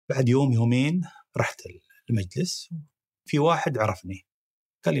بعد يوم يومين رحت المجلس، في واحد عرفني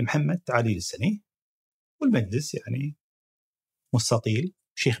قال لي محمد تعالي للسنة، والمجلس يعني مستطيل،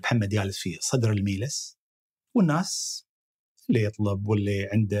 شيخ محمد جالس فيه صدر الميلس، والناس اللي يطلب واللي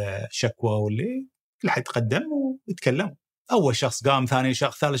عنده شكوى واللي كل حد يتقدم ويتكلم. أول شخص قام، ثاني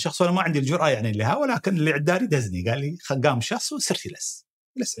شخص، ثالث شخص، وأنا ما عندي الجرأة يعني لها، ولكن اللي عداري دزني قال لي قام شخص وصرت جلس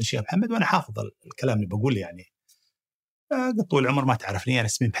عن الشيخ محمد، وأنا حافظ الكلام اللي بقول يعني. قلت طول العمر ما تعرفني، أنا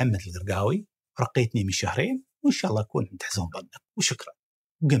اسمي محمد القرقاوي، رقيتني من شهرين وإن شاء الله أكون عند حسن ظنك وشكرا.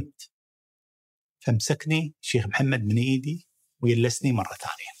 قمت، فمسكني الشيخ محمد من إيدي ويلسني مرة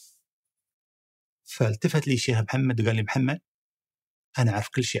ثانية، فالتفت لي الشيخ محمد وقال لي محمد أنا أعرف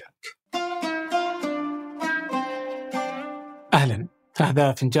كل شيء عنك. أهلا،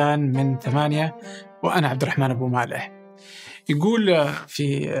 هذا فنجان من 8 وأنا عبدالرحمن أبو مالح. يقول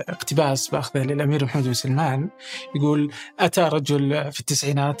في اقتباس بأخذه للأمير محمد بن سلمان، يقول أتى رجل في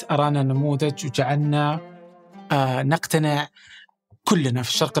التسعينات أرانا نموذج وجعلنا نقتنع كلنا في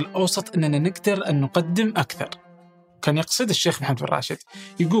الشرق الأوسط أننا نقدر أن نقدم أكثر. كان يقصد الشيخ محمد بن راشد.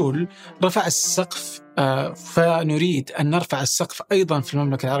 يقول رفع السقف، فنريد أن نرفع السقف أيضا في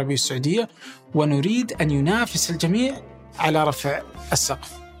المملكة العربية السعودية، ونريد أن ينافس الجميع على رفع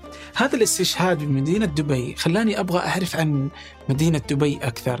السقف. هذا الاستشهاد بمدينة دبي خلاني أبغى أعرف عن مدينة دبي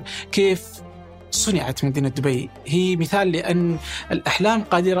أكثر. كيف صنعت مدينة دبي؟ هي مثال لأن الأحلام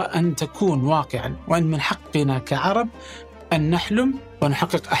قادرة أن تكون واقعا، وأن من حقنا كعرب أن نحلم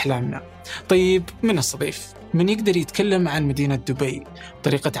ونحقق أحلامنا. طيب، من يستضيف؟ من يقدر يتكلم عن مدينة دبي؟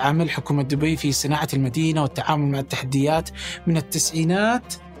 طريقة عمل حكومة دبي في صناعة المدينة والتعامل مع التحديات من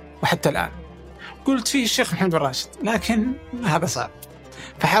التسعينات وحتى الآن. قلت فيه الشيخ محمد بن راشد، لكن هذا صعب،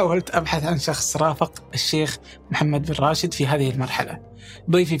 فحاولت أبحث عن شخص رافق الشيخ محمد بن راشد في هذه المرحلة.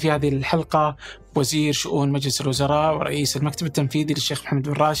 ضيفي في هذه الحلقة وزير شؤون مجلس الوزراء ورئيس المكتب التنفيذي للشيخ محمد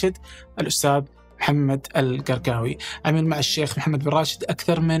بن راشد، الأستاذ محمد القرقاوي. عمل مع الشيخ محمد بن راشد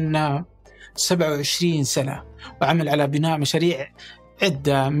أكثر من 27 سنة، وعمل على بناء مشاريع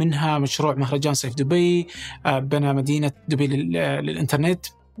عدة، منها مشروع مهرجان صيف دبي، بنى مدينة دبي للإنترنت،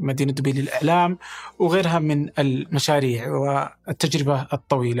 مدينة دبي للإعلام، وغيرها من المشاريع والتجربة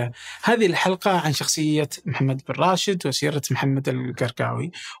الطويلة. هذه الحلقة عن شخصية محمد بن راشد وسيرة محمد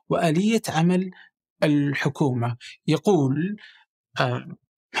القرقاوي وآلية عمل الحكومة. يقول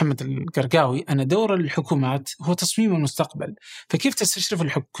محمد القرقاوي أن دور الحكومات هو تصميم المستقبل، فكيف تستشرف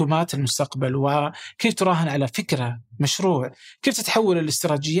الحكومات المستقبل؟ وكيف تراهن على فكرة مشروع؟ كيف تتحول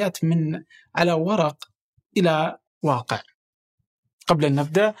الاستراتيجيات من على ورق إلى واقع؟ قبل أن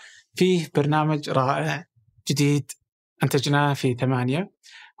نبدأ، فيه برنامج رائع جديد أنتجناه في 8،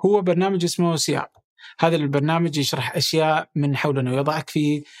 هو برنامج اسمه سياق. هذا البرنامج يشرح أشياء من حولنا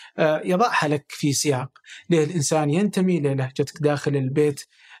يضعها لك في سياق. ليه الإنسان ينتمي للهجتك داخل البيت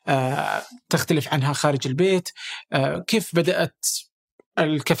تختلف عنها خارج البيت، كيف بدأت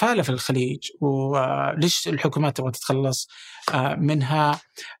الكفالة في الخليج، وليش الحكومات تبغى تتخلص منها،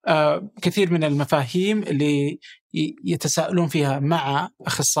 كثير من المفاهيم اللي يتساءلون فيها مع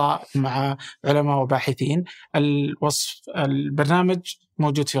أخصائيين، مع علماء وباحثين. البرنامج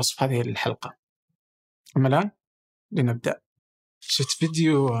موجود في وصف هذه الحلقة. أما الآن لنبدأ. شفت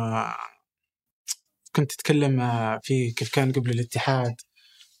فيديو كنت تتكلم فيه كيف كان قبل الاتحاد،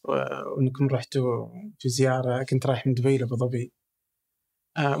 وأنكم رحتوا في زيارة، كنت رايح من دبي لأبو ظبي.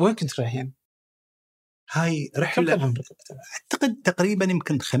 وين كنت رايحين؟ هاي رحلة أعتقد تقريبا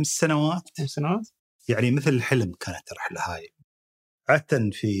يمكن 5 سنوات. 5 سنوات يعني مثل الحلم كانت الرحلة هاي. عادة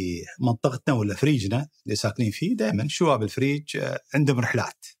في منطقتنا ولا فريجنا اللي ساكنين فيه، دائما شباب الفريج عندهم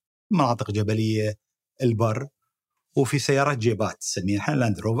رحلات مناطق جبلية، البر، وفي سيارات جيبات نسميها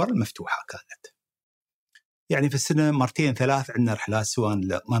لاند روفر المفتوحة. كانت يعني في السنة 2 3 عندنا رحلات، سواء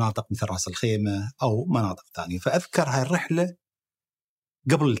لمناطق مثل راس الخيمة أو مناطق ثانية. فأذكر هاي الرحلة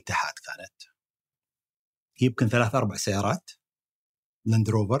قبل الاتحاد كانت يمكن 3 4 سيارات لاند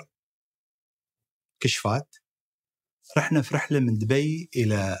روفر كشفات. رحنا في رحلة من دبي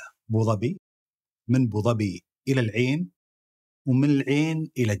إلى أبو ظبي، من أبو ظبي إلى العين، ومن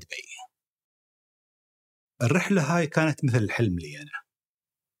العين إلى دبي. الرحلة هاي كانت مثل الحلم لي أنا،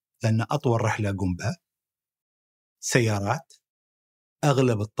 لأن أطول رحلة أقوم بها سيارات.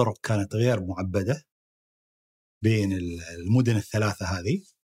 أغلب الطرق كانت غير معبدة بين المدن الثلاثة هذه،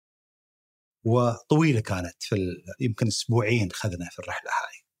 وطويلة كانت، يمكن 2 أسبوع خذنا في الرحلة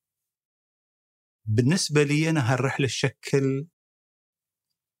هاي. بالنسبة لي أنا هالرحلة تشكل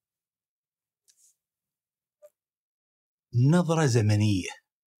نظرة زمنية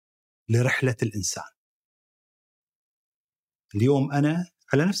لرحلة الإنسان. اليوم أنا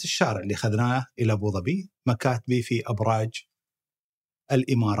على نفس الشارع اللي خذناه إلى أبو ظبي، مكاتبي في أبراج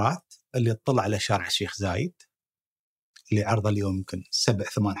الإمارات اللي تطلع على شارع الشيخ زايد اللي عرضه اليوم يمكن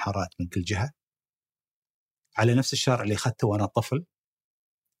 7-8 حارات من كل جهة، على نفس الشارع اللي أخذته وأنا طفل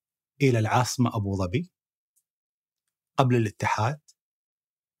إلى العاصمة أبو ظبي قبل الاتحاد.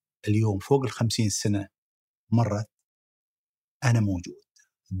 اليوم فوق 50 سنة مرت أنا موجود.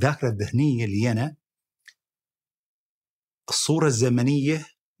 الذاكرة الذهنية اللي أنا الصورة الزمنية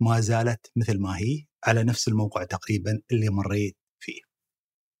ما زالت مثل ما هي على نفس الموقع تقريبا اللي مريت فيه.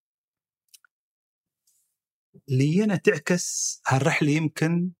 اللي أنا تعكس هالرحلة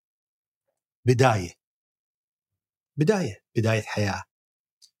يمكن بداية حياة،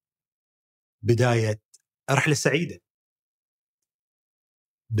 بداية رحلة سعيدة،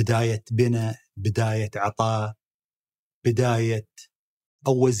 بداية بناء، بداية عطاء، بداية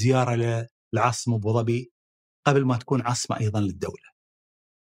أول زيارة للعاصمة أبو ظبي قبل ما تكون عاصمة أيضا للدولة.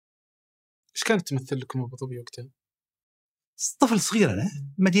 إيش كانت تمثل لكم أبو ظبي وقتها؟ طفل صغير أنا،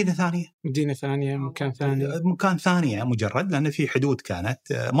 مدينة ثانية، مكان ثاني مجرد، لأن في حدود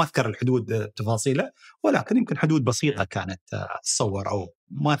كانت ما أذكر الحدود تفاصيلها، ولكن يمكن حدود بسيطة كانت تصور، أو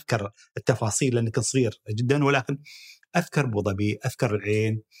ما أذكر التفاصيل لأني كنت صغير جدا، ولكن أذكر أبو ظبي، أذكر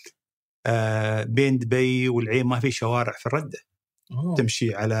العين. بين دبي والعين ما في شوارع في الردة.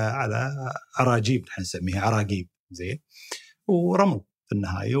 تمشي على عراجيب، نحن نسميها عراقيب، زين، ورمل في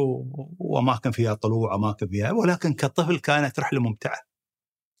النهاية، وأماكن فيها طلوع، أماكن فيها، ولكن كطفل كانت رحلة ممتعة،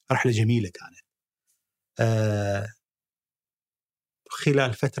 رحلة جميلة كانت.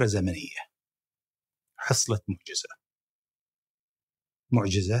 خلال فترة زمنية حصلت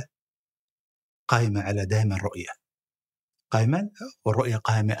معجزة قائمة على دائما رؤية، والرؤية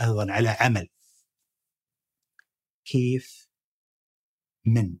قائمة أيضا على عمل. كيف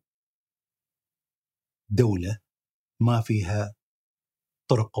من دولة ما فيها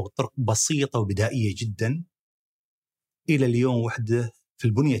طرق بسيطة وبدائية جدا إلى اليوم وحدة في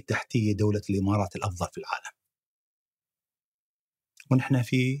البنية التحتية دولة الإمارات الأفضل في العالم، ونحن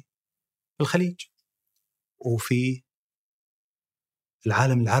في الخليج وفي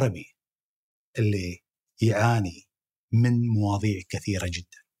العالم العربي اللي يعاني من مواضيع كثيرة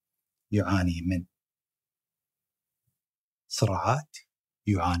جدا، يعاني من صراعات،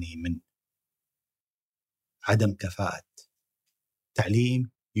 يعاني من عدم كفاءة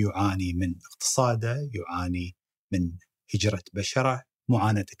تعليم، يعاني من اقتصاده، يعاني من هجرة بشرة،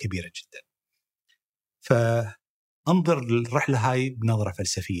 معاناة كبيرة جدا. فأنظر الرحلة هاي بنظرة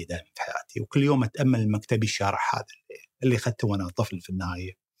فلسفية دائما في حياتي، وكل يوم أتأمل المكتب الشارح هذا اللي أخذته وأنا طفل في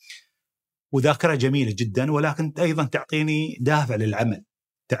النهاية، وذاكرة جميلة جدا، ولكن أيضا تعطيني دافع للعمل،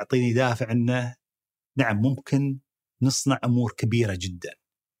 تعطيني دافع أنه نعم ممكن نصنع أمور كبيرة جدا،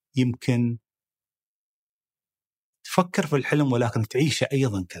 يمكن تفكر في الحلم ولكن تعيشه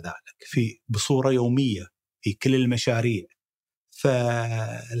أيضا كذلك بصورة يومية في كل المشاريع.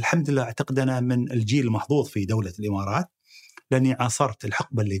 فالحمد لله أعتقد أنا من الجيل المحظوظ في دولة الإمارات، لأني عاصرت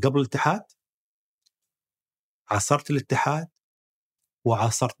الحقبة اللي قبل الاتحاد، عاصرت الاتحاد،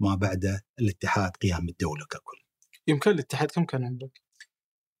 وعاصرت ما بعد الاتحاد قيام الدولة ككل. يمكن الاتحاد كم كان عمرك؟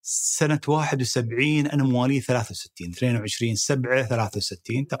 سنة 71، أنا مواليد 63،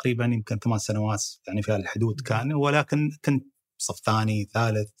 22/7/63 تقريبا، يمكن 8 سنوات يعني في الحدود كان، ولكن كنت صف ثاني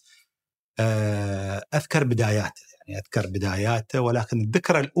ثالث. أذكر بداياته، ولكن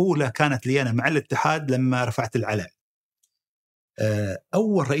الذكرى الأولى كانت لي أنا مع الاتحاد لما رفعت العلم.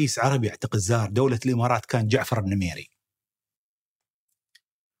 أول رئيس عربي أعتقد زار دولة الإمارات كان جعفر النميري،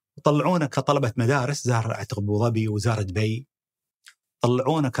 طلعونا كطلبة مدارس، زار أعتقد أبو ظبي وزار دبي،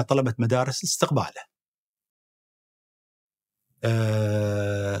 طلعونا كطلبة مدارس استقباله.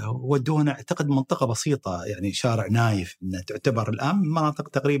 ودونا أعتقد منطقة بسيطة، يعني شارع نايف، تعتبر الآن مناطق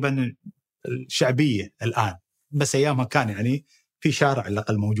تقريبا الشعبية الآن، بس أيامها كان يعني في شارع على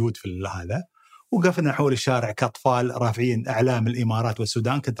الأقل موجود في هذا. وقفنا حول الشارع كأطفال رافعين أعلام الإمارات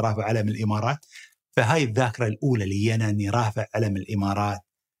والسودان، كنت رافع علم الإمارات. فهاي الذاكرة الأولى لي أنا أني رافع علم الإمارات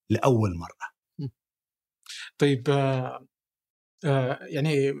لأول مرة. طيب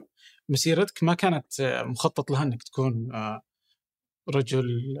يعني مسيرتك ما كانت مخطط لها أنك تكون رجل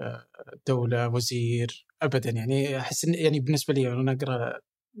دولة، وزير أبدا، يعني أحس يعني بالنسبة لي وأنا أقرأ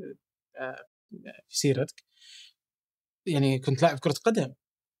في سيرتك يعني كنت لاعب كرة قدم.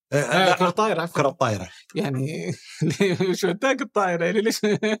 كرة طائرة، كرة طائرة يعني شو أنتاك الطائرة يعني ليش؟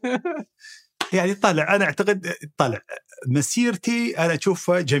 يعني طلع، أنا أعتقد طلع مسيرتي أنا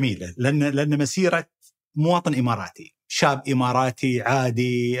أشوفها جميلة، لأن مسيرة مواطن إماراتي، شاب إماراتي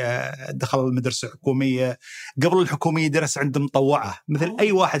عادي، دخل المدرسة الحكومية، قبل الحكومية درس عند مطوعة مثل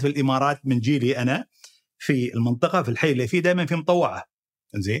أي واحد في الإمارات من جيلي أنا في المنطقة، في الحي اللي فيه دائما في مطوعة،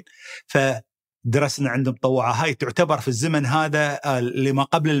 زين. درسنا عند مطوعة، هاي تعتبر في الزمن هذا اللي ما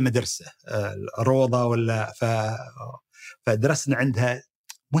قبل المدرسة الروضة ولا فدرسنا عندها.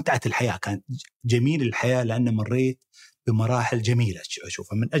 متعة الحياة كانت جميل الحياة، لأن مريت بمراحل جميلة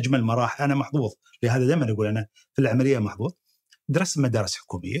أشوفها من أجمل مراحل. أنا محظوظ، لهذا دائما أقول أنا في العملية محظوظ. درست مدارس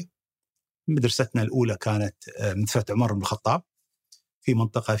حكومية. مدرستنا الأولى كانت مدرسة عمر بن الخطاب في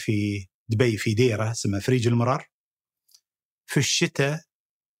منطقة في دبي، في ديرة اسمها فريج المرار. في الشتاء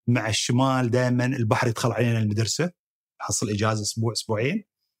مع الشمال دائما البحر يدخل علينا المدرسة، حصل إجازة أسبوع أسبوعين.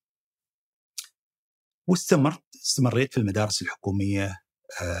 واستمريت في المدارس الحكومية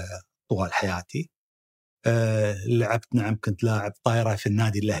طوال حياتي. لعبت، نعم كنت لاعب طائرة في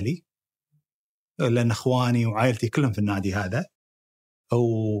النادي الأهلي، لأن أخواني وعائلتي كلهم في النادي هذا.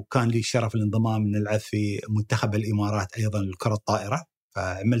 وكان لي شرف الانضمام نلعب في منتخب الإمارات أيضا لكرة الطائرة،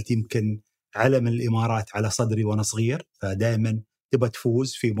 فعملت يمكن علم الإمارات على صدري وأنا صغير. فدائما تبى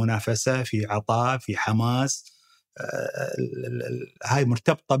تفوز في منافسة، في عطاء، في حماس. هاي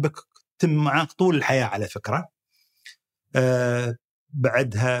مرتبطة بك، تم معك طول الحياة على فكرة.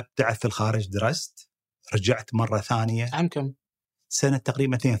 بعدها ابتعثت في الخارج، درست، رجعت مرة ثانية. عام كم؟ سنة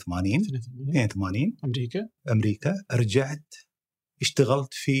تقريبا 82 أمريكا. رجعت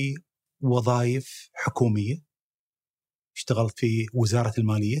اشتغلت في وظائف حكومية. اشتغلت في وزارة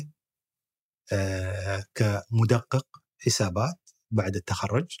المالية كمدقق حسابات بعد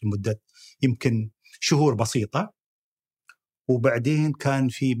التخرج لمدة يمكن شهور بسيطة. وبعدين كان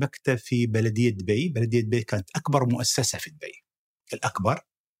في مكتب في بلدية دبي. بلدية دبي كانت أكبر مؤسسة في دبي، الأكبر،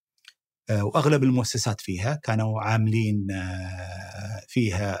 وأغلب المؤسسات فيها كانوا عاملين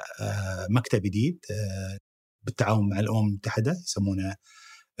فيها مكتب جديد بالتعاون مع الأمم المتحدة، يسمونه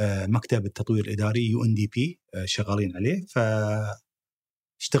مكتب التطوير الإداري UNDP، شغالين عليه.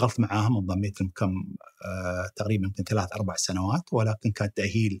 فاشتغلت معاهم وانضميت لهم كم تقريبا يمكن 3-4 سنوات، ولكن كان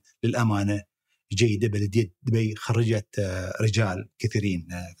تأهيل للأمانة جيدة. بلدية دبي خرجت رجال كثيرين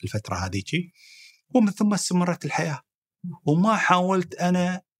في الفترة هذه، ومن ثم استمرت الحياة. وما حاولت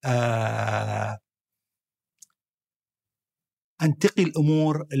أنا أنتقي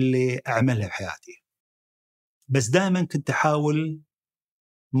الأمور اللي أعملها في حياتي، بس دائما كنت أحاول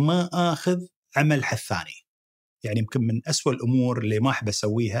ما آخذ عمل حد ثاني. يعني يمكن من أسوأ الأمور اللي ما أحب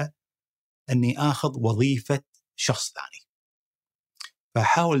أسويها أني آخذ وظيفة شخص ثاني.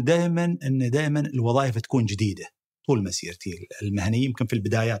 فأحاول دائما أن دائما الوظائف تكون جديدة طول مسيرتي المهنية. يمكن في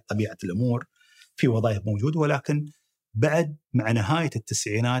البدايات طبيعة الأمور في وظائف موجودة، ولكن بعد مع نهاية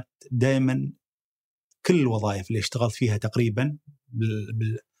التسعينات دائما كل الوظائف اللي اشتغلت فيها تقريبا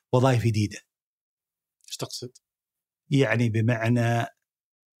بالوظائف جديدة. ايش تقصد؟ يعني بمعنى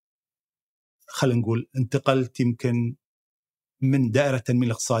خلينا نقول انتقلت يمكن من دائرة التنمية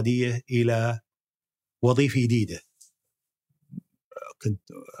الاقتصادية إلى وظيفة جديدة. كنت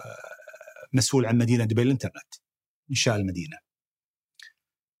مسؤول عن مدينة دبي الإنترنت، إنشاء المدينة.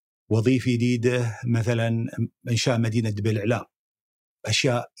 وظيفة جديدة مثلا إنشاء مدينة دبي الإعلام،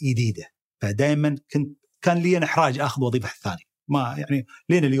 أشياء جديدة. فدائما كان لي أنا إحراج أخذ وظيفة ثانية. ما يعني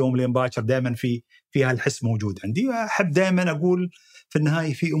لين اليوم لين باكر دائما في هالحس موجود عندي. أحب دائما أقول في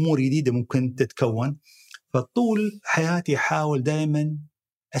النهاية في أمور جديدة ممكن تتكون. فطول حياتي أحاول دائما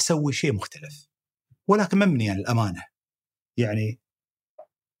أسوي شيء مختلف، ولكن ما مني الأمانة. يعني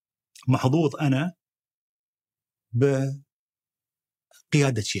محظوظ أنا بقيادة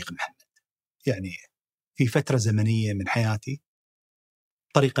الشيخ محمد. يعني في فترة زمنية من حياتي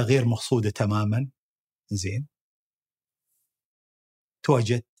طريقة غير مقصودة تماما، زين،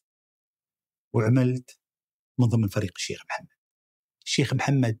 تواجدت وعملت من ضمن فريق الشيخ محمد. الشيخ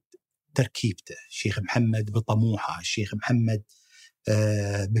محمد تركيبته، الشيخ محمد بطموحه، الشيخ محمد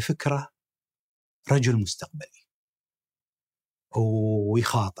بفكرة رجل مستقبلي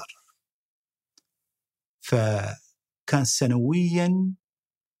ويخاطر. فكان سنويا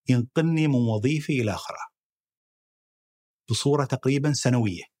ينقلني من وظيفة إلى أخرى بصورة تقريبا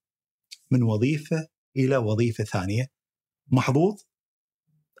سنوية، من وظيفة إلى وظيفة ثانية. محظوظ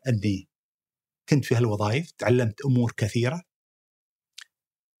أني كنت في هالوظائف، تعلمت أمور كثيرة.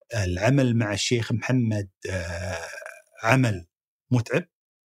 العمل مع الشيخ محمد عمل متعب،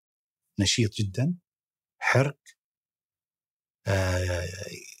 نشيط جدا، حرك،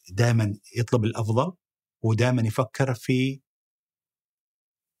 دائما يطلب الأفضل، ودائما يفكر في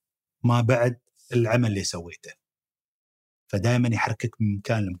ما بعد العمل اللي سويته. فدائما يحركك من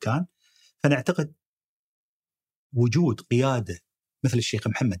مكان لمكان. فنعتقد وجود قيادة مثل الشيخ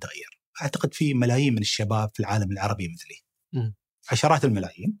محمد تغير. أعتقد في ملايين من الشباب في العالم العربي مثلي، عشرات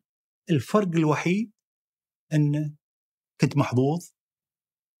الملايين. الفرق الوحيد أن كنت محظوظ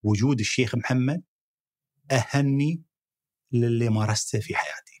وجود الشيخ محمد أهني للي مارسته في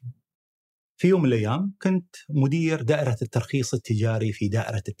حياتي. في يوم من الأيام كنت مدير دائرة الترخيص التجاري في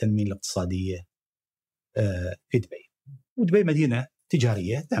دائرة التنمية الاقتصادية في دبي. ودبي مدينة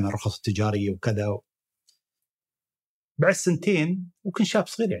تجارية تعمل رخص تجارية وكذا. بعد سنتين وكنت شاب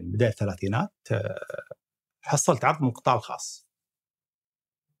صغير يعني بداية الثلاثينات حصلت عرض من القطاع الخاص.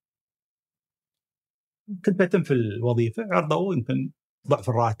 كنت بتم في الوظيفة، عرضوا يمكن ضعف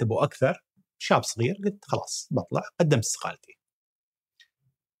الراتب وأكثر. شاب صغير قلت خلاص بطلع، قدمت استقالتي.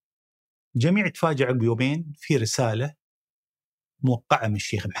 جميع تفاجأ عقب يومين في رسالة موقعة من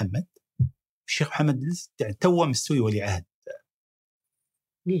الشيخ محمد. الشيخ محمد يعني توه مستوي ولي عهد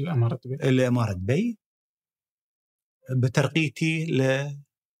الإمارة دبي بترقيتي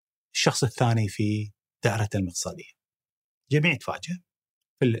للشخص الثاني في دائرة الاقتصادية. جميع تفاجأ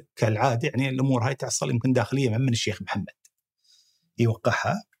كالعادة، يعني الأمور هاي تحصل يمكن داخلية من الشيخ محمد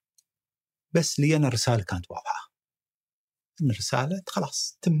يوقعها. بس لي أنا الرسالة كانت واضحة، أن الرسالة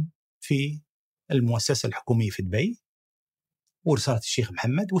خلاص تم في المؤسسة الحكومية في دبي، ورسالة الشيخ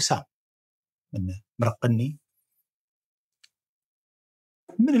محمد وسام من مرقني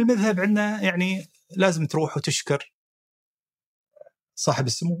من المذهب عندنا، يعني لازم تروح وتشكر صاحب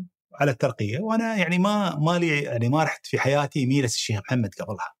السمو على الترقية. وأنا يعني ما لي يعني ما رحت في حياتي ميلس الشيخ محمد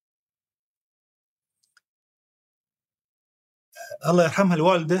قبلها. الله يرحمها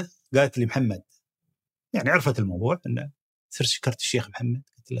الوالدة قالت لي محمد، يعني عرفت الموضوع إنه صرت شكرت الشيخ محمد.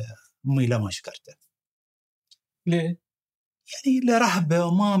 قلت له أمي لا ما شكرته. ليه؟ يعني لا رهبة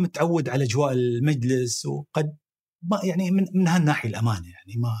وما متعود على أجواء المجلس، وقد ما يعني من هالناحية الأمانة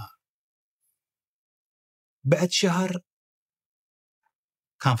يعني ما. بعد شهر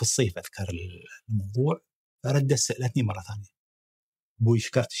كان في الصيف أذكر الموضوع، فردت سألتني مرة ثانية أبوي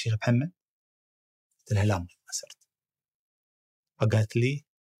شكرت الشيخ محمد؟ قلت لها لا ما صرت. فقالت لي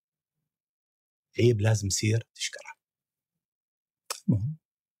عيب لازم يصير تشكره. المهم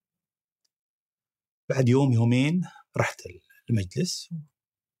بعد يوم يومين رحت المجلس،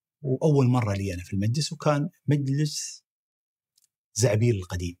 وأول مرة لي أنا في المجلس، وكان مجلس زعبيل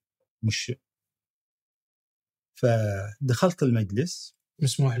القديم مش. فدخلت المجلس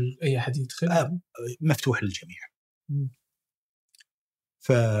مسموح لأي أحد يدخل؟ مفتوح للجميع.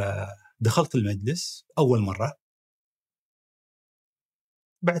 فدخلت المجلس أول مرة.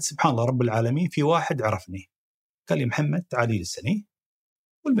 بعد سبحان الله رب العالمين في واحد عرفني، قال لي محمد تعالي للسني.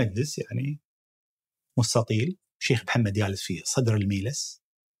 والمجلس يعني مستطيل، شيخ محمد جالس فيه صدر الميلس،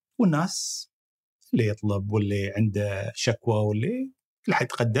 والناس اللي يطلب واللي عنده شكوى واللي كل حد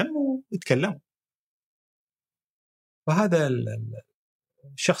يتقدم ويتكلم. فهذا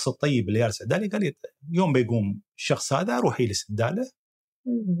الشخص الطيب اللي جالس عدالي قال لي يوم بيقوم الشخص هذا روح يجلس عداله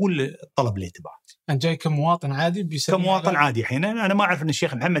وقول الطلب اللي تبعه. أنا جاي كمواطن عادي بيسلم كمواطن عادي. حين أنا ما أعرف إن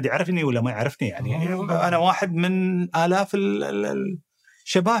الشيخ محمد يعرفني ولا ما يعرفني، يعني أنا واحد من آلاف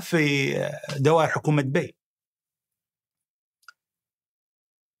الشباب في دوائر حكومة دبي.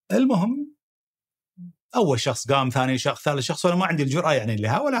 المهم أول شخص قام، ثاني شخص، ثالث شخص، وأنا ما عندي الجرأة يعني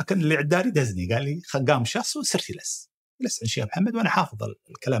لها، ولكن اللي عدالي دزني قال لي قام شخص وصرت يلس عن الشيخ محمد، وأنا حافظ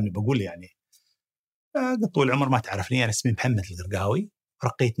الكلام اللي بقوله يعني. قلت طول العمر ما تعرفني، أنا اسمي محمد القرقاوي،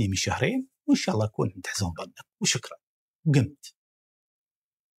 رقيتني من شهرين وإن شاء الله أكون عند حسن ظنك وشكرا. قمت،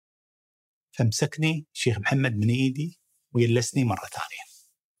 فمسكني الشيخ محمد من إيدي ويلسني مرة ثانية.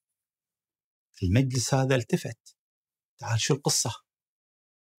 المجلس هذا التفت، تعال شو القصة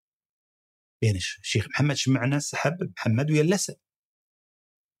بين الشيخ محمد، شمعنا سحب محمد ويلسه.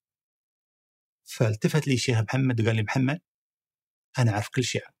 فالتفت لي الشيخ محمد وقال لي محمد أنا أعرف كل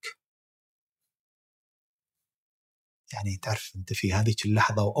شيء عنك. يعني تعرف أنت في هذه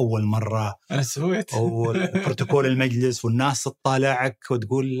اللحظة وأول مرة أنا سويت بروتوكول المجلس والناس تطالعك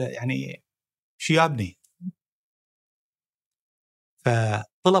وتقول يعني شو يا ابني.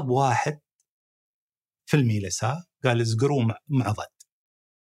 فطلب واحد في الميلسة قال ازقروا معضد،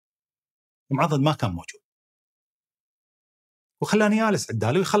 ومعضد ما كان موجود، وخلاني جالس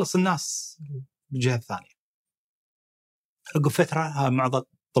عداله ويخلص الناس بالجهة الثانية. عقب فترة معضد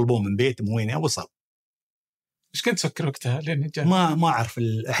طلبوه من بيت من وين وصل. إيش كنت تفكر وقتها؟ لأن ما أعرف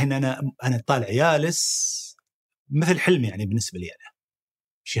الحين أنا طالع يالس مثل حلم يعني بالنسبة لي أنا.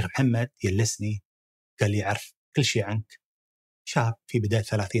 الشيخ محمد يلسني قال لي أعرف كل شيء عنك، شاب في بداية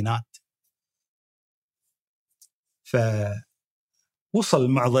الثلاثينات. فوصل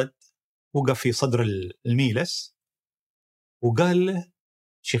المعضد وقف في صدر الميلس وقال له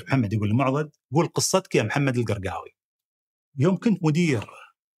الشيخ محمد يقول المعضد قول قصتك يا محمد القرقاوي. يوم كنت مدير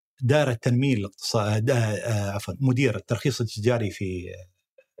دائرة تنمية الاقتصاد، مدير الترخيص التجاري في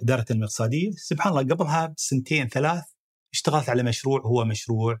إدارة الاقتصادية، سبحان الله قبلها بسنتين ثلاث اشتغلت على مشروع هو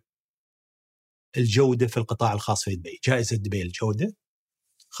مشروع الجودة في القطاع الخاص في دبي، جائزة دبي الجودة.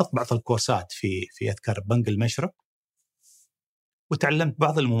 أخذت بعض الكورسات في أذكر بنك المشرق، وتعلمت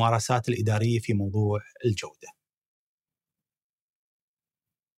بعض الممارسات الإدارية في موضوع الجودة.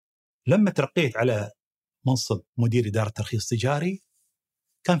 لما ترقيت على منصب مدير إدارة ترخيص تجاري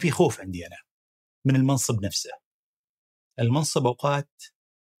كان في خوف عندي أنا من المنصب نفسه. المنصب أوقات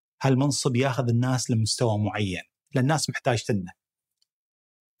هالمنصب ياخذ الناس لمستوى معين، لأن الناس محتاج تنه،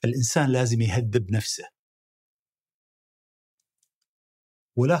 الإنسان لازم يهذب نفسه.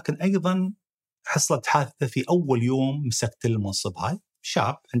 ولكن أيضا حصلت حادثة في أول يوم مسكت المنصب هاي.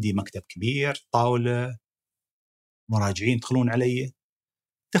 شاب عندي مكتب كبير، طاولة، مراجعين يدخلون علي.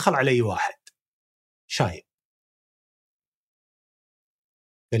 دخل علي واحد شايب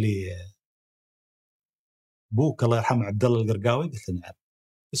قال لي أبوك الله يرحمه عبد الله القرقاوي؟ قلت له نعم.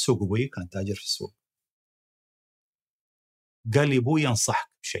 السوق أبوي كان تاجر في السوق. قال لي أبوي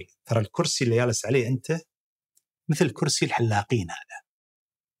أنصحك بشيء، ترى الكرسي اللي جالس عليه أنت مثل كرسي الحلاقين هذا.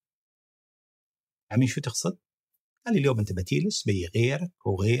 عمي شو تقصد؟ قال لي اليوم أنت بتجلس بي غيرك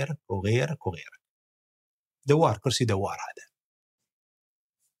وغيرك وغيرك وغيرك، دوار، كرسي دوار هذا.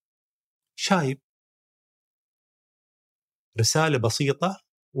 شايب، رسالة بسيطة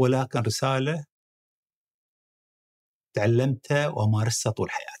ولكن رسالة تعلمتها ومارستها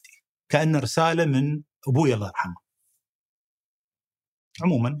طول حياتي، كأن رسالة من أبوي الله يرحمه.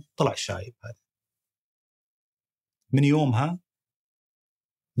 عموما طلع الشايب هذا. من يومها،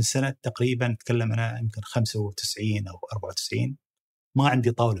 من سنة تقريبا نتكلم أنا يمكن 95 أو 94، ما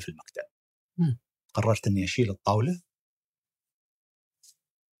عندي طاولة في المكتب. قررت أني أشيل الطاولة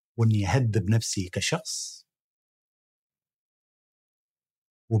وأني أهذب نفسي كشخص،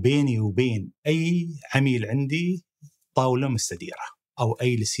 وبيني وبين أي عميل عندي طاولة مستديرة أو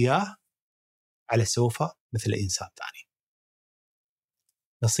أي لسياه على سوفة مثل أي إنسان ثاني.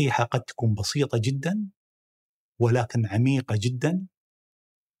 نصيحة قد تكون بسيطة جدا ولكن عميقة جدا،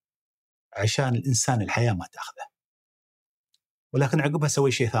 عشان الإنسان الحياة ما تأخذه. ولكن عقبها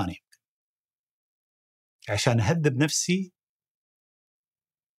سوي شيء ثاني عشان أهذب نفسي.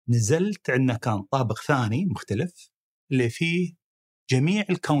 نزلت، عندنا كان طابق ثاني مختلف اللي فيه جميع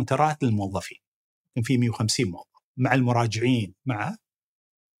الكاونترات للموظفين، كان فيه 150 موظف مع المراجعين.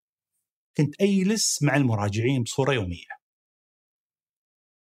 كنت أجلس مع المراجعين بصورة يومية،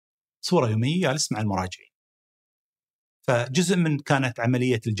 جالس مع المراجعين. فجزء من كانت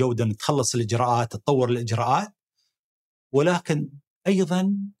عملية الجودة نتخلص الإجراءات، تطور الإجراءات، ولكن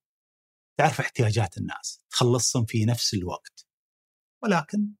أيضا تعرف احتياجات الناس، تخلصهم في نفس الوقت.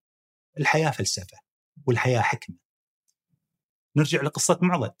 ولكن الحياة فلسفة والحياة حكمة. نرجع لقصة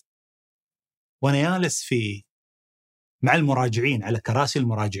معضد. وأنا جالس مع المراجعين على كراسي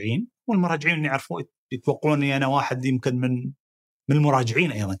المراجعين، والمراجعين يعرفون يتوقعوني أنا واحد يمكن من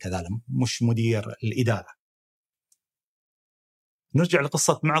المراجعين أيضا كذلك، مش مدير الإدارة. نرجع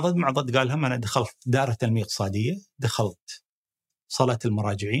لقصة معضد قال لهم أنا دخلت دائرة تنمية اقتصادية، دخلت صالة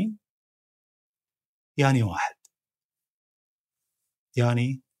المراجعين، يعني واحد،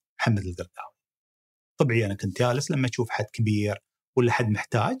 يعني محمد القرقاوي. طبيعي أنا كنت جالس لما أشوف حد كبير ولا حد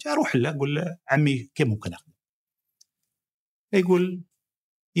محتاج أروح له أقول له عمي كيف ممكن أخدم. يقول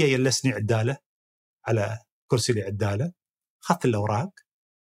يلسني عدالة على كرسي لي عدالة، أخذت الأوراق.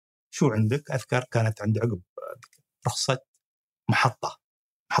 شو عندك؟ أذكر كانت عند عقب رخصة محطة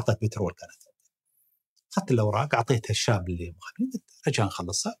بترول كانت. أخذت الأوراق، أعطيتها الشاب اللي مخبرني، رجع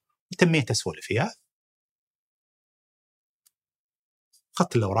نخلصها، وتميت أسولف فيها.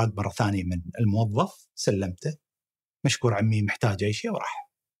 أخذت الأوراق مرة ثانية من الموظف، سلمته، مشكور عمي، محتاج أي شيء،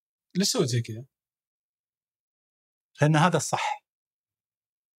 وراح. ليش سويت زي كذا؟ لأن هذا الصح،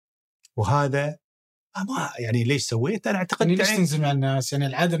 وهذا ما يعني ليش سويت. أنا أعتقد يعني ليش تنزل مع الناس؟ يعني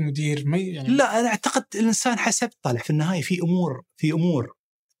العادة المدير ما يعني. لا، أنا أعتقد الإنسان حسب طالع في النهاية. في أمور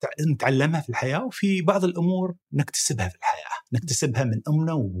نتعلمها في الحياة، وفي بعض الأمور نكتسبها في الحياة، نكتسبها من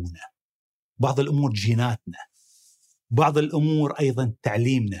أمنا وأبونا. بعض الأمور جيناتنا، بعض الأمور أيضا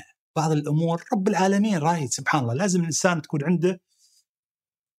تعليمنا، بعض الأمور رب العالمين رايد. سبحان الله، لازم الإنسان تكون عنده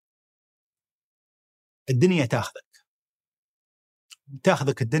الدنيا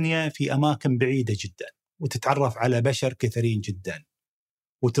تاخذك الدنيا في أماكن بعيدة جدا، وتتعرف على بشر كثيرين جدا،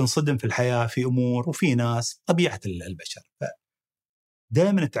 وتنصدم في الحياة في أمور وفي ناس، طبيعة البشر.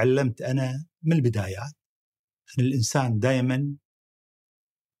 دائما تعلمت أنا من البدايات أن الإنسان دائما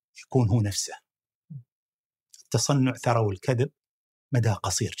يكون هو نفسه. التصنع ترى والكذب مدى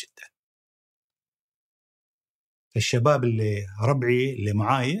قصير جدا. الشباب اللي ربعي اللي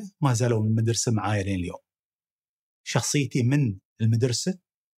معايا ما زالوا من المدرسة معايا لين اليوم. شخصيتي من المدرسة،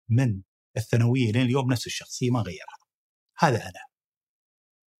 من الثانوية لين اليوم نفس الشخصية، ما غيرها. هذا أنا.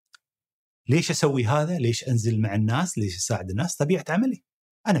 ليش أسوي هذا؟ ليش أنزل مع الناس؟ ليش أساعد الناس؟ طبيعة عملي.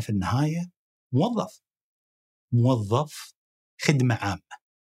 أنا في النهاية موظف خدمة عامة،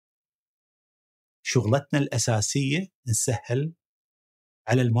 شغلتنا الأساسية نسهل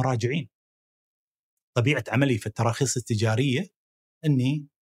على المراجعين. طبيعة عملي في التراخيص التجارية أني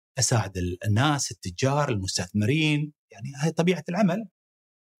أساعد الناس، التجار، المستثمرين، يعني هاي طبيعة العمل.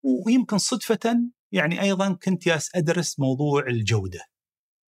 ويمكن صدفة يعني أيضا كنت أدرس موضوع الجودة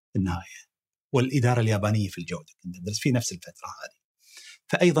في النهاية، والإدارة اليابانية في الجودة كنت أدرس في نفس الفترة هذه،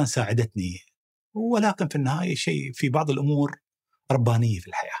 فأيضا ساعدتني. ولكن في النهاية شيء في بعض الأمور ربانية في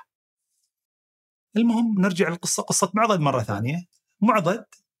الحياة. المهم نرجع للقصة، قصة معضد مرة ثانية. معضد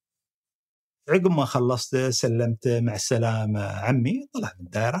عقب ما خلصت سلمت مع السلامة عمي، طلع من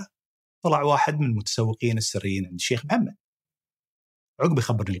الدائرة، طلع واحد من المتسوقين السريين عند الشيخ محمد، عقب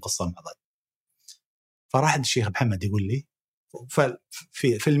يخبرني القصة معضد. فراح عند الشيخ محمد يقول لي،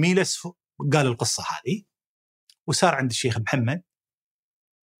 في الميلس قال القصة هذه، وصار عند الشيخ محمد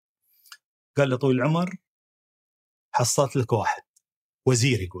قال له طويل العمر حصلت لك واحد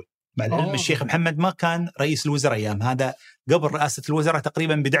وزير. يقول مع العلم الشيخ محمد ما كان رئيس الوزراء أيام، هذا قبل رئاسة الوزراء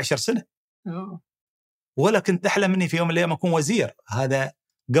تقريبا ب11 سنة، ولا كنت أحلم مني في يوم من الأيام أكون وزير. هذا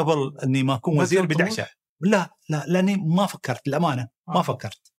قبل أني ما أكون وزير ب11. لا لأني ما فكرت، الأمانة ما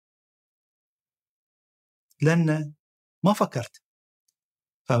فكرت، لأن ما فكرت.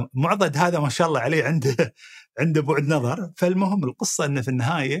 فمعضد هذا ما شاء الله عليه عنده بعد نظر. فالمهم القصة أنه في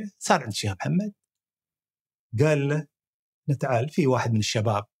النهاية صار عند الشيخ محمد، قال له تعال في واحد من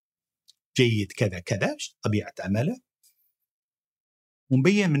الشباب جيد كذا كذا، طبيعة عمله،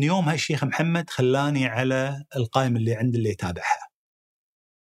 ومبين من يومها الشيخ محمد خلاني على القائمة اللي عند اللي يتابعها.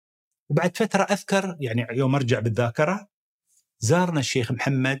 وبعد فترة أذكر يعني يوم أرجع بالذاكرة زارنا الشيخ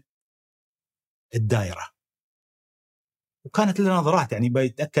محمد الدائرة، وكانت لنا نظرات يعني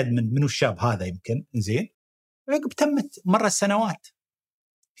بيتأكد منو الشاب هذا يمكن زين. عقب تمت مرة السنوات،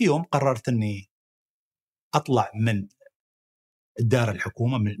 في يوم قررت أني أطلع من الدار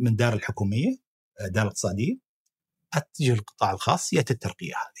الحكومة، من دار الحكومية، دار الاقتصادية، أتجه القطاع الخاص، يأتي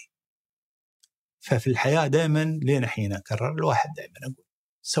الترقية هذه. ففي الحياة دائما لين حين أكرر الواحد دائما أقول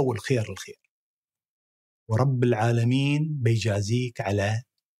سوي الخير للخير، ورب العالمين بيجازيك على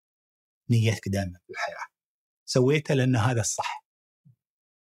نيتك دائما في الحياة. سويته لأن هذا الصح.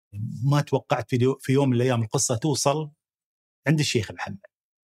 ما توقعت في يوم من الأيام القصة توصل عند الشيخ محمد.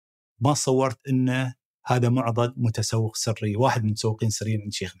 ما صورت أن هذا معضد متسوق سري، واحد من المتسوقين سريين عند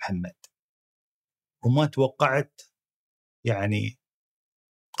الشيخ محمد. وما توقعت يعني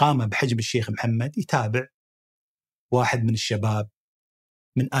قام بحجم الشيخ محمد يتابع واحد من الشباب،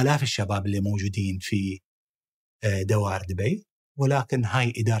 من آلاف الشباب اللي موجودين في دوائر دبي. ولكن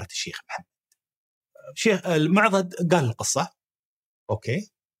هاي إدارة الشيخ محمد. الشيخ المعضد قال القصة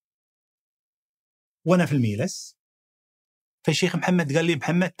أوكي، وأنا في الميلس. فالشيخ محمد قال لي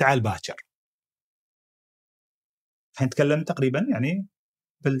محمد تعال باكر. هنتكلم تقريبا يعني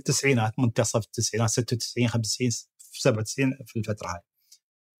بالتسعينات، منتصف التسعينات، 96 95 97 في الفترة هاي.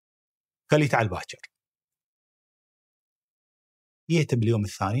 قال لي تعال باكر. جيت باليوم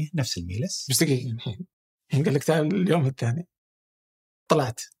الثاني نفس الميلس. بس دقيقة الحين قال لك تعال اليوم الثاني،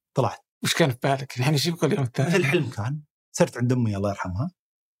 طلعت وش كان في بالك الحين؟ ايش يبقى اليوم الثاني؟ مثل حلم كان. صرت عند أمي الله يرحمها،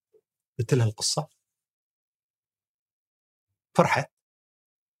 قلت لها القصة، فرحت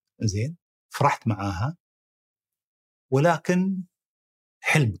زين، فرحت معاها. ولكن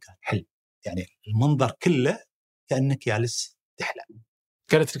حلم كان حلم، يعني المنظر كله كأنك جالس تحلم.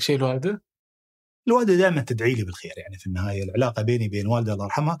 قالت لك شيء الوالدة؟ الوالدة دائما تدعي لي بالخير. يعني في النهاية العلاقة بيني وبين والدة الله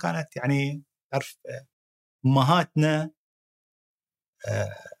يرحمها كانت يعني تعرف أمهاتنا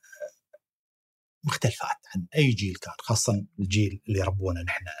مختلفات عن أي جيل كان، خاصة الجيل اللي ربونا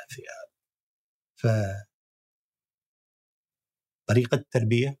نحن فيها. فطريقة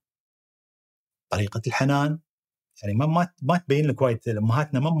التربية، طريقة الحنان، يعني ما تبين لك وايد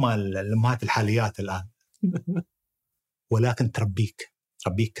أمهاتنا، ما الأمهات الحاليات الآن ولكن تربيك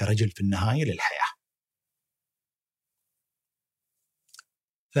كرجل في النهاية للحياة.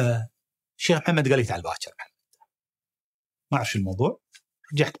 فالشيخ محمد قال لي تعال باكر. ما أعرف الموضوع،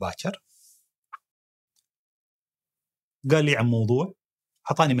 رجعت باكر. قال لي عن موضوع،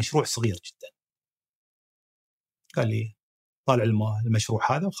 أعطاني مشروع صغير جدا. قال لي طالع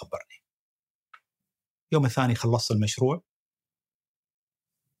المشروع هذا وخبرني. يوم الثاني خلصت المشروع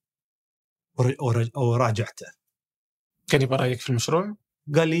وراجعته. كان يبغى رأيك في المشروع؟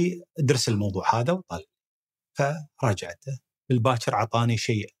 قال لي ادرس الموضوع هذا وطالع. فراجعته. بالباكر عطاني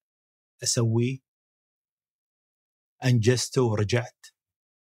شيء أسويه، أنجزته ورجعت.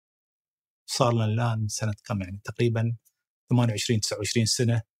 صار لنا الآن سنة كم يعني تقريبا 28-29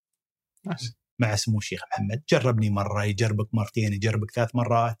 سنة مع سمو الشيخ محمد، جربني مرة، يجربك مرتين، يجربك 3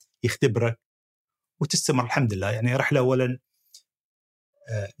 مرات، يختبرك وتستمر. الحمد لله يعني رحلة أولا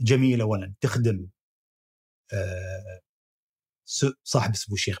جميلة، أولا تخدم صاحب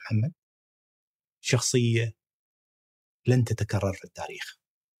سمو الشيخ محمد، شخصية لن تتكرر في التاريخ.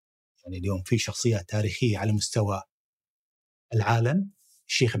 يعني اليوم في شخصيات تاريخية على مستوى العالم،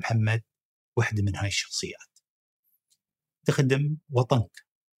 الشيخ محمد واحدة من هاي الشخصيات. تخدم وطنك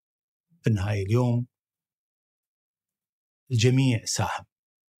في النهاية. اليوم الجميع ساهم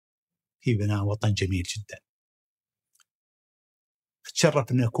في بناء وطن جميل جدا.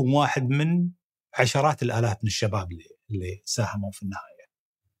 أتشرف أن أكون واحد من عشرات الآلاف من الشباب اللي ساهموا في النهاية.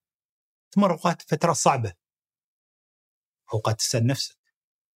 تمر أوقات فترة صعبة، أوقات تسأل نفسك،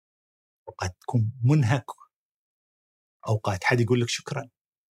 أوقات تكون منهك، أوقات حد يقول لك شكرا،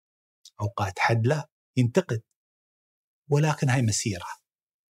 أوقات حد لا ينتقد، ولكن هاي مسيرة،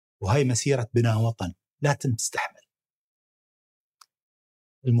 وهاي مسيرة بناء وطن لا تستحمل.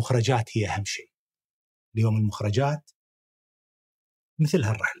 المخرجات هي أهم شيء. اليوم المخرجات مثل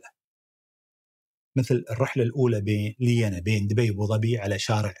هالرحلة، مثل الرحلة الأولى لي أنا بين دبي وأبو ظبي على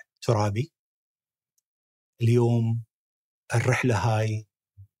شارع ترابي. اليوم الرحلة هاي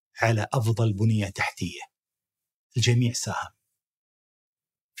على أفضل بنية تحتية. الجميع ساهم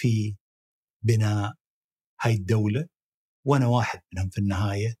في بناء هاي الدولة، وأنا واحد منهم في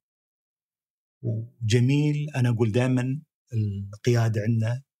النهاية. وجميل، أنا أقول دائما القيادة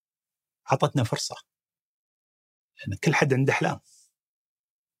عندنا عطتنا فرصة، لأن كل حد عنده أحلام،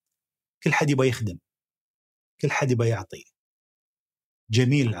 كل حد يبغى يخدم، كل حد يبغى يعطي.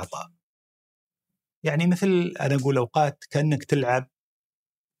 جميل العطاء. يعني مثل أنا أقول أوقات كأنك تلعب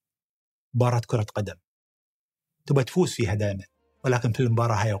مباراة كرة قدم، تبغى تفوز فيها دائما، ولكن في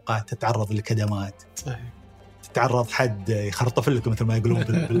المباراة هاي أوقات تتعرض لكدمات، تتعرض حد يخرطف لك مثل ما يقولون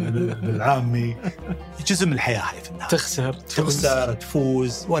بالعامي. جزء من الحياة هاي في النهاية. تخسر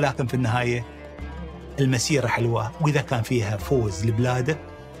تفوز، ولكن في النهاية المسيرة حلوة، وإذا كان فيها فوز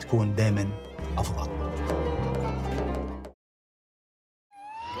لبلاده تكون دائما أفضل.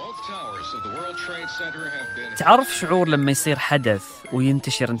 تعرف شعور لما يصير حدث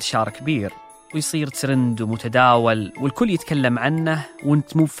وينتشر انتشار كبير ويصير ترند ومتداول والكل يتكلم عنه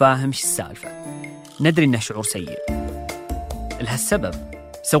وانت مو فاهم شو السالفة؟ ندري انه شعور سيء. لهالسبب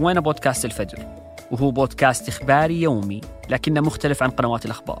سوينا بودكاست الفجر، وهو بودكاست إخباري يومي لكنه مختلف عن قنوات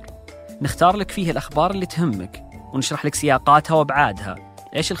الأخبار. نختار لك فيه الأخبار اللي تهمك ونشرح لك سياقاتها وأبعادها،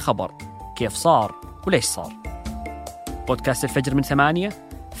 إيش الخبر، كيف صار وليش صار. بودكاست الفجر من 8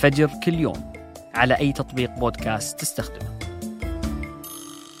 فجر كل يوم على أي تطبيق بودكاست تستخدمه.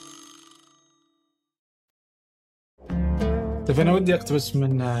 طيب أنا ودي أقتبس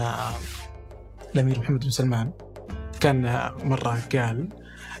من الأمير محمد بن سلمان. كان مرة قال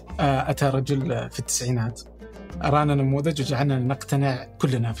أتى رجل في التسعينات أرانا نموذج وجعلنا نقتنع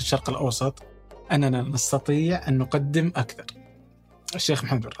كلنا في الشرق الأوسط أننا نستطيع أن نقدم أكثر. الشيخ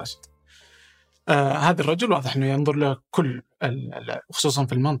محمد بن راشد. هذا الرجل واضح أنه ينظر له كل خصوصا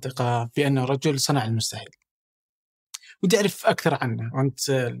في المنطقة بأنه رجل صنع المستحيل. ودي أعرف أكثر عنه، وأنت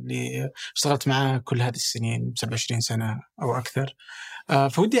اللي اشتغلت معه كل هذه السنين 27 سنة أو أكثر،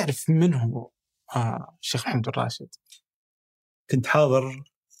 فودي أعرف من هو الشيخ محمد بن راشد. كنت حاضر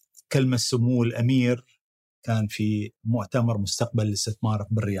كلمة سمو الأمير، كان في مؤتمر مستقبل الاستثمار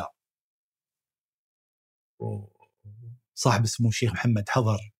بالرياض، وصاحب سمو الشيخ محمد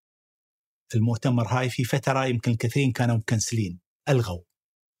حضر المؤتمر هاي في فترة يمكن الكثيرين كانوا مكنسلين، ألغوا،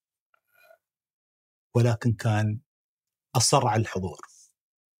 ولكن كان أصر على الحضور،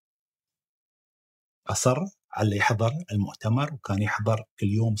 أصر على يحضر المؤتمر، وكان يحضر كل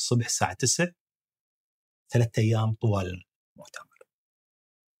يوم الصبح الساعة 9 3 أيام طوال المؤتمر.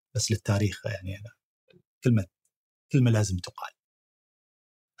 بس للتاريخ يعني أنا كلمة لازم تقال.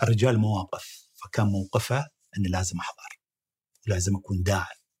 الرجال مواقف، فكان موقفه أن لازم أحضر، لازم أكون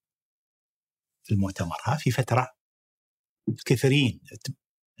داعم في المؤتمر. ها في فترة كثيرين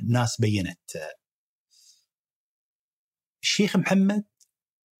الناس بينت. الشيخ محمد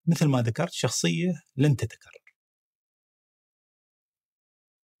مثل ما ذكرت شخصية لن تتكرر.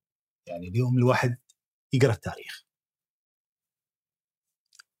 يعني اليوم الواحد يقرأ التاريخ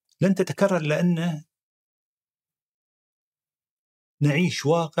لن تتكرر، لأنه نعيش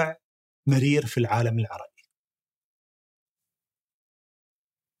واقع مرير في العالم العربي.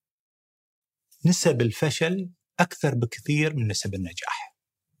 نسب الفشل أكثر بكثير من نسب النجاح.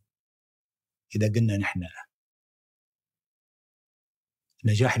 إذا قلنا نحن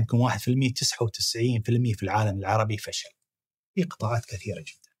النجاح يمكن 1%، 99% في العالم العربي فشل في قطاعات كثيرة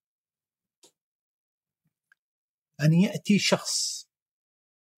جدا. أن يأتي شخص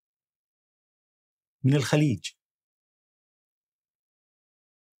من الخليج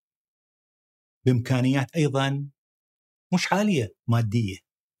بإمكانيات أيضا مش عالية مادية،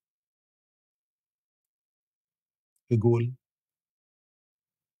 يقول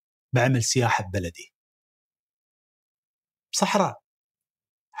بعمل سياحة ببلدي، صحراء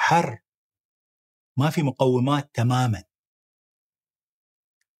حر ما في مقومات تماما،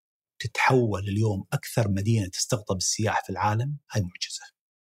 تتحول اليوم أكثر مدينة تستقطب السياح في العالم. هذه معجزة.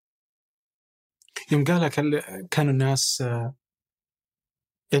 يوم قالك كانوا الناس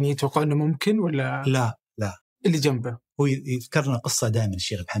يعني يتوقع أنه ممكن ولا لا اللي جنبه؟ هو يذكرنا قصة دائما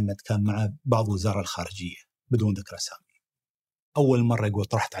الشيخ محمد كان مع بعض وزراء الخارجية بدون ذكر أسامي. أول مرة يقول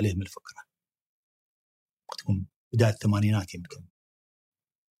طرحت عليهم الفكرة تكون بداية الثمانينات يمكن،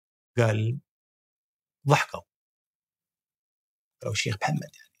 قال ضحكوا، قالوا الشيخ محمد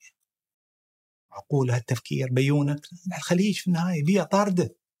يعني معقول هالتفكير بيونك؟ الخليج في النهاية بيئة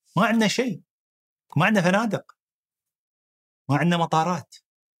طاردة، ما عندنا شيء، ما عندنا فنادق، ما عندنا مطارات.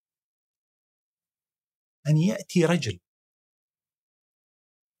 أن يأتي رجل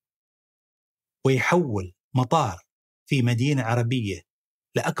ويحول مطار في مدينة عربية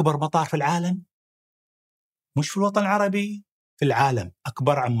لأكبر مطار في العالم، مش في الوطن العربي، في العالم،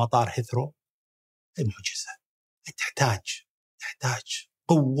 أكبر عن مطار هيثرو، المعجزة. تحتاج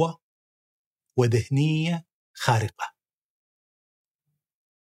قوة وذهنية خارقة.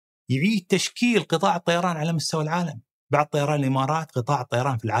 يعيد تشكيل قطاع الطيران على مستوى العالم. بعد طيران الإمارات قطاع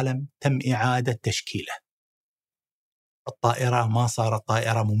الطيران في العالم تم إعادة تشكيله. الطائرة ما صارت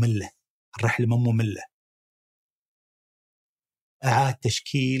طائرة مملة، الرحلة مو مملة، أعاد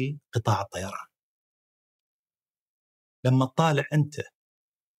تشكيل قطاع الطيران. لما تطالع أنت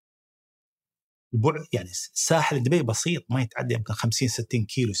البعد، يعني ساحل دبي بسيط ما يتعدى يمكن 50-60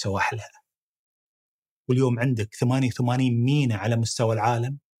 كيلو سواحلها، واليوم عندك 88 ميناء على مستوى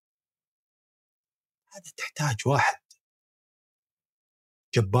العالم. هذا تحتاج واحد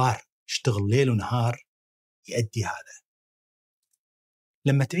جبار يشتغل ليل ونهار يؤدي هذا.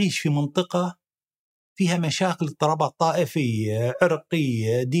 لما تعيش في منطقة فيها مشاكل اضطرابات طائفية،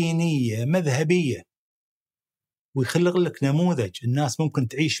 عرقية، دينية، مذهبية، ويخلق لك نموذج الناس ممكن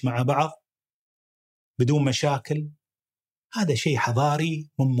تعيش مع بعض بدون مشاكل، هذا شيء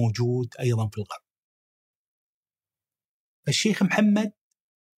حضاري مو موجود أيضا في الغرب. الشيخ محمد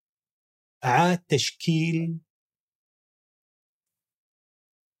أعاد تشكيل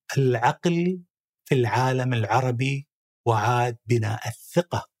العقل في العالم العربي، وعاد بناء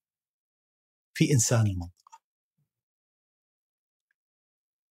الثقة في إنسان المنطقة.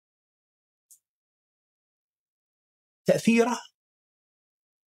 تأثيره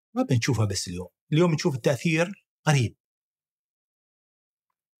ما بنشوفها بس اليوم نشوف التأثير قريب،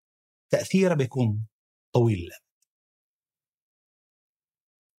 تأثيره بيكون طويل الأمد.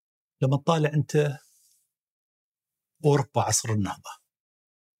 لما تطالع أنت أوروبا عصر النهضة،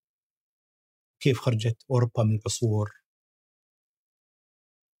 كيف خرجت أوروبا من العصور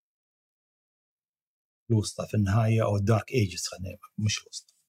الوسطى في النهاية، أو الدارك ايجز، مش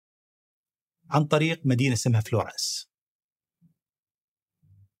الوسطى، عن طريق مدينة اسمها فلورنس.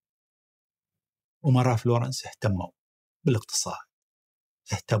 أمراء فلورنس اهتموا بالاقتصاد،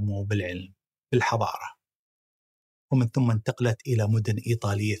 اهتموا بالعلم، بالحضارة، ومن ثم انتقلت إلى مدن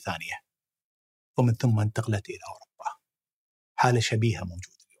إيطالية ثانية، ومن ثم انتقلت إلى أوروبا. حالة شبيهة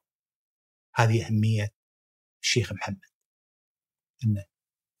موجودة اليوم. هذه أهمية الشيخ محمد، إنه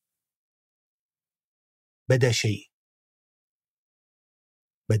بدأ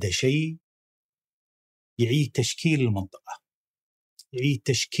شيء يعيد تشكيل المنطقة، يعيد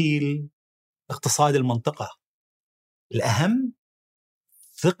تشكيل اقتصاد المنطقة. الأهم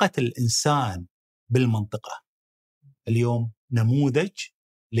ثقة الإنسان بالمنطقة. اليوم نموذج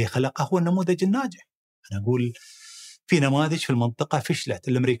اللي خلقه هو النموذج الناجح. أنا أقول في نماذج في المنطقة فشلت.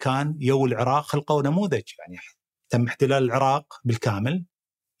 الأمريكان يو العراق خلقوا نموذج، يعني تم احتلال العراق بالكامل،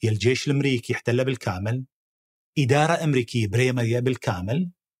 الجيش الأمريكي احتله بالكامل، إدارة أمريكية بريمرية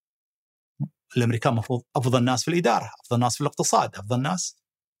بالكامل. الأمريكان مفروض أفضل ناس في الإدارة، أفضل ناس في الاقتصاد، أفضل ناس.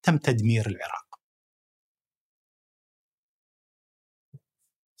 تم تدمير العراق.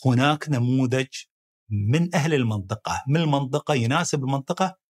 هناك نموذج من أهل المنطقة، من المنطقة، يناسب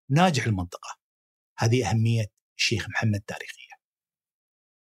المنطقة، ناجح المنطقة. هذه أهمية الشيخ محمد تاريخية.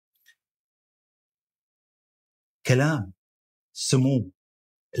 كلام السمو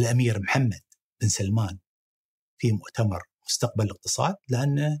الأمير محمد بن سلمان في مؤتمر مستقبل الاقتصاد،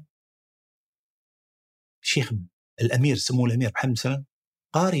 لأن الشيخ الأمير سمو الأمير محمد بن سلمان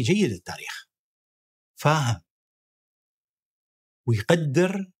قارئ جيد التاريخ، فاهم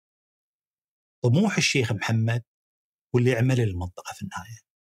ويقدر طموح الشيخ محمد واللي يعمل المنطقة في النهاية.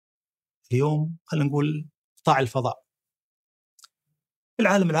 اليوم خلينا نقول قطاع الفضاء.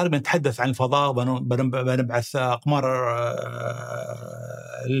 العالم العربي نتحدث عن الفضاء، بنبعث أقمار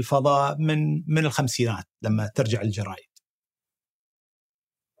الفضاء من الخمسينات لما ترجع الجرائد.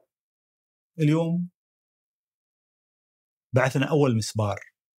 اليوم بعثنا أول مسبار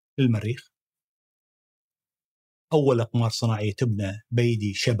للمريخ، أول أقمار صناعية تبنى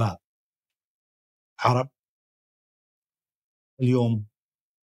بيدي شباب عرب. اليوم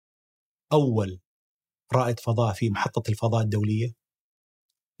أول رائد فضاء في محطة الفضاء الدولية.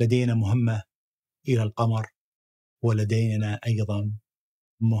 لدينا مهمة إلى القمر، ولدينا أيضا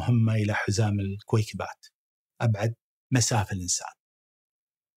مهمة إلى حزام الكويكبات، أبعد مسافة الإنسان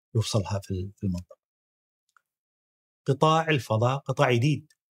يوصلها في المنطقة. قطاع الفضاء قطاع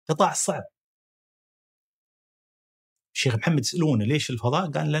جديد، قطاع صعب. الشيخ محمد يسألونه ليش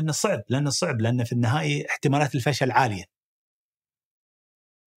الفضاء؟ قال لأنه صعب، لأن في النهاية احتمالات الفشل عالية،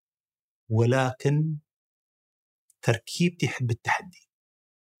 ولكن تركيبتي يحب التحدي.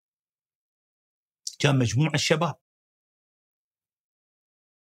 كان مجموعة الشباب،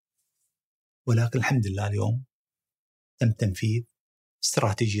 ولكن الحمد لله اليوم تم تنفيذ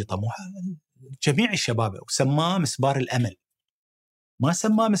استراتيجية طموحة جميع الشباب، وسماه مسبار الأمل. ما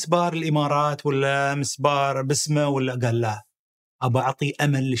سماه مسبار الإمارات ولا مسبار بسمة، ولا قال لا، أبى أعطي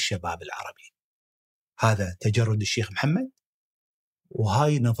أمل للشباب العربي. هذا تجرد الشيخ محمد،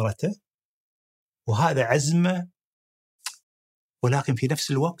 وهاي نظرته، وهذا عزمه. ولكن في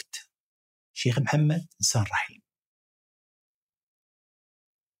نفس الوقت الشيخ محمد إنسان رحيم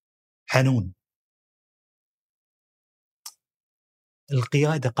حنون.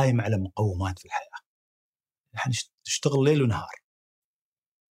 القيادة قائمة على مقومات في الحياة. نحن نشتغل ليل ونهار،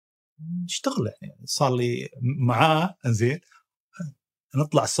 نشتغل يعني صار لي معاه زين،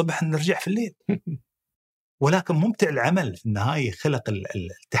 نطلع الصبح نرجع في الليل. ولكن ممتع العمل في النهاية. خلق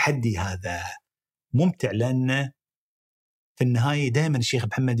التحدي هذا ممتع، لأنه في النهاية دائما الشيخ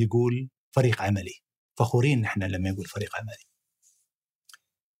محمد يقول فريق عملي. فخورين نحن لما يقول فريق عملي.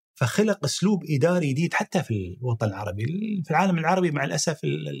 فخلق أسلوب إداري جديد حتى في الوطن العربي. في العالم العربي مع الأسف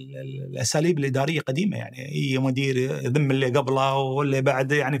الأساليب الإدارية قديمة، يعني أي مدير يذم اللي قبله واللي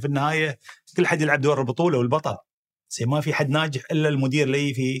بعده، يعني في النهاية كل حد يلعب دور البطولة والبطل. ما في حد ناجح إلا المدير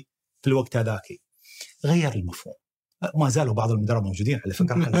اللي في الوقت هذاك. غير المفهوم. ما زالوا بعض المدراء موجودين على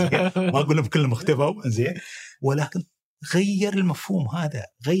فكرة، ما أقول لهم كلهم اختفوا زين، ولكن غير المفهوم هذا.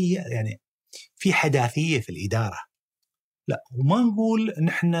 غير يعني في حداثية في الإدارة. لا، وما نقول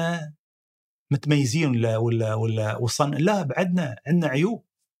نحن متميزين ولا وصلنا، لا، بعدنا عندنا عيوب.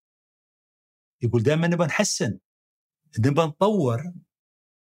 يقول دائما نبغى نحسن، نبغى نطور.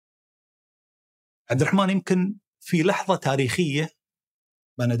 عبد الرحمن يمكن في لحظة تاريخية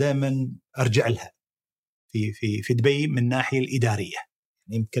أنا دائما أرجع لها في دبي من الناحية الإدارية.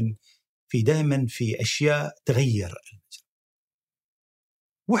 يمكن دائما في أشياء تغير.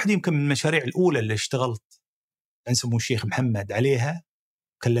 واحدة يمكن من المشاريع الأولى اللي اشتغلت عن سمو الشيخ محمد عليها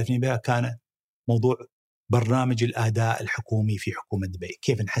كلفني بها، كان موضوع برنامج الأداء الحكومي في حكومة دبي.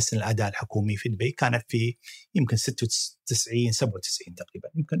 كيف نحسن الأداء الحكومي في دبي؟ كانت في يمكن 96-97 تقريبا،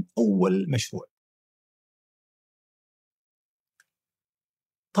 يمكن أول مشروع.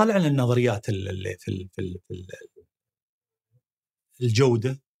 طالع لنا النظريات اللي في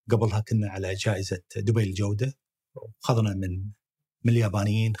الجودة. قبلها كنا على جائزة دبي الجودة، خذنا من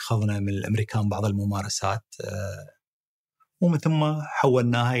اليابانيين، خذنا من الأمريكان بعض الممارسات، ومن ثم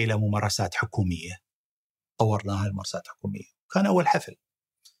حولناها إلى ممارسات حكومية، طورناها لممارسات حكومية. كان أول حفل،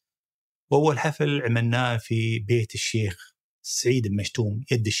 وأول حفل عملناه في بيت الشيخ سعيد المكتوم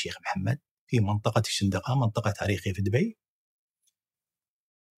يد الشيخ محمد في منطقة الشندقة، منطقة تاريخية في دبي.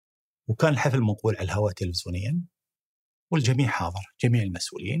 وكان الحفل منقول على الهواء تلفزيونيا، والجميع حاضر، جميع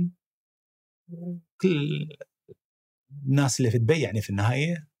المسؤولين، كل الناس اللي في دبي. يعني في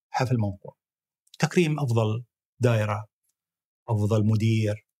النهاية حفل منقول، تكريم أفضل دائرة، أفضل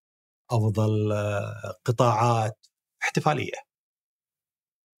مدير، أفضل قطاعات، احتفالية.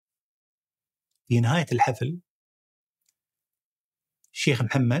 في نهاية الحفل الشيخ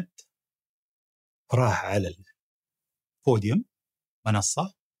محمد راح على البوديوم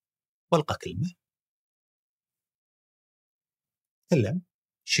منصة والقى كلمة، تكلم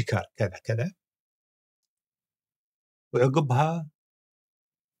شكر كذا كذا، وعقبها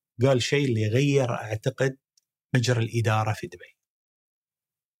قال شيء اللي غير أعتقد مجرى الإدارة في دبي.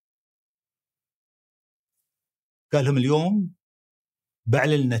 قال لهم اليوم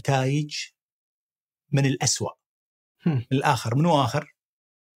بعلن النتائج من الأسوأ، من الآخر. منو آخر؟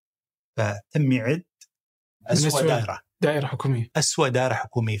 فتم يعد أسوأ دائرة حكومية، أسوأ دائرة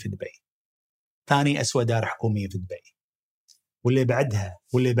حكومية في دبي، ثاني أسوأ دائرة حكومية في دبي، واللي بعدها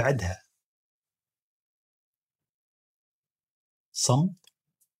واللي بعدها. صمت.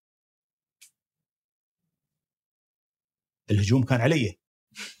 الهجوم كان علي.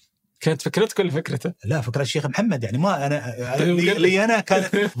 كانت فكرتك ولا فكرته؟ لا، فكرة الشيخ محمد. يعني ما أنا لي أنا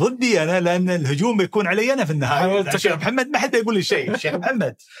كانت ضدي أنا، لأن الهجوم بيكون علي أنا في النهاية. الشيخ محمد ما حد يقول لي شيء، الشيخ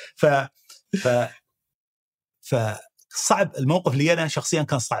محمد. فصعب الموقف لي أنا شخصيا،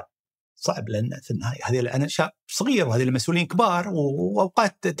 كان صعب لأن في النهاية هذه أنا شاب صغير وهذه المسؤولين كبار،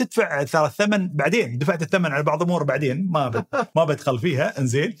 وأوقات تدفع الثمن بعدين. دفعت الثمن على بعض الأمور بعدين ما بدخل فيها،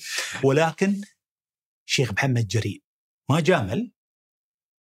 انزين. ولكن الشيخ محمد جريء، ما جامل،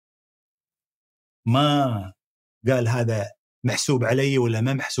 ما قال هذا محسوب علي ولا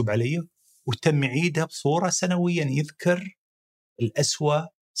ما محسوب علي، وتم يعيدها بصورة سنويا، يذكر الأسوأ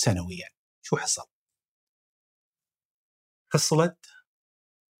سنويا. شو حصل؟ حصلت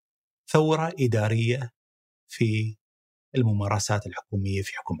ثورة إدارية في الممارسات الحكومية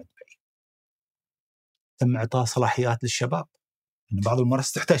في حكومة دبي. تم إعطاء صلاحيات للشباب، إن بعض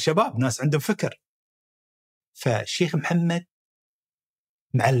الممارسات تحتاج شباب، ناس عندهم فكر. فالشيخ محمد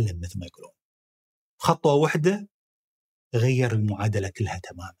معلم مثل ما يقولون، خطوة واحدة غير المعادلة كلها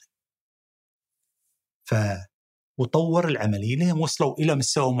تماما. وطور العملية لهم، وصلوا إلى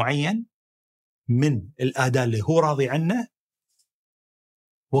مستوى معين من الأداء اللي هو راضي عنه،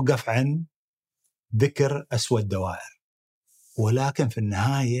 وقف عن ذكر أسوأ الدوائر. ولكن في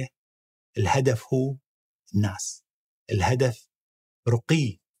النهاية الهدف هو الناس، الهدف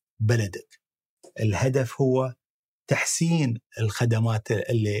رقي بلدك، الهدف هو تحسين الخدمات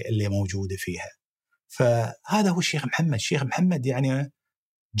اللي موجودة فيها. فهذا هو الشيخ محمد. الشيخ محمد يعني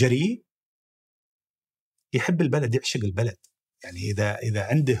جريء، يحب البلد، يعشق البلد. يعني إذا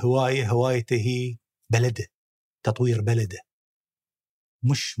عنده هوايته هي بلده، تطوير بلده،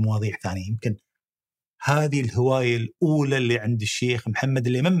 مش مواضيع ثانية. يمكن هذه الهواية الأولى اللي عند الشيخ محمد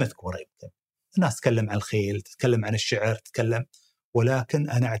اللي ما مذكورة. يمكن الناس تتكلم عن الخيل، تتكلم عن الشعر، تتكلم، ولكن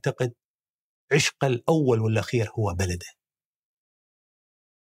أنا أعتقد عشق الأول والأخير هو بلده.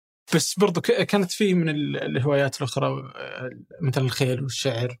 بس برضو كانت فيه من الهوايات الأخرى مثل الخيل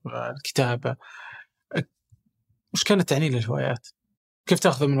والشعر والكتابة. وش كانت تعني للهوايات؟ كيف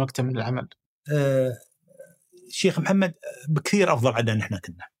تأخذ من وقته من العمل؟ الشيخ محمد بكثير أفضل عنا نحن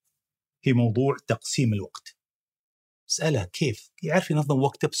كنا في موضوع تقسيم الوقت. اسأله كيف يعرف ينظم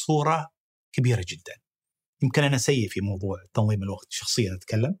وقته بصورة كبيرة جدا. يمكن أنا سيء في موضوع تنظيم الوقت شخصيا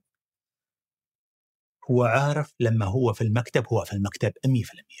أتكلم. هو عارف لما هو في المكتب، هو في المكتب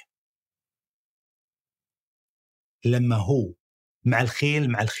 100%. لما هو مع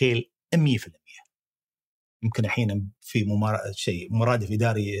الخيل 100%. يمكن الحين في مرادف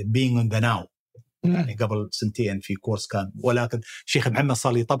إداري being on the now، يعني قبل سنتين في كورس كان، ولكن الشيخ محمد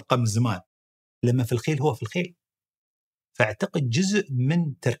صار يطبقه من زمان. لما في الخيل هو في الخيل. فأعتقد جزء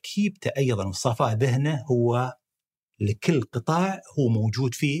من تركيبته أيضا وصفاء ذهنه هو لكل قطاع هو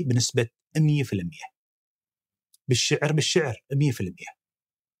موجود فيه بنسبة 100%. بالشعر 100%.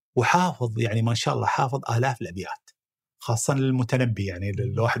 وحافظ، يعني ما شاء الله حافظ آلاف الأبيات، خاصة للمتنبي. يعني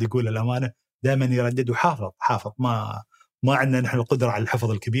الواحد يقول الأمانة دائما يردد وحافظ. ما عندنا نحن القدرة على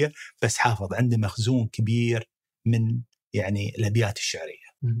الحفظ الكبير، بس حافظ، عنده مخزون كبير من يعني الأبيات الشعرية.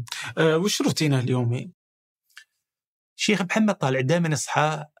 وش روتينه اليومي؟ الشيخ محمد طالع دائما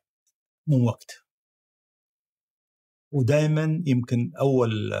يصحى من وقت، ودائما يمكن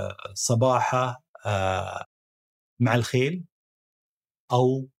أول صباحه مع الخيل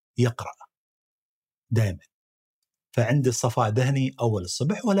أو يقرأ دائما. فعنده صفاء ذهني أول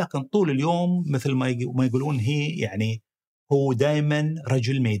الصبح، ولكن طول اليوم مثل ما يقولون هي يعني هو دائما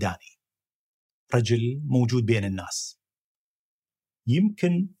رجل ميداني، رجل موجود بين الناس.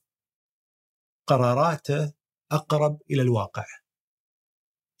 يمكن قراراته أقرب إلى الواقع.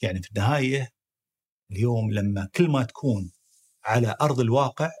 يعني في النهاية اليوم لما كل ما تكون على أرض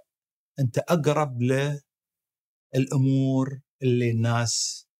الواقع أنت أقرب للأمور اللي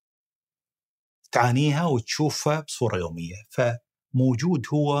الناس تعانيها وتشوفها بصورة يومية. فموجود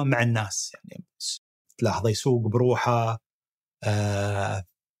هو مع الناس، يعني تلاحظ يسوق بروحه،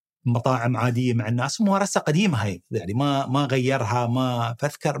 مطاعم عادية مع الناس، ممارسة قديمة هاي، يعني ما غيرها. ما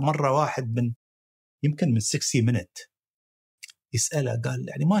فأذكر مرة واحد من يمكن من 60 منت يسأله، قال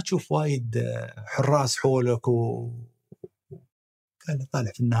يعني ما تشوف وايد حراس حولك قال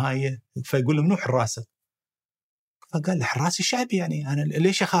طالع في النهاية. فيقول له منو حراسك؟ فقال له حراس الشعب، يعني أنا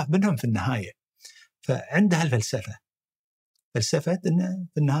ليش أخاف منهم في النهاية؟ فعندها الفلسفة، فلسفة إنه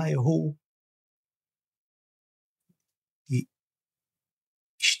في النهاية هو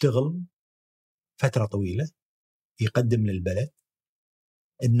يشتغل فترة طويلة، يقدم للبلد،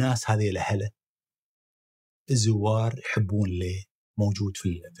 الناس هذه الأهلة، الزوار يحبون اللي موجود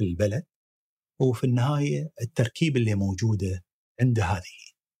في البلد. وفي النهاية التركيب اللي موجودة عنده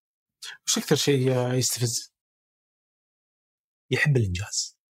هذه. وش أكثر شيء يستفز؟ يحب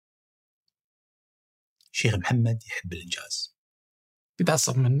الإنجاز. الشيخ محمد يحب الإنجاز.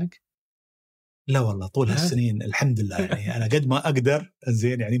 يتعصب منك؟ لا والله، طول هالسنين الحمد لله يعني أنا قد ما أقدر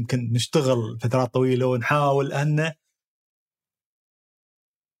زين، يعني يمكن نشتغل فترات طويلة ونحاول أن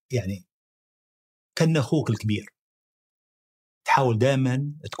يعني كان أخوك الكبير، تحاول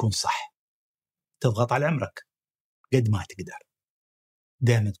دائما تكون صح، تضغط على عمرك قد ما تقدر،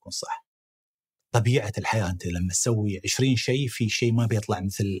 دائما تكون صح. طبيعة الحياة أنت لما تسوي 20 شيء، في شيء ما بيطلع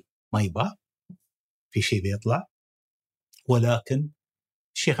مثل ما يبغى، في شيء بيطلع. ولكن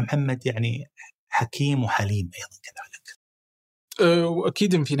الشيخ محمد يعني حكيم وحليم أيضا كذلك.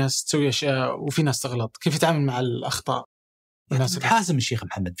 وأكيد إن في ناس تسوي أشياء وفي ناس تغلط، كيف يتعامل مع الأخطاء؟ حازم الشيخ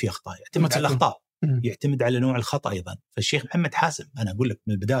محمد في أخطاء، يعتمد على الأخطاء، يعتمد على نوع الخطأ أيضا. فالشيخ محمد حازم. أنا أقول لك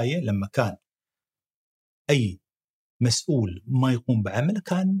من البداية لما كان أي مسؤول ما يقوم بعمله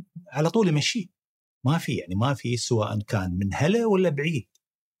كان على طول يمشيه، ما في سواء كان من هلا ولا بعيد.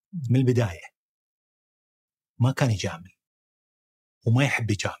 من البداية ما كان يجامل وما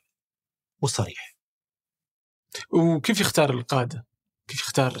يحب يجامل وصريح. وكيف يختار القادة؟ كيف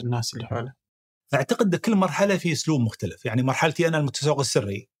يختار الناس اللي حوله؟ أعتقد كل مرحلة في أسلوب مختلف. يعني مرحلتي أنا المتسوق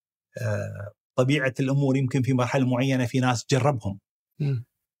السري، طبيعة الأمور يمكن في مرحلة معينة في ناس جربهم،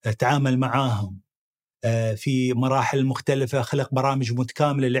 تعامل معاهم. في مراحل مختلفة خلق برامج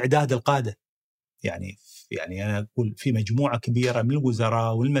متكاملة لإعداد القادة. يعني أنا أقول في مجموعة كبيرة من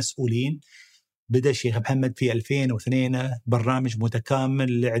الوزراء والمسؤولين بدأ الشيخ محمد في 2002 برنامج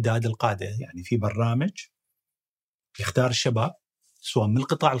متكامل لإعداد القادة. يعني في برنامج يختار الشباب سواء من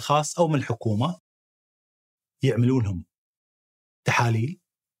القطاع الخاص أو من الحكومة، يعملوا لهم تحاليل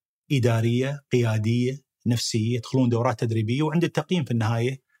إدارية قيادية نفسية، يدخلون دورات تدريبية، وعند التقييم في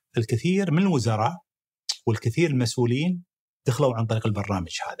النهاية الكثير من الوزراء والكثير من المسؤولين دخلوا عن طريق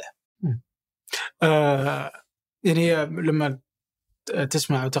البرنامج هذا. يعني لما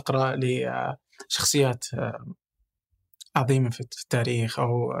تسمع وتقرأ لشخصيات عظيمة في التاريخ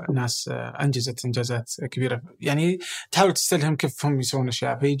أو ناس أنجزت إنجازات كبيرة، يعني تحاول تستلهم كيف هم يسوون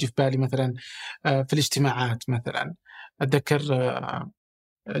أشياء. فيجي في بالي مثلا في الاجتماعات، مثلا أتذكر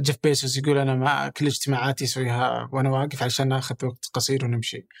جيف بيسوس يقول أنا ما كل اجتماعاتي يسويها وأنا واقف عشان ناخذ وقت قصير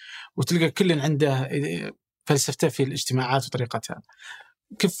ونمشي. وتلقى كل عنده فلسفته في الاجتماعات وطريقتها.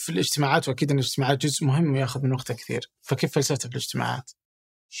 كيف الاجتماعات؟ وأكيد أن الاجتماعات جزء مهم ويأخذ من وقته كثير، فكيف فلسفته في الاجتماعات؟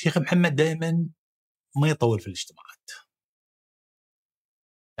 الشيخ محمد دائما ما يطول في الاجتماعات.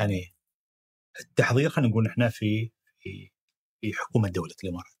 يعني التحضير، خلينا نقول احنا في حكومة دولة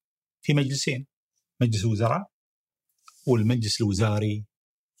الإمارات في مجلسين، مجلس الوزراء والمجلس الوزاري.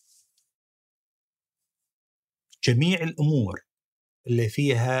 جميع الأمور اللي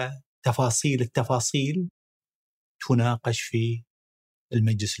فيها التفاصيل تناقش في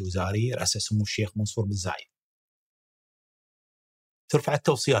المجلس الوزاري رئيس السمو الشيخ منصور بن زايد. ترفع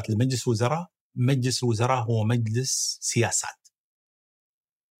التوصيات لمجلس الوزراء. مجلس الوزراء هو مجلس سياسات.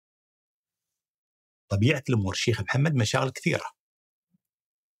 طبيعة الأمور الشيخ محمد مشاغل كثيرة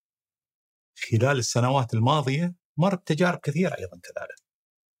خلال السنوات الماضية، مر بتجارب كثيرة أيضا كذلك.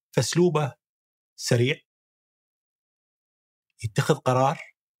 فاسلوبه سريع، يتخذ قرار،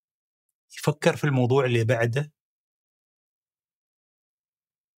 يفكر في الموضوع اللي بعده،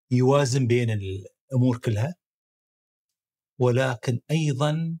 يوازن بين الأمور كلها، ولكن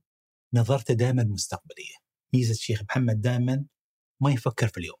أيضا نظرته دائما مستقبلية. ميزة الشيخ محمد دائما ما يفكر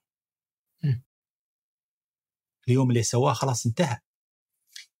في اليوم. اليوم اللي سواه خلاص انتهى.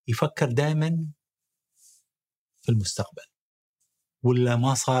 يفكر دائما في المستقبل. ولا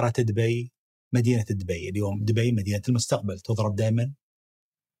ما صارت دبي مدينة دبي، اليوم دبي مدينة المستقبل تضرب دائما.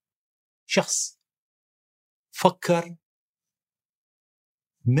 شخص فكر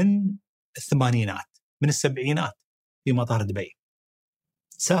من الثمانينات، من السبعينات في مطار دبي.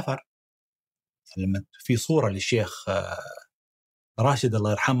 سافر. لما في صورة للشيخ راشد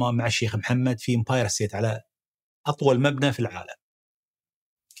الله يرحمه مع الشيخ محمد في امباير ستيت على أطول مبنى في العالم.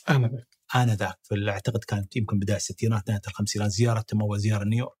 أنا ذاك أعتقد كانت يمكن بداية الستينات نهاية الخمسينات، زيارة تمو وزيارة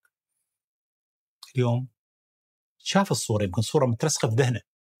نيويورك. اليوم شاف الصورة، يمكن صورة مترسخة في ذهنه.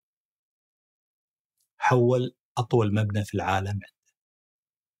 حول أطول مبنى في العالم عنده.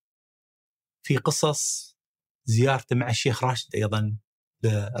 في قصص زيارته مع الشيخ راشد أيضا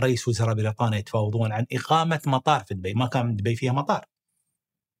لرئيس وزراء بريطانيا يتفاوضون عن إقامة مطار في دبي. ما كان دبي فيها مطار.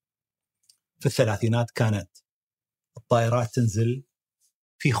 في الثلاثينات كانت الطائرات تنزل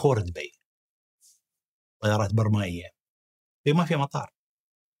في خور دبي، طائرات برمائية، ما فيها مطار.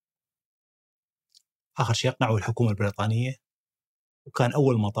 آخر شيء أقنعوا الحكومة البريطانية، وكان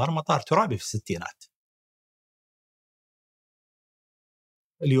أول مطار ترابي في الستينات.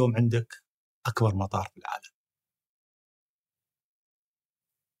 اليوم عندك أكبر مطار في العالم.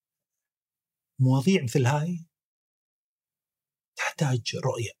 مواضيع مثل هاي تحتاج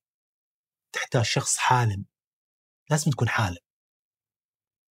رؤية، تحتاج شخص حالم، لازم تكون حالم،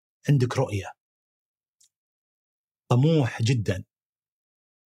 عندك رؤية، طموح جدا،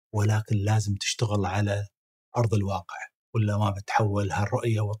 ولكن لازم تشتغل على أرض الواقع، ولا ما بتحول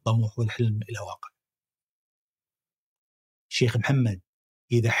هالرؤية والطموح والحلم إلى واقع. الشيخ محمد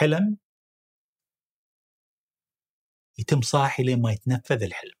إذا حلم يتم صاحي لين ما يتنفذ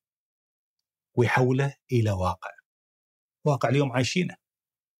الحلم ويحوله إلى واقع. واقع اليوم عايشينه،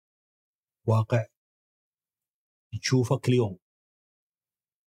 واقع نشوفه كل يوم،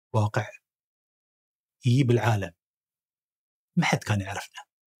 واقع يجيب العالم. ما حد كان يعرفنا،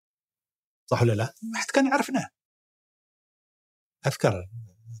 صح ولا لا؟ ما حد كان يعرفنا. أذكر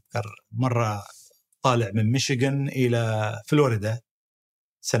مرة طالع من ميشيغان إلى فلوريدا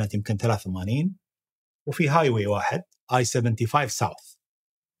سنة يمكن 83، وفي هايوي واحد I-75 ساوث،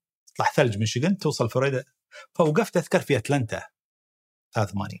 تطلع ثلج ميشيغان توصل فلوريدا. فوقفت أذكر في أتلانتا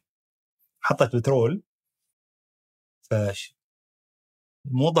 83، حطيت بترول،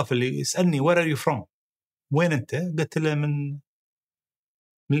 فالموظف اللي يسألني where are you from، وين أنت؟ قلت له من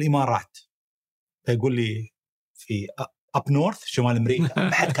الإمارات. فيقول لي في up north شمال أمريكا.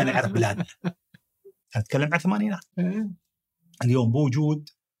 ما حد كان يعرف بلادنا. أتكلم عن الثمانينات. اليوم بوجود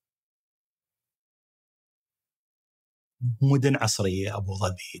مدن عصرية، أبو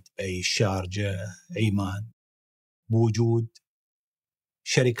ظبي، دبي، الشارجة، عمان، بوجود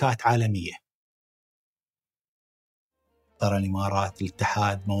شركات عالمية، ترى الإمارات،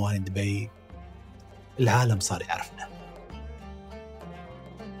 الاتحاد، موانئ دبي. العالم صار يعرفنا،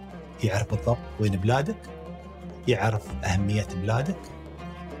 يعرف بالضبط وين بلادك، يعرف أهمية بلادك،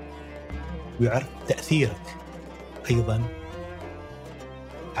 ويعرف تأثيرك أيضا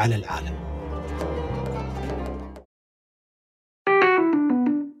على العالم.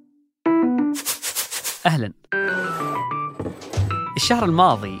 أهلا. الشهر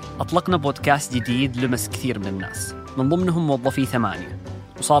الماضي أطلقنا بودكاست جديد لمس كثير من الناس، من ضمنهم موظفي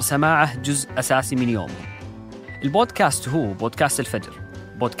 8، وصار سماعه جزء أساسي من يومهم. البودكاست هو بودكاست الفجر،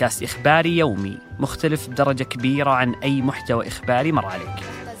 بودكاست إخباري يومي مختلف بدرجة كبيرة عن أي محتوى إخباري مر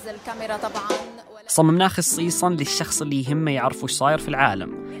عليك. صممناه خصيصاً للشخص اللي يهمه يعرف وش صاير في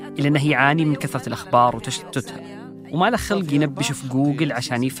العالم، إلا أنه يعاني من كثرة الأخبار وتشتتها، وما له خلق ينبش في جوجل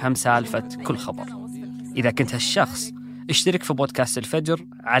عشان يفهم سالفة كل خبر. إذا كنت هالشخص، اشترك في بودكاست الفجر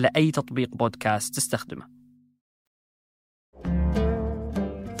على أي تطبيق بودكاست تستخدمه.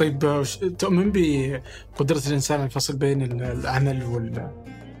 طيب، تؤمن بقدرة الإنسان الفصل بين العمل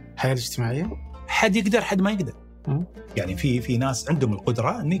والحياة الاجتماعية؟ حد يقدر، حد ما يقدر. يعني في ناس عندهم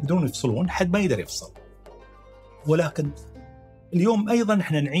القدرة أن يقدرون يفصلون، حد ما يقدر يفصل. ولكن اليوم أيضا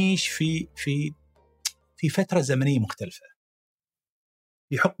احنا نعيش في فترة زمنية مختلفة،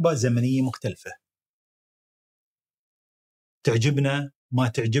 في حقبة زمنية مختلفة، تعجبنا ما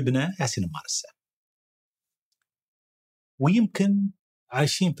تعجبنا ياسين نمارسها. ويمكن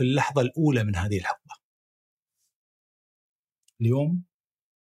عايشين في اللحظة الأولى من هذه الحقبة. اليوم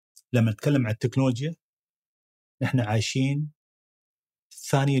لما نتكلم عن التكنولوجيا، نحن عايشين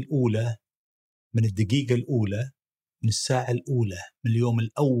الثانية الأولى من الدقيقة الأولى، من الساعة الأولى، من اليوم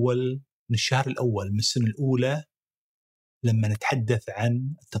الأول، من الشهر الأول، من السنة الأولى، لما نتحدث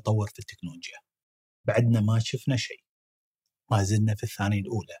عن التطور في التكنولوجيا. بعدنا ما شفنا شيء، ما زلنا في الثانية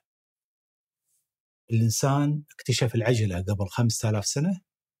الأولى. الإنسان اكتشف العجلة قبل 5000 سنة،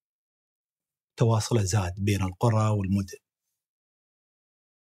 تواصله زاد بين القرى والمدن.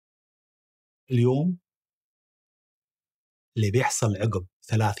 اليوم اللي بيحصل عقب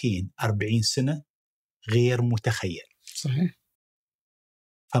 30-40 سنة غير متخيل. صحيح.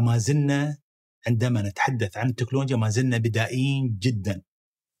 فما زلنا عندما نتحدث عن التكنولوجيا ما زلنا بدائيين جدا،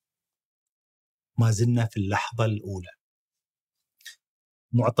 ما زلنا في اللحظة الأولى.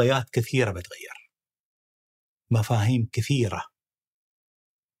 معطيات كثيرة بتغير، مفاهيم كثيرة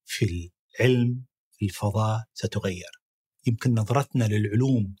في العلم، في الفضاء ستغير. يمكن نظرتنا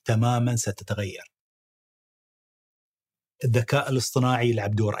للعلوم تماما ستتغير. الذكاء الاصطناعي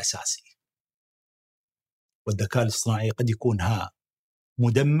يلعب دور أساسي، والذكاء الاصطناعي قد يكون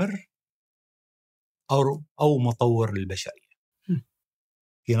مدمر أو مطور للبشرية.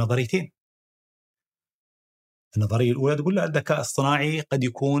 في نظريتين. النظرية الأولى تقول لا، الذكاء الاصطناعي قد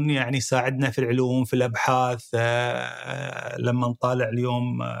يكون يعني يساعدنا في العلوم، في الأبحاث، لما نطالع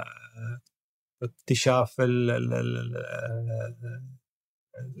اليوم اكتشاف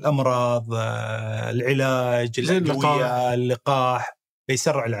الأمراض، العلاج، الأدوية، اللقاح،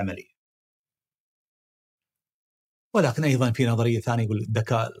 بيسرع العملية. ولكن أيضا في نظرية ثانية يقول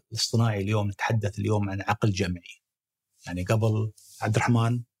الذكاء الاصطناعي اليوم نتحدث اليوم عن عقل جمعي. يعني قبل عبد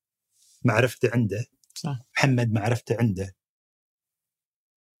الرحمن معرفته عنده، صح. محمد معرفته عنده،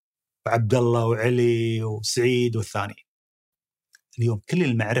 وعبد الله وعلي وسعيد والثاني. اليوم كل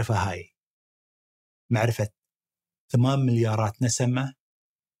المعرفة هاي معرفة 8 مليارات نسمة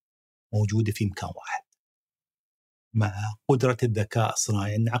موجودة في مكان واحد، مع قدرة الذكاء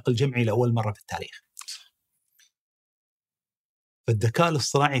الصناعي أن عقل جمعي لأول مرة في التاريخ. فالذكاء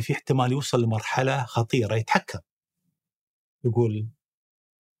الاصطناعي في احتمال يوصل لمرحلة خطيرة يتحكم، يقول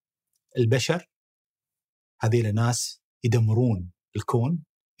البشر هذه الناس يدمرون الكون،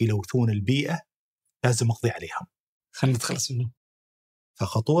 يلوثون البيئة، لازم أقضي عليهم، خلينا نتخلص منه.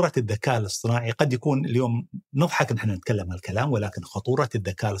 فخطورة الذكاء الاصطناعي قد يكون اليوم نضحك نحن نتكلم هالكلام، ولكن خطورة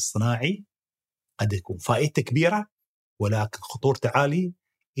الذكاء الاصطناعي قد يكون فائدته كبيرة ولكن خطورته عالية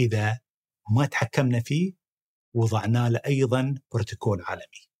إذا ما تحكمنا فيه وضعنا له أيضا بروتوكول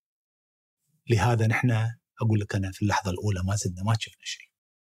عالمي. لهذا نحن أقول لك أنا في اللحظة الأولى ما زلنا ما شفنا شيء.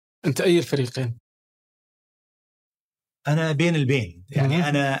 أنت أي الفريقين؟ أنا بين البين، يعني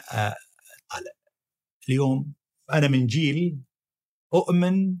أنا اليوم أنا من جيل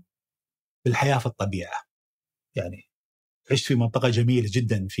أؤمن بالحياة في الطبيعة. يعني عشت في منطقة جميلة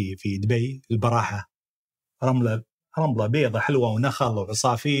جدا في دبي، البراحة، رملة بيضة حلوة ونخل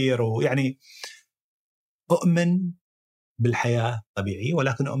وعصافير، ويعني أؤمن بالحياة الطبيعية،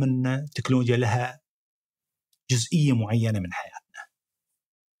 ولكن أؤمن أن التكنولوجيا لها جزئية معينة من حياتنا.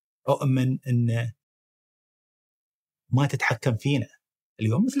 أؤمن أن ما تتحكم فينا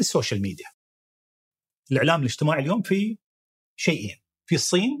اليوم مثل السوشيال ميديا. الإعلام الاجتماعي اليوم في شيئين، في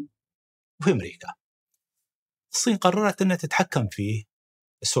الصين وفي أمريكا. الصين قررت أنها تتحكم في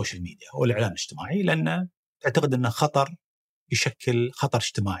السوشيال ميديا والإعلام الاجتماعي لأن تعتقد أنه خطر، يشكل خطر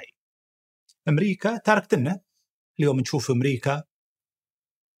اجتماعي. أمريكا تاركت لنا. اليوم نشوف أمريكا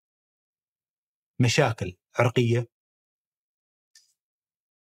مشاكل عرقية،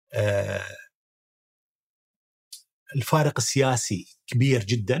 الفارق السياسي كبير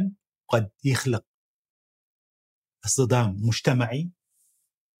جدا، قد يخلق اصطدام مجتمعي،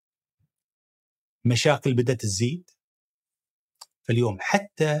 مشاكل بدأت تزيد. فاليوم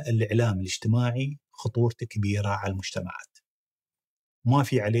حتى الإعلام الاجتماعي خطورته كبيرة على المجتمعات، ما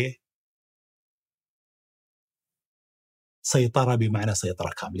في عليه سيطرة بمعنى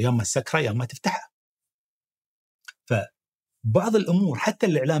سيطرة كاملة، يا اما تسكره يا اما تفتحها. فبعض الأمور حتى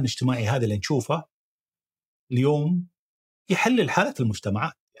الإعلام الاجتماعي هذا اللي نشوفه اليوم يحلل حالة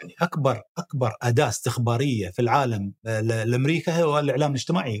المجتمعات. يعني أكبر أداة استخبارية في العالم لأمريكا هو الإعلام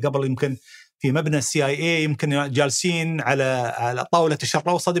الاجتماعي. قبل يمكن في مبنى CIA يمكن جالسين على طاولة الشرق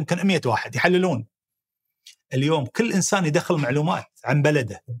الأوسط يمكن 100 واحد يحللون. اليوم كل إنسان يدخل معلومات عن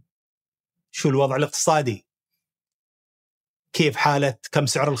بلده، شو الوضع الاقتصادي، كيف حالة، كم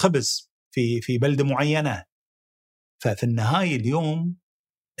سعر الخبز في بلدة معينة. ففي النهاية اليوم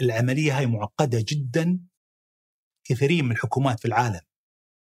العملية هاي معقدة جدا. كثيرين من الحكومات في العالم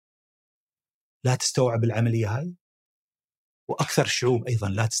لا تستوعب العملية هاي، وأكثر الشعوب أيضا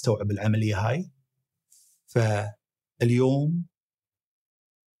لا تستوعب العملية هاي. فاليوم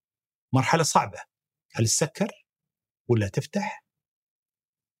مرحلة صعبة، هل تسكر ولا تفتح؟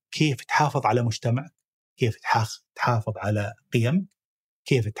 كيف تحافظ على مجتمع؟ كيف تحافظ على قيم؟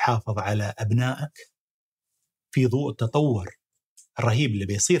 كيف تحافظ على أبنائك في ضوء التطور الرهيب اللي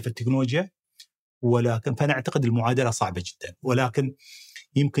بيصير في التكنولوجيا؟ ولكن فأنا أعتقد المعادلة صعبة جدا، ولكن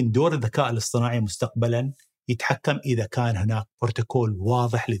يمكن دور الذكاء الاصطناعي مستقبلا يتحكم إذا كان هناك بروتوكول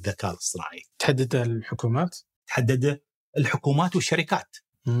واضح للذكاء الاصطناعي. تحدد الحكومات؟ تحدد الحكومات والشركات.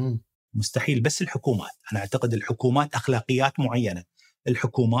 مستحيل بس الحكومات. أنا أعتقد الحكومات أخلاقيات معينة،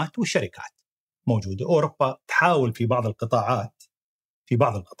 الحكومات والشركات موجودة. أوروبا تحاول في بعض القطاعات،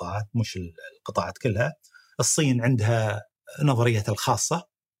 مش القطاعات كلها. الصين عندها نظرية الخاصة،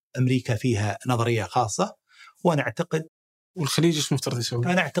 أمريكا فيها نظرية خاصة، وأنا أعتقد والخليج إيش مفترض يسوي؟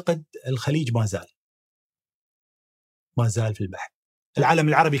 أنا أعتقد الخليج ما زال في البحث. العالم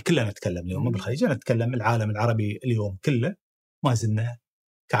العربي كله نتكلم اليوم، مو بالخليج، أنا أتكلم العالم العربي اليوم كله ما زلنا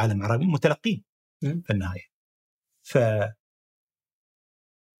كعالم عربي متلقين في النهاية.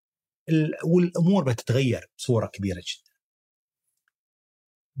 والأمور بتتغير بصورة كبيرة جدا.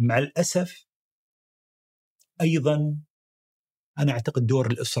 مع الأسف أيضا أنا أعتقد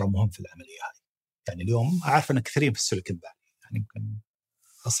دور الأسرة مهم في العملية هذه. يعني اليوم أعرف أن كثيرين في السيليكون فالي، يعني يمكن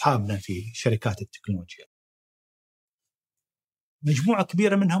أصحابنا في شركات التكنولوجيا مجموعة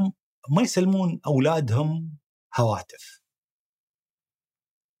كبيرة منهم ما يسلمون أولادهم هواتف،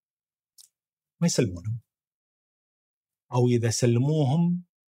 ما يسلمونهم، أو إذا سلموهم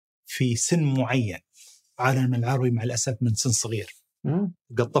في سن معين عالم العربي مع الأسف من سن صغير.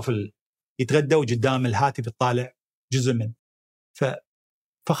 الطفل يتغدى وقدام الهاتف يطالع جزء منه،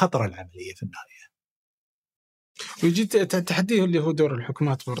 فخطر العملية في النهاية. ويجي تحديه اللي هو دور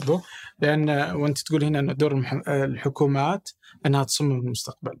الحكومات برضو، لأن وأنت تقول هنا أن دور الحكومات أنها تصمم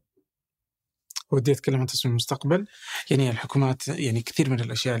المستقبل. ودي أتكلم عن تصميم المستقبل. يعني الحكومات يعني كثير من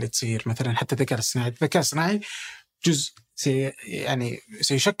الأشياء اللي تصير، مثلا حتى الذكاء الصناعي جزء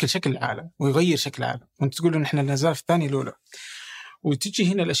سيشكل شكل العالم ويغير شكل العالم، وأنت تقول إن إحنا نزال في الثانية الأولى.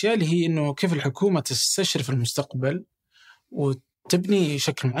 وتجي هنا الأشياء اللي هي إنه كيف الحكومة تستشرف المستقبل وتبني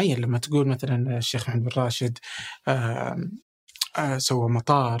شكل معين. لما تقول مثلا الشيخ محمد بن راشد سوى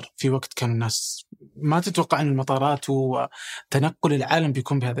مطار في وقت كان الناس ما تتوقع أن المطارات وتنقل العالم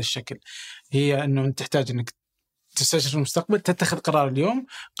بيكون بهذا الشكل، هي أنه أنت تحتاج أنك تستشرف المستقبل، تتخذ قرار اليوم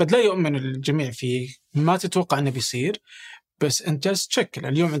قد لا يؤمن الجميع فيه، ما تتوقع أنه بيصير، بس أنت جالس تشكل.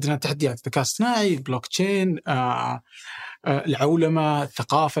 اليوم عندنا تحديات الذكاء الاصطناعي، البلوك تشين، العولمة،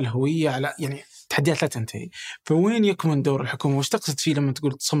 الثقافة، الهوية، يعني تحديات لا تنتهي. فوين يكمن دور الحكومة؟ وش تقصد فيه لما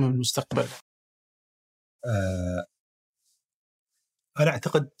تقول تصمم المستقبل؟ أنا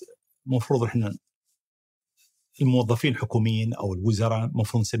أعتقد مفروض إحنا الموظفين الحكوميين أو الوزراء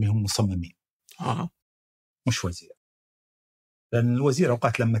مفروض نسميهم مصممين، مش وزير. لأن الوزير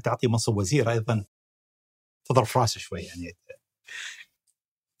أوقات لما تعطي منصب وزير أيضا تضرب راسه شوي، يعني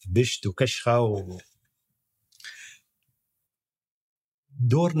بشت وكشخة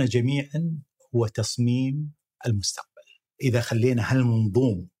دورنا جميعا هو تصميم المستقبل. إذا خلينا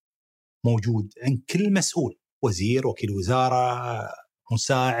هالمنظوم موجود عند كل مسؤول، وزير، وكيل وزارة،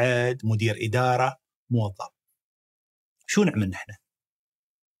 مساعد، مدير إدارة، موظف، شو نعمل نحن؟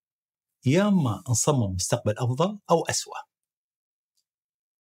 يا إما نصمم مستقبل أفضل أو أسوأ.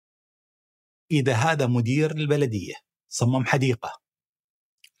 إذا هذا مدير البلدية صمم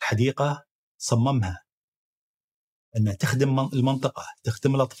الحديقة صممها أنها تخدم المنطقة،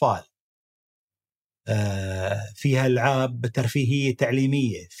 تخدم الأطفال، فيها ألعاب ترفيهية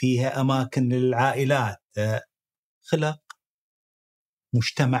تعليمية، فيها أماكن للعائلات، خلق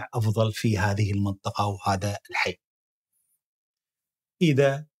مجتمع أفضل في هذه المنطقة وهذا الحي.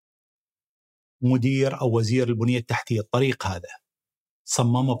 إذا مدير أو وزير البنية التحتية الطريق هذا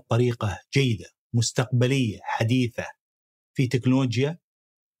صممه بطريقة جيدة مستقبلية حديثة في تكنولوجيا،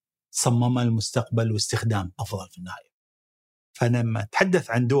 صمم المستقبل واستخدام أفضل في النهاية. فلما أتحدث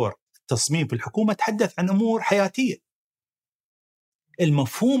عن دور التصميم في الحكومة أتحدث عن أمور حياتية.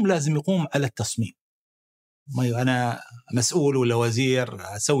 المفهوم لازم يقوم على التصميم، ما أنا مسؤول ولا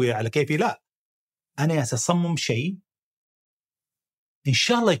وزير أسوي على كيفي، لا، أنا أصمم شيء إن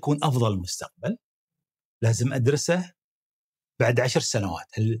شاء الله يكون أفضل المستقبل. لازم أدرسه بعد 10 سنوات،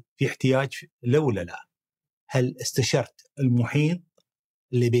 هل في احتياج له ولا لا؟ هل استشرت المحيط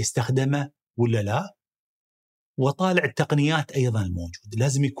اللي بيستخدمه ولا لا؟ وطالع التقنيات أيضا الموجود.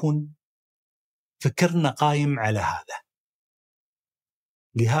 لازم يكون فكرنا قائم على هذا.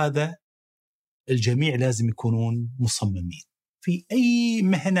 لهذا الجميع لازم يكونون مصممين في أي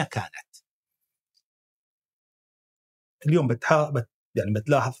مهنة كانت. اليوم يعني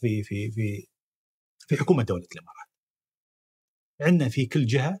بتلاحظ في حكومة دولة الإمارات عندنا في كل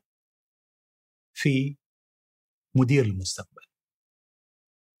جهة في مدير المستقبل،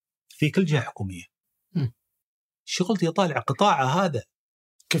 في كل جهة حكومية. شغلتي يطالع قطاع هذا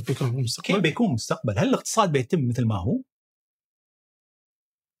كيف بيكون المستقبل؟ هل الاقتصاد بيتم مثل ما هو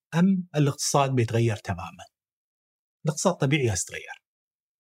أم الاقتصاد بيتغير تماما؟ الاقتصاد طبيعي يتغير،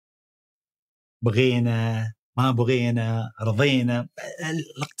 بغينا ما بغينا رضينا،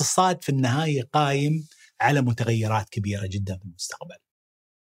 الاقتصاد في النهاية قائم على متغيرات كبيرة جدا في المستقبل.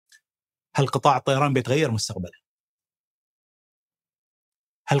 هل قطاع الطيران بيتغير مستقبلا؟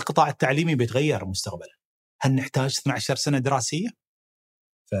 هل القطاع التعليمي بيتغير مستقبلا؟ هل نحتاج 12 سنة دراسية؟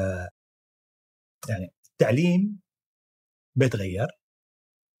 يعني التعليم بيتغير.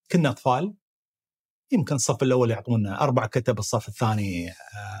 كنا أطفال يمكن الصف الأول يعطونا 4 كتب، الصف الثاني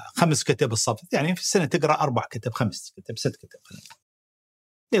 5 كتب، الصف يعني في السنة تقرأ 4 كتب، 5 كتب، 6 كتب.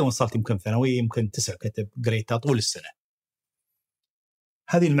 ليه وصلت يمكن ثانوية يمكن 9 كتب قريتها طول السنة.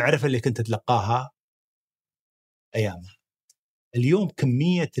 هذه المعرفة اللي كنت تلقاها أيامها. اليوم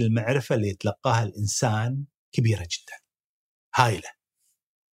كمية المعرفة اللي يتلقاها الإنسان كبيرة جدا، هائلة.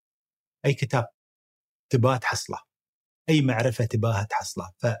 أي كتاب تباه تحصله، أي معرفة تباها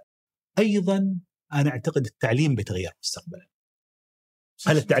تحصله. فأيضا أنا أعتقد التعليم بيتغير مستقبلا.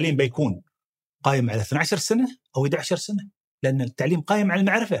 هل التعليم بيكون قائم على 12 سنة أو 11 سنة؟ لأن التعليم قائم على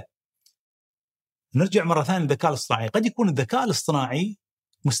المعرفة. نرجع مرة ثانية للذكاء الاصطناعي. قد يكون الذكاء الاصطناعي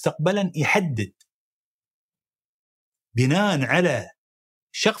مستقبلا يحدد بناء على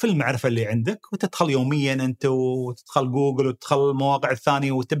شغف المعرفة اللي عندك وتدخل يوميا أنت وتدخل جوجل وتدخل المواقع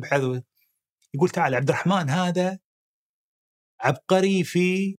الثانية وتبحث يقول تعال عبد الرحمن هذا عبقري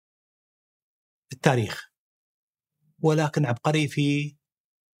في التاريخ، ولكن عبقري في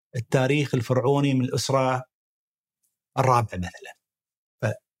التاريخ الفرعوني من الأسرة الرابعة مثلا.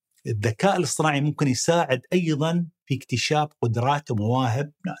 فالذكاء الاصطناعي ممكن يساعد أيضا في اكتشاف قدرات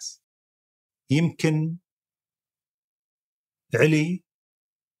ومواهب ناس. يمكن علي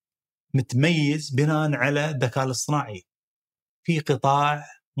متميز بناء على الذكاء الاصطناعي في قطاع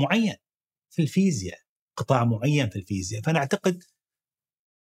معين في الفيزياء، قطاع معين في الفيزياء. فأنا أعتقد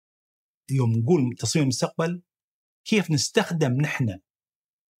يوم نقول تصميم المستقبل كيف نستخدم نحن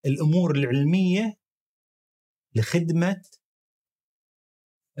الأمور العلمية لخدمة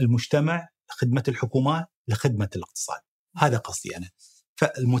المجتمع، لخدمة الحكومات، لخدمة الاقتصاد. هذا قصدي أنا.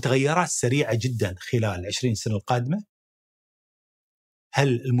 فالمتغيرات سريعة جدا خلال 20 سنة القادمة.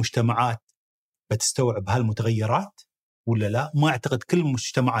 هل المجتمعات بتستوعب هالمتغيرات ولا لا؟ ما أعتقد كل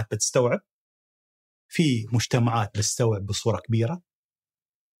المجتمعات بتستوعب. في مجتمعات بتستوعب بصورة كبيرة،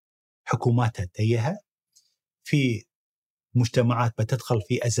 حكوماتها تهيئها. في مجتمعات بتدخل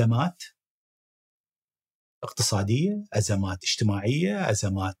في أزمات اقتصادية، أزمات اجتماعية،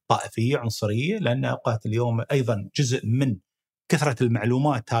 أزمات طائفية عنصرية، لأن أوقات اليوم أيضا جزء من كثرة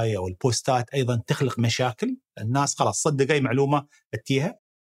المعلومات هاي والبوستات أيضا تخلق مشاكل. الناس خلاص صدق أي معلومة تتيها.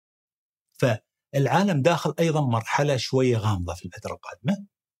 فالعالم داخل أيضا مرحلة شوية غامضة في الفترة القادمة.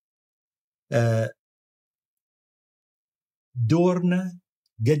 دورنا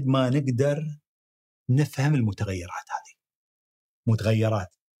قد ما نقدر نفهم المتغيرات هذه،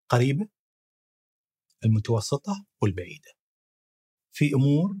 متغيرات قريبة، المتوسطة والبعيدة. في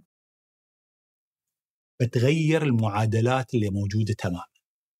أمور بتغير المعادلات اللي موجودة تماما.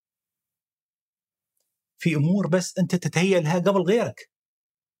 في أمور بس أنت تتهيأ لها قبل غيرك.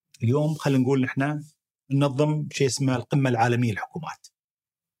 اليوم خلينا نقول نحن ننظم شيء اسمه القمة العالمية للحكومات،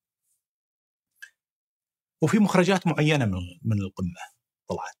 وفي مخرجات معينة من القمة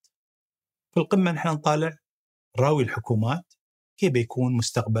طلعت. في القمة نحن نطالع راوي الحكومات كيف بيكون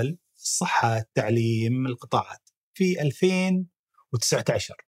مستقبل الصحة، التعليم، القطاعات. في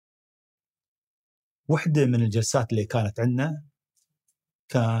 2019 واحدة من الجلسات اللي كانت عندنا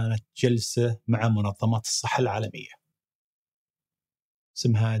كانت جلسة مع منظمات الصحة العالمية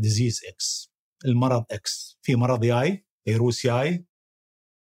اسمها ديزيز إكس، المرض إكس. في مرض جاي، فيروس جاي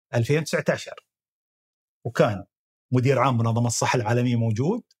 2019، وكان مدير عام منظمة الصحة العالمية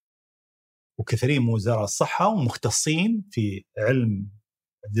موجود، وكثيرين من وزراء الصحة ومختصين في علم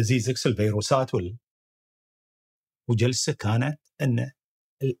الديزيز إكس، الفيروسات وجلسة كانت أن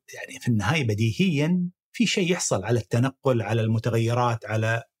يعني في النهاية بديهيا في شيء يحصل على التنقل، على المتغيرات،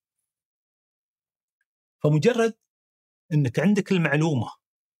 على فمجرد أنك عندك المعلومة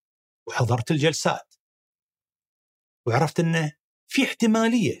وحضرت الجلسات وعرفت أنه في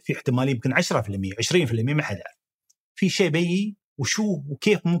احتمالية يمكن 10%، 20%، ما حدا في شيء بيجي وشو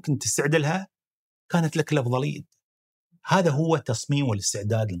وكيف ممكن تستعدلها، كانت لك الأفضلية. هذا هو التصميم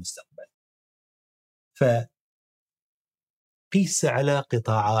والاستعداد للمستقبل. فقيس على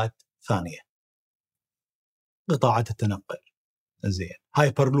قطاعات ثانية، قطاعات التنقل. زين،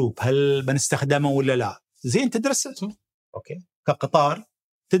 هايبر لوب هل بنستخدمه ولا لا؟ زين، تدرسه. أوكي، كقطار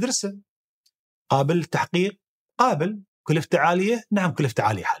تدرسه. قابل تحقيق، قابل. كلفته عالية، نعم كلفته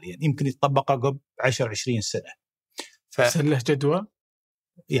عالية حاليا، يمكن يتطبق قبل 10-20 سنة. له جدوى.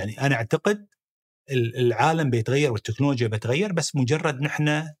 يعني أنا أعتقد العالم بيتغير والتكنولوجيا بتغير، بس مجرد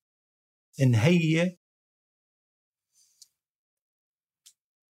نحن نهيئ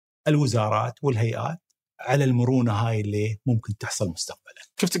الوزارات والهيئات على المرونة هاي اللي ممكن تحصل مستقبلا.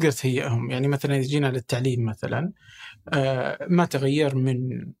 كيف تقدر تهيئهم؟ يعني مثلا يجينا للتعليم مثلا، ما تغير من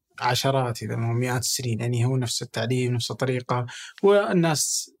عشرات إذا ما مئات السنين، يعني هو نفس التعليم، نفس الطريقة،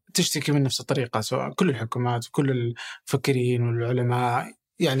 والناس تشتكي من نفس الطريقة، سواء كل الحكومات وكل المفكرين والعلماء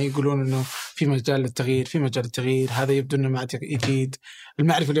يعني يقولون إنه في مجال للتغيير، في مجال للتغيير. هذا يبدو إنه ما يفيد.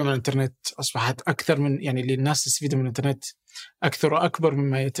 المعرفة اليوم على الإنترنت أصبحت أكثر من، يعني اللي الناس تستفيد من الإنترنت أكثر وأكبر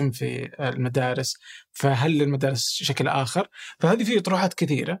مما يتم في المدارس. فهل المدارس شكل آخر؟ فهذه فيه طروحات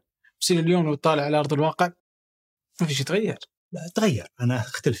كثيرة، بس اليوم لو تطالع على أرض الواقع ما في شيء تغير. لا تغير، أنا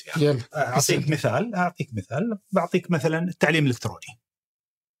أختلف يعني. أعطيك مثال. بعطيك مثلا التعليم الإلكتروني.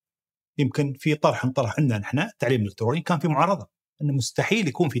 يمكن في طرح عندنا نحن التعليم الإلكتروني كان في معارضة أنه مستحيل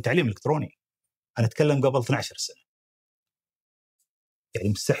يكون في تعليم إلكتروني. أنا أتكلم قبل 12 سنة، يعني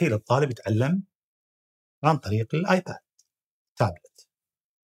مستحيل الطالب يتعلم عن طريق الآيباد، تابلت.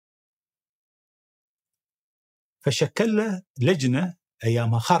 فشكل له لجنة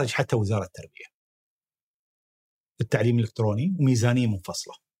أيامها خارج حتى وزارة التربية، التعليم الإلكتروني وميزانية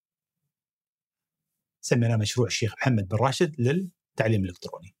منفصلة، سمينا مشروع الشيخ محمد بن راشد للتعليم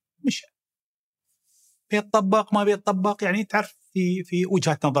الإلكتروني. مش بيتطبق ما بيتطبق، يعني تعرف في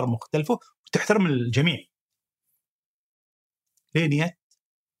وجهات نظر مختلفة وتحترم الجميع. لين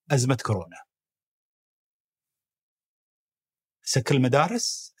أزمة كورونا، سكر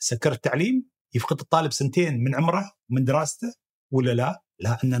المدارس، سكر التعليم، يفقد الطالب 2 من عمره ومن دراسته ولا لا؟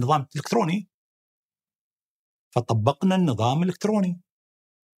 لا، أن نظام إلكتروني، فطبقنا النظام الإلكتروني،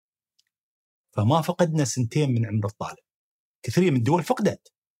 فما فقدنا 2 من عمر الطالب. كثير من الدول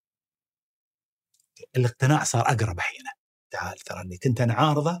فقدت. الاقتناع صار أقرب حين تعال ترى اللي كنت أنا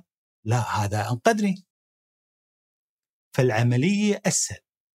عارضة، لا هذا أنقذني. فالعملية أسهل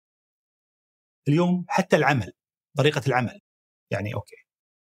اليوم، حتى العمل، طريقة العمل يعني أوكي.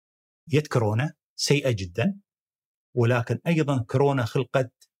 يد كورونا سيئة جدا، ولكن أيضا كورونا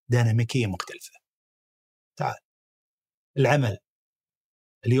خلقت ديناميكية مختلفة. تعال العمل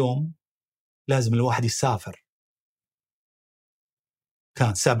اليوم لازم الواحد يسافر،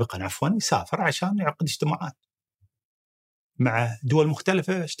 كان سابقا يسافر عشان يعقد اجتماعات مع دول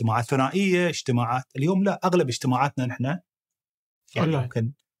مختلفة، اجتماعات ثنائية، اجتماعات. اليوم لا، أغلب اجتماعاتنا نحن يعني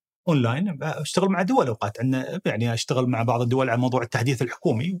ممكن أونلاين. أشتغل مع دول أوقات عندنا، يعني أشتغل مع بعض الدول على موضوع التحديث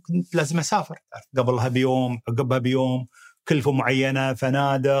الحكومي، وكنت لازم أسافر قبلها بيوم، عقبها بيوم، كلفة معينة،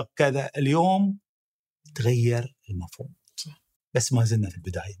 فنادق كذا. اليوم تغير المفهوم، بس ما زلنا في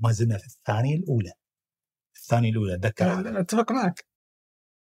البداية، ما زلنا في الثانية الأولى. ذكر أتفق معك.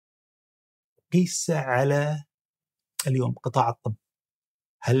 قيس على اليوم قطاع الطب،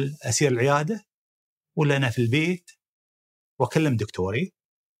 هل أسير العيادة ولا أنا في البيت وأكلم دكتوري؟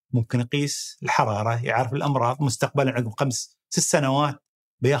 ممكن يقيس الحرارة، يعرف الأمراض مستقبلا عقب 5-6 سنوات،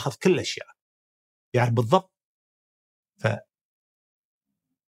 بياخذ كل الأشياء، يعرف بالضبط. فهل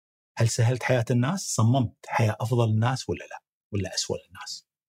سهلت حياة الناس؟ صممت حياة أفضل الناس ولا لا؟ ولا أسوأ الناس؟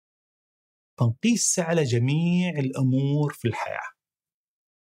 فنقيس على جميع الأمور في الحياة.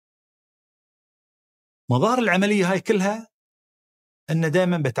 مظاهر العملية هاي كلها أن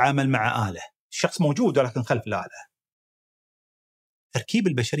دائما بتعامل مع آلة، الشخص موجود ولكن خلف الآلة. تركيب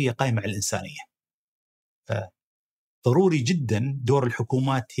البشرية قائمة على الإنسانية. ضروري جدا دور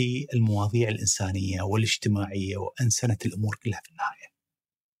الحكومات هي المواضيع الإنسانية والاجتماعية وأنسنة الأمور كلها في النهاية.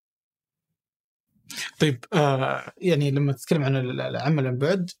 طيب يعني لما تتكلم عن العمل عن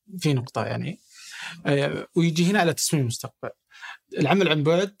بعد، في نقطة يعني ويجي هنا على تصميم المستقبل. العمل عن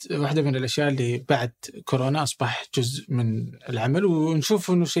بعد واحدة من الأشياء اللي بعد كورونا أصبح جزء من العمل،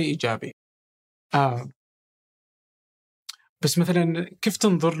 ونشوف إنه شيء إيجابي. بس مثلا كيف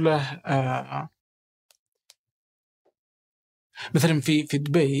تنظر له؟ مثلا في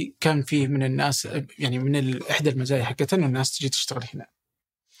دبي كان فيه من الناس، يعني من إحدى المزايا حقتها إنه الناس تجي تشتغل هنا،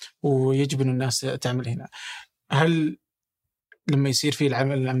 ويجب إنه الناس تعمل هنا. هل لما يصير فيه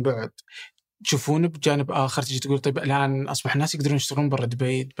العمل عن بعد تشوفونه بجانب آخر، تجي تقول طيب الآن أصبح الناس يقدرون يشتغلون برا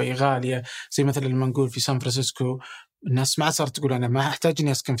دبي غالية، زي مثلا لما نقول في سان فرانسيسكو الناس ما صارت تقول أنا ما أحتاج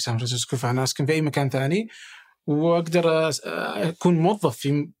إني أسكن في سان فرانسيسكو، فأنا أسكن في أي مكان ثاني وأقدر أكون موظف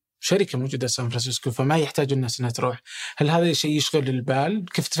في شركة موجودة في سان فرانسيسكو، فما يحتاج الناس أنها تروح. هل هذا شيء يشغل البال؟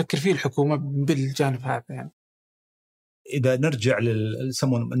 كيف تفكر فيه الحكومة بالجانب هذا يعني؟ إذا نرجع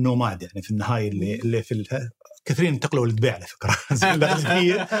للسمو النوماد، يعني في النهاية اللي في كثيرين انتقلوا لدبي على فكرة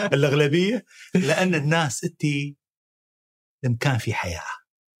الأغلبية، لأن الناس مكان في حياة،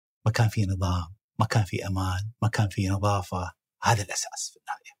 مكان في نظام، مكان في أمان، مكان في نظافة. هذا الأساس في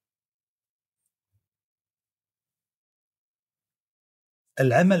النهاية.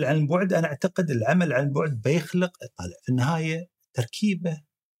 العمل عن بعد، أنا أعتقد العمل عن بعد بيخلق في النهاية تركيبة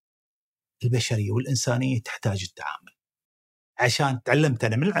البشرية والإنسانية تحتاج التعامل. عشان تعلمت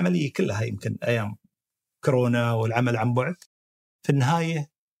أنا من العملية كلها، يمكن أيام كورونا والعمل عن بعد، في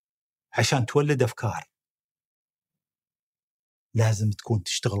النهاية عشان تولد أفكار لازم تكون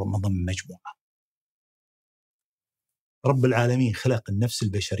تشتغل ضمن مجموعة. رب العالمين خلق النفس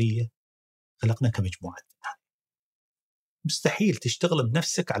البشرية، خلقنا كمجموعة. مستحيل تشتغل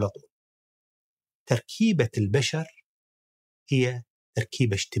بنفسك على طول. تركيبة البشر هي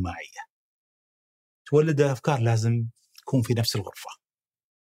تركيبة اجتماعية. تولد أفكار لازم تكون في نفس الغرفة.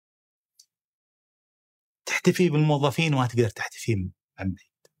 تحتفي بالموظفين وما تقدر تحتفي عن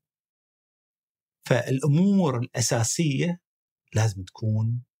بعيد. فالأمور الأساسية لازم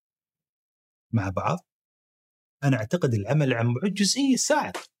تكون مع بعض. أنا أعتقد العمل عن بعد جزئية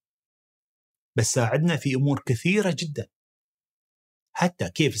ساعد، بس ساعدنا في أمور كثيرة جدا. حتى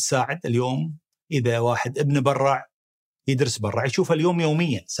كيف تساعد اليوم إذا واحد ابن برا يدرس برا، يشوف اليوم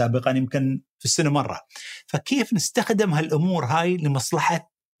يوميا، سابقا يمكن في السنة مرة. فكيف نستخدم هالأمور هاي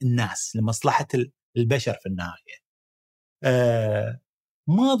لمصلحة الناس، لمصلحة البشر في النهاية.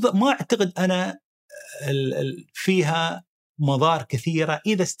 ما أعتقد أنا فيها مضار كثيرة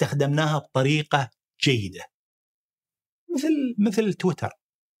إذا استخدمناها بطريقة جيدة، مثل تويتر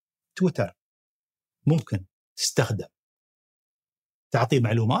ممكن تستخدم تعطي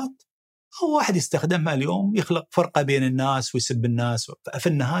معلومات، أو واحد يستخدمها اليوم يخلق فرقة بين الناس ويسب الناس. في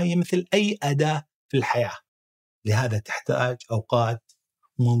النهاية مثل أي أداة في الحياة، لهذا تحتاج أوقات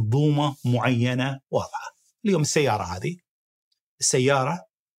منظومة معينة واضحة. اليوم السيارة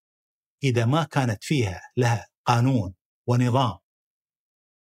إذا ما كانت فيها لها قانون ونظام،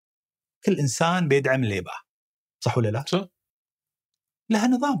 كل إنسان بيدعم اللي يبغاه، صح ولا لا؟ صح. لها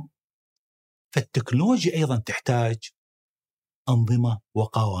نظام. فالتكنولوجيا أيضا تحتاج أنظمة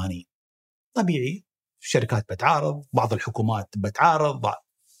وقوانين. طبيعي الشركات بتعارض، بعض الحكومات بتعارض،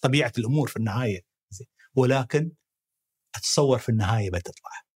 طبيعة الأمور في النهاية، ولكن أتصور في النهاية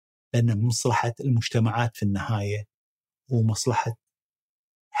بتطلع، لأن مصلحة المجتمعات في النهاية ومصلحة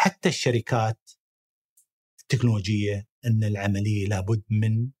حتى الشركات التكنولوجية أن العملية لابد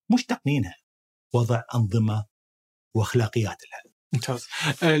من مش تقنينها، وضع أنظمة وأخلاقيات لها. ممتاز.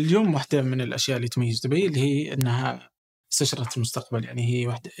 اليوم واحدة من الأشياء اللي تميز دبي اللي هي أنها استشرت المستقبل، يعني هي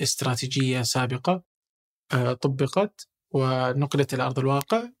واحدة استراتيجية سابقة طبقت ونقلت إلى أرض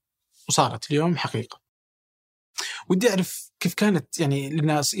الواقع وصارت اليوم حقيقة. ودي أعرف كيف كانت، يعني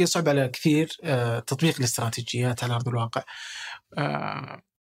للناس يصعب على كثير تطبيق الاستراتيجيات على أرض الواقع.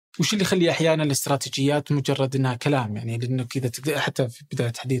 وش اللي يخلي أحيانا الاستراتيجيات مجرد أنها كلام؟ يعني لأنه كذا حتى في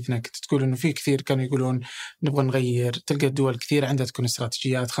بداية حديثنا كنت تقول أنه في كثير كانوا يقولون نبغى نغير، تلقى الدول كثير عندها تكون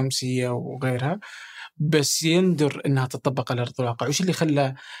استراتيجيات خمسية وغيرها، بس يندر أنها تطبق على أرض الواقع. وش اللي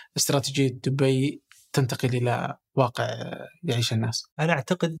خلى استراتيجية دبي تنتقل إلى واقع يعيش الناس؟ أنا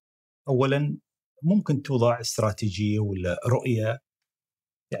أعتقد أولا ممكن توضع استراتيجية ولا رؤية،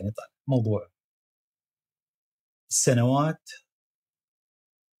 يعني موضوع السنوات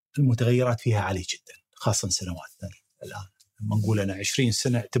المتغيرات فيها عالية جدا، خاصة سنواتنا الآن. لما نقول أنا 20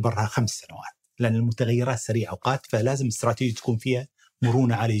 سنة اعتبرها 5 سنوات، لأن المتغيرات سريعة أوقات، فلازم استراتيجية تكون فيها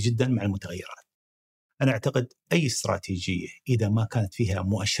مرونة عالية جدا مع المتغيرات. أنا أعتقد أي استراتيجية إذا ما كانت فيها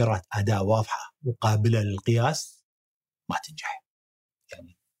مؤشرات أداء واضحة وقابلة للقياس ما تنجح.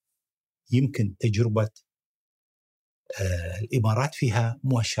 يعني يمكن تجربة الإمارات فيها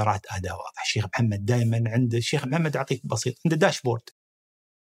مؤشرات أداء واضحة. الشيخ محمد دائما عنده، الشيخ محمد أعطيك بسيط، عنده داشبورد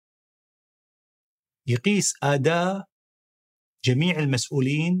يقيس أداء جميع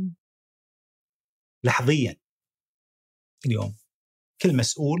المسؤولين لحظيا. اليوم كل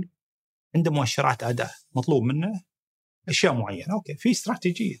مسؤول عنده مؤشرات أداء مطلوب منه أشياء معينة. أوكي، في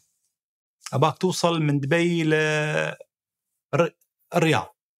استراتيجية، أباك توصل من دبي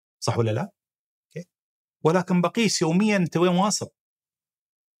للرياض، صح ولا لا؟ أوكي. ولكن بقيس يوميا أنت وين واصل،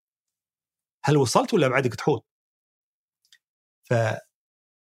 هل وصلت ولا بعدك تحوط.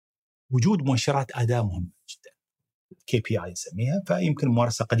 فوجود مؤشرات أداء مهم جدا، KPI نسميها. فيمكن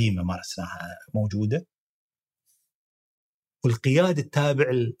ممارسة قديمة مارسناها موجودة، والقيادة تتابع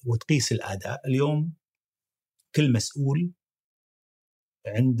وتقيس الأداء. اليوم كل مسؤول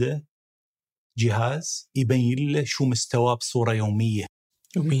عنده جهاز يبين له شو مستواه بصورة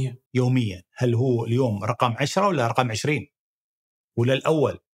يوميا. هل هو اليوم رقم 10 ولا رقم 20 ولا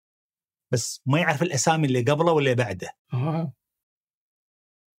الأول، بس ما يعرف الأسامي اللي قبله ولا بعده.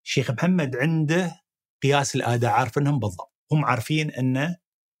 الشيخ محمد عنده قياس الأداء، عارف أنهم بالضبط، هم عارفين أن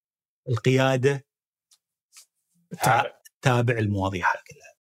القيادة تابع المواضيع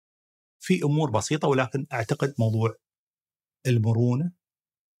كلها. في أمور بسيطة، ولكن أعتقد موضوع المرونة،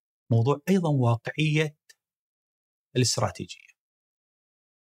 موضوع أيضا واقعية الاستراتيجية.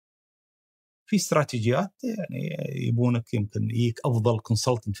 في استراتيجيات يعني يبونك، يمكن يجيك أفضل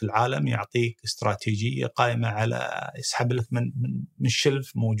كونسلتنت في العالم يعطيك استراتيجية قائمة على يسحب لك من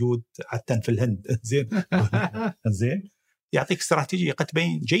الشلف موجود حتى في الهند زين يعطيك استراتيجية قد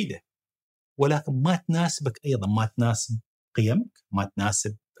تبين جيدة، ولكن ما تناسبك، أيضا ما تناسب قيمك، ما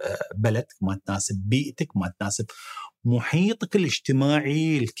تناسب بلدك، ما تناسب بيئتك، ما تناسب محيطك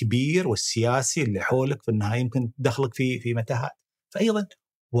الاجتماعي الكبير والسياسي اللي حولك. في النهاية يمكن تدخلك في متاهات. فأيضا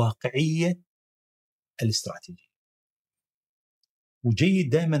واقعية الاستراتيجية. وجيد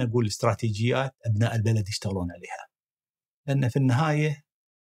دائما أقول الاستراتيجيات أبناء البلد يشتغلون عليها، لأن في النهاية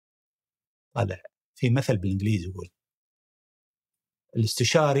طالع في مثل بالإنجليزي يقول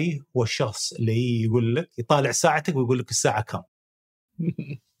الاستشاري هو الشخص اللي يقول لك، يطالع ساعتك ويقول لك الساعة كم.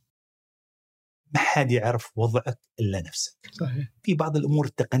 ما حد يعرف وضعك إلا نفسك. صحيح. في بعض الأمور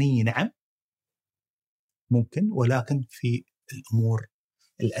التقنية نعم ممكن، ولكن في الأمور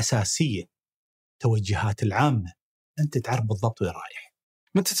الأساسية، توجهات العامة، أنت تعرف بالضبط وين رايح.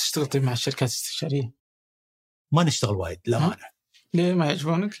 متى تشتغل مع الشركات الاستشارية؟ ما نشتغل وايد للأمانة. ليه ما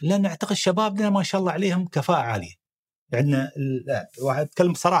يعجبونك؟ لأن أعتقد شبابنا ما شاء الله عليهم كفاءة عالية. عندنا واحد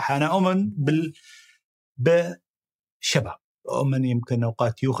أتكلم صراحة، أنا أؤمن بشباب، أؤمن يمكن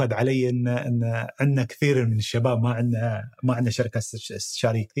أوقات يؤخذ علي أن عندنا كثير من الشباب ما عندنا شركات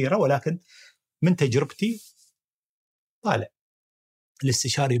استشارية كثيرة، ولكن من تجربتي طالع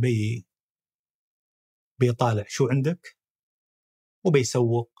الاستشاري بيطالع شو عندك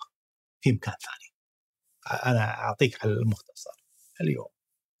وبيسوق في مكان ثاني. أنا أعطيك على المختصر اليوم،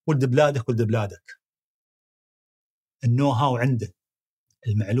 ولد بلادك النو هاو عنده،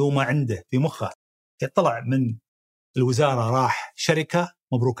 المعلومة عنده في مخه. طلع من الوزارة راح شركة،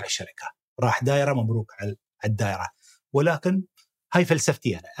 مبروك على الشركة، راح دائرة، مبروك على الدائرة. ولكن هاي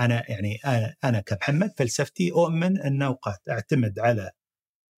فلسفتي أنا كمحمد، فلسفتي أؤمن أن أوقات أعتمد على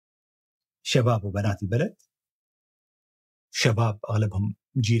شباب وبنات البلد، شباب أغلبهم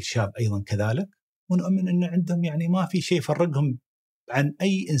جيل شاب أيضا كذلك، ونؤمن أن عندهم يعني ما في شيء يفرقهم عن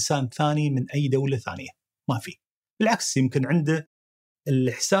أي إنسان ثاني من أي دولة ثانية، ما في. بالعكس يمكن عنده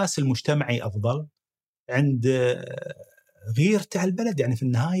الإحساس المجتمعي أفضل، عند غيرته على البلد. يعني في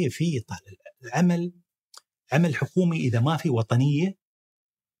النهاية في عمل حكومي إذا ما في وطنية،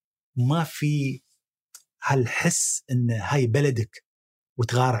 ما في هالحس إن هاي بلدك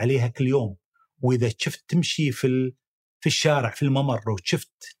وتغار عليها كل يوم. وإذا شفت تمشي في الشارع في الممر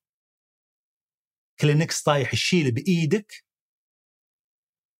وشفت كلينكس طايح الشيل بإيدك،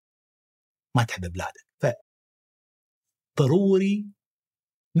 ما تحب بلادك. فضروري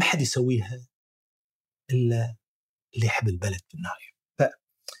ما حد يسويها إلا اللي يحب البلد في النهاية.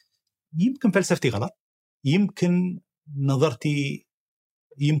 فيمكن فلسفتي غلط، يمكن نظرتي،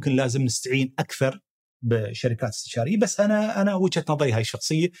 يمكن لازم نستعين أكثر بشركات استشارية، بس أنا وجهة نظري هاي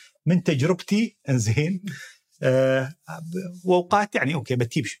الشخصية من تجربتي. انزين وأوقات يعني أوكي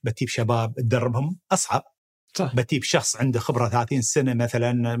بتجيب شباب تدربهم أصعب، صح. بتجيب شخص عنده خبرة 30 سنة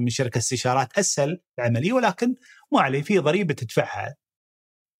مثلا من شركة استشارات أسهل العملية، ولكن ما عليه، في ضريبة تدفعها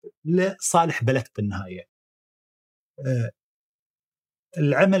لصالح بلدك بالنهاية.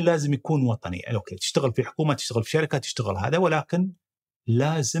 العمل لازم يكون وطني. أوكي تشتغل في حكومة، تشتغل في شركة، تشتغل هذا، ولكن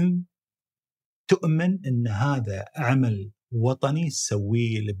لازم تؤمن أن هذا عمل وطني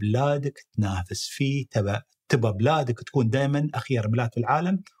تسويه لبلادك، تنافس فيه، تبى بلادك تكون دائما أخير بلاد في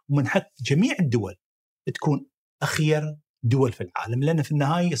العالم، ومن حق جميع الدول تكون أخير دول في العالم، لأن في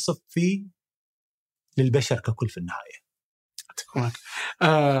النهاية يصف فيه للبشر ككل في النهاية.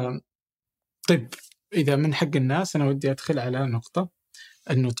 طيب إذا من حق الناس، أنا ودي أدخل على نقطة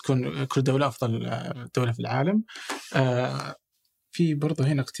أنه تكون كل دولة أفضل دولة في العالم. في برضه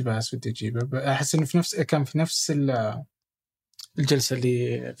هنا اقتباس ودي أجيبه، أحس أنه كان في نفس الجلسة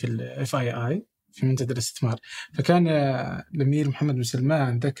اللي في FII في منتدى الاستثمار، فكان الأمير محمد بن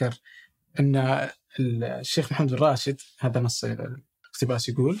سلمان ذكر أن الشيخ محمد بن راشد، هذا نص الاقتباس،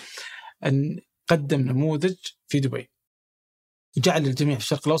 يقول أن قدم نموذج في دبي وجعل الجميع في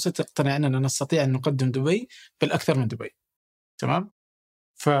الشرق الأوسط يقتنع أننا نستطيع أن نقدم دبي بل أكثر من دبي. تمام؟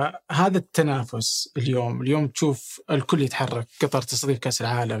 فهذا التنافس اليوم تشوف الكل يتحرك، قطر تستضيف كأس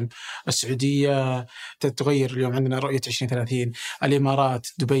العالم، السعودية تتغير، اليوم عندنا رؤية 2030، الإمارات،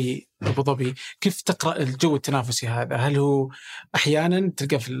 دبي، أبو ظبي. كيف تقرأ الجو التنافسي هذا؟ هل هو أحيانا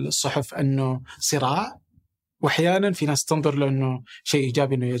تلقى في الصحف أنه صراع، وأحيانا في ناس تنظر له أنه شيء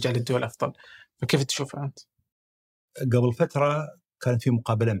إيجابي أنه يجعل الدول أفضل؟ فكيف تشوفها أنت؟ قبل فترة كانت في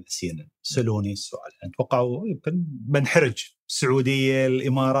مقابلة مع CNN، سألوني السؤال، أتوقع يمكن بنحرج، السعودية،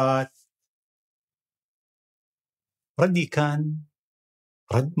 الإمارات. ردي كان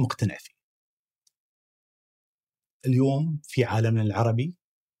رد مقتنع فيه. اليوم في عالمنا العربي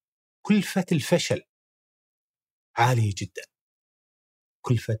كلفة الفشل عالية جدا،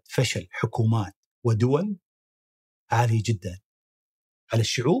 كلفة فشل حكومات ودول عالية جدا على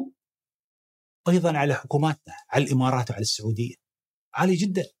الشعوب، أيضا على حكوماتنا، على الإمارات وعلى السعودية، عالية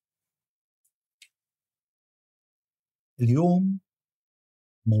جدا. اليوم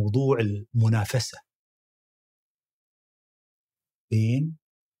موضوع المنافسة بين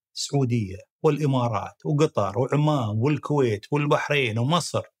السعودية والإمارات وقطر وعمان والكويت والبحرين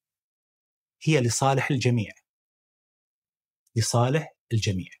ومصر هي لصالح الجميع، لصالح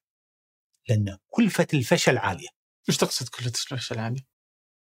الجميع، لأن كلفة الفشل عالية. إيش تقصد كلفة الفشل عالية؟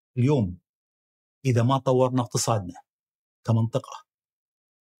 اليوم إذا ما طورنا اقتصادنا كمنطقة،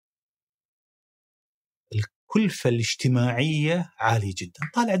 الكلفة الاجتماعية عالية جدا.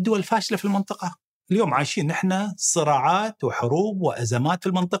 طالع الدول الفاشلة في المنطقة اليوم عايشين نحن صراعات وحروب وأزمات في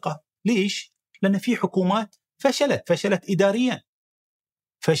المنطقة. ليش؟ لأن في حكومات فشلت إداريا،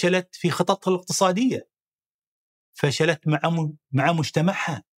 فشلت في خططها الاقتصادية، فشلت مع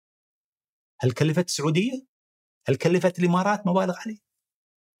مجتمعها. هل كلفت السعودية؟ هل كلفت الإمارات مبالغ عليه؟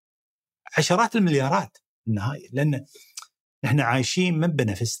 عشرات المليارات النهاية، لأن نحن عايشين من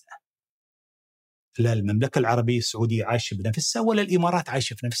بنفسنا. لا المملكة العربية السعودية عايشة بنفسها ولا الإمارات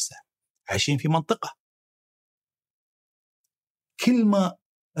عايشة في نفسها، عايشين في منطقة. كل ما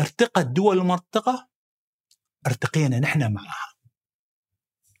ارتقت دول المنطقة ارتقينا نحن معها.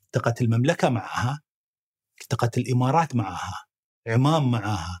 ارتقت المملكة معها، ارتقت الإمارات معها، عمان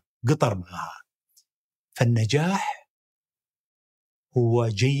معها، قطر معها. فالنجاح هو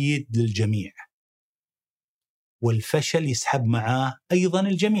جيد للجميع، والفشل يسحب معاه أيضا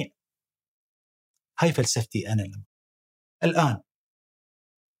الجميع. هاي فلسفتي أنا. الآن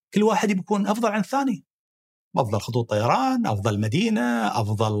كل واحد يكون أفضل عن الثاني، أفضل خطوط طيران، أفضل مدينة،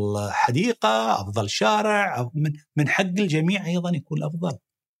 أفضل حديقة، أفضل شارع. من حق الجميع أيضا يكون أفضل،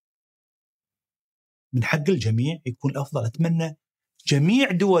 من حق الجميع يكون أفضل. أتمنى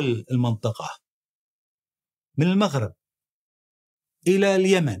جميع دول المنطقة من المغرب إلى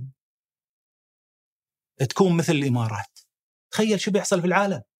اليمن تكون مثل الإمارات. تخيل شو بيحصل في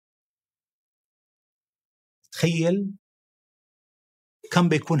العالم، تخيل كم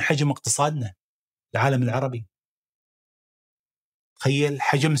بيكون حجم اقتصادنا العالم العربي، تخيل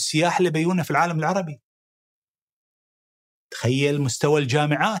حجم السياح اللي بيونه في العالم العربي، تخيل مستوى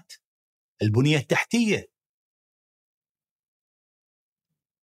الجامعات، البنية التحتية.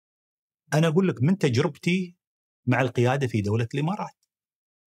 أنا أقول لك من تجربتي مع القيادة في دولة الإمارات،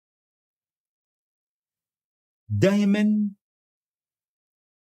 دائما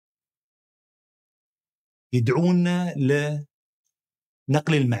يدعونا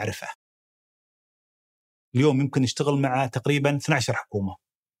لنقل المعرفة. اليوم يمكن نشتغل مع تقريبا 12 حكومة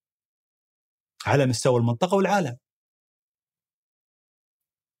على مستوى المنطقة والعالم،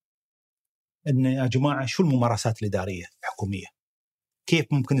 إن يا جماعة شو الممارسات الإدارية الحكومية، كيف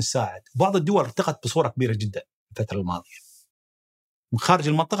ممكن نساعد. بعض الدول ارتقت بصورة كبيرة جدا الفترة الماضية من خارج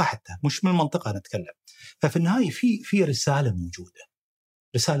المنطقة، حتى مش من المنطقة نتكلم. ففي النهاية في رسالة موجودة،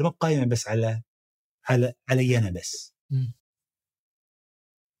 رسالة ما قائمة بس علي أنا بس.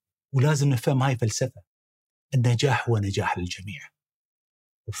 ولازم نفهم هاي فلسفة. النجاح هو نجاح للجميع،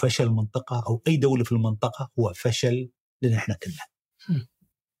 وفشل المنطقة أو أي دولة في المنطقة هو فشل لنا إحنا كلنا.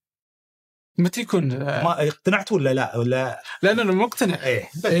 متى يكون ما اقتنعت ولا لا؟ ولا لا أنا مقتنع.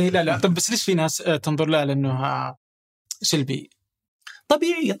 إيه لا طب بس ليش في ناس تنظر لها لأنه سلبي؟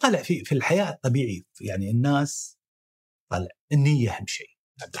 طبيعي طلع في الحياة طبيعي، يعني الناس طلع النية أهم شيء.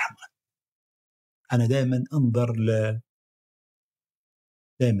 عبد الرحمن أنا دائما أنظر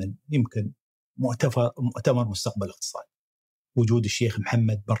دائما يمكن مؤتمر مستقبل الاقتصاد، وجود الشيخ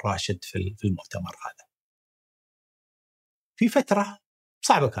محمد بن راشد في المؤتمر هذا في فترة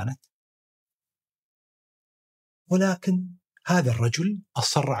صعبة كانت، ولكن هذا الرجل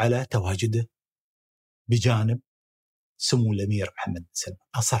أصر على تواجده بجانب سمو الأمير محمد بن سلمان.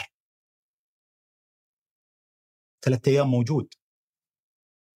 أصر 3 أيام موجود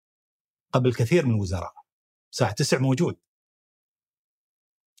قبل كثير من الوزراء، الساعة 9 موجود،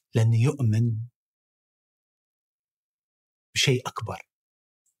 لأنه يؤمن بشيء أكبر،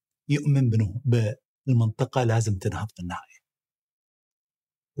 يؤمن بالمنطقة لازم تنهض في النهاية،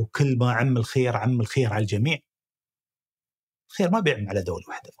 وكل ما عم الخير على الجميع. الخير ما بيعم على دولة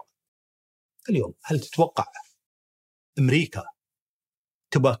واحدة فقط. اليوم هل تتوقع أمريكا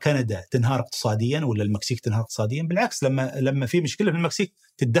تبقى كندا تنهار اقتصاديا ولا المكسيك تنهار اقتصاديا؟ بالعكس، لما في مشكلة في المكسيك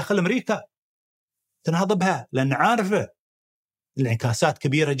تتدخل أمريكا تنهض بها، لأن عارفة الانعكاسات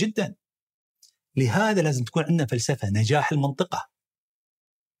كبيرة جدا. لهذا لازم تكون عندنا فلسفة نجاح المنطقة.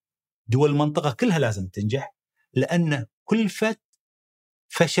 دول المنطقة كلها لازم تنجح، لأن كلفة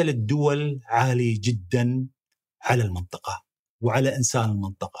فشل الدول عالي جدا على المنطقة وعلى إنسان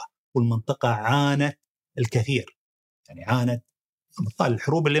المنطقة. والمنطقة عانت الكثير، يعني عانت. طالع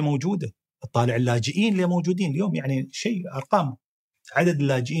الحروب اللي موجودة، طالع اللاجئين اللي موجودين اليوم، يعني شيء أرقام. عدد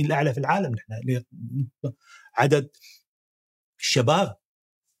اللاجئين الأعلى في العالم، عدد الشباب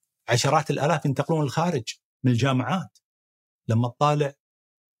عشرات الآلاف ينتقلون للخارج من الجامعات. لما تطالع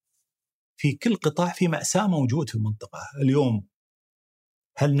في كل قطاع في مأساة موجود في المنطقة اليوم.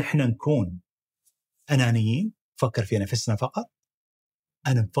 هل نحن نكون أنانيين نفكر في نفسنا فقط؟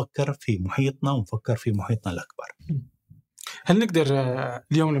 أنا نفكر في محيطنا ونفكر في محيطنا الأكبر. هل نقدر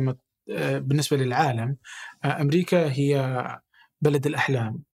اليوم لما بالنسبة للعالم أمريكا هي بلد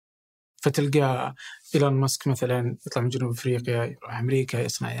الأحلام، فتلقى إيلون ماسك مثلا يطلع من جنوب أفريقيا يروح أمريكا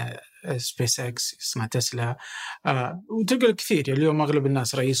يصنع سبيس إكس، يصنع تسلا، وتلقى الكثير. يعني اليوم أغلب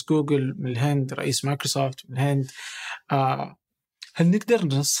الناس رئيس جوجل من الهند، رئيس مايكروسوفت من الهند. هل نقدر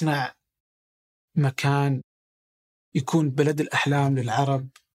نصنع مكان يكون بلد الأحلام للعرب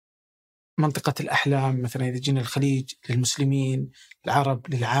منطقة الأحلام مثلا إذا جينا الخليج للمسلمين،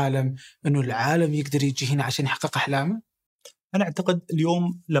 العرب، للعالم، أنه العالم يقدر يجي هنا عشان يحقق أحلامه؟ أنا أعتقد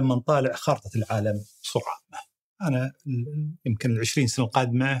اليوم لما نطالع خارطة العالم بصورة عامة، أنا يمكن 20 سنة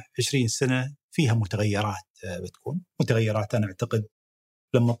القادمة 20 سنة فيها متغيرات بتكون متغيرات. أنا أعتقد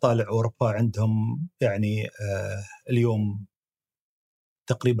لما نطالع أوروبا عندهم يعني اليوم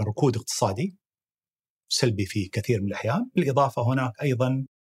تقريبا ركود اقتصادي سلبي في كثير من الأحيان، بالإضافة هناك أيضا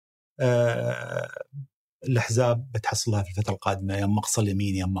الأحزاب بتحصلها في الفترة القادمة يا مقصى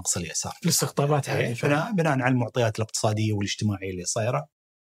اليمين يا مقصى اليسار، الاستقطابات هذه بناء على المعطيات الاقتصادية والاجتماعية اللي صايرة.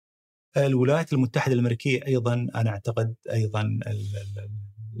 الولايات المتحدة الأمريكية أيضا أنا أعتقد أيضا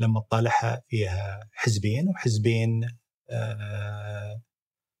لما تطالعها فيها حزبين، وحزبين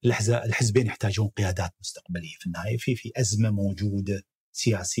الحزبين يحتاجون قيادات مستقبلية في النهاية. في أزمة موجودة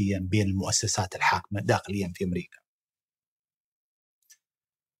سياسيا بين المؤسسات الحاكمة داخليا في أمريكا،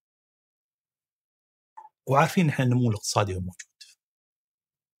 وعارفين إحنا النمو الاقتصادي موجود،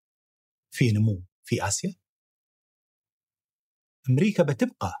 في نمو في آسيا. أمريكا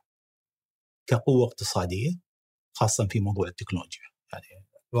بتبقى كقوة اقتصادية خاصة في موضوع التكنولوجيا. يعني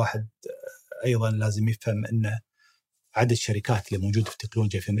الواحد أيضا لازم يفهم أن عدد الشركات اللي موجودة في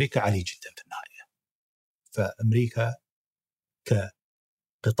التكنولوجيا في أمريكا عالي جدا في النهاية. فأمريكا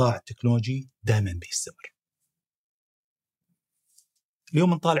كقطاع التكنولوجي دائما بيستمر.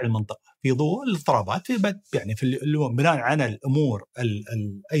 اليوم نطالع المنطقة في ضوء الاضطرابات يعني في بناء على الأمور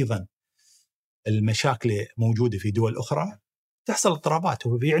أيضا المشاكل موجودة في دول أخرى تحصل اضطرابات،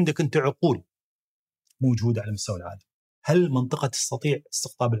 وفي عندك أنت عقول موجودة على مستوى العالم. هل المنطقة تستطيع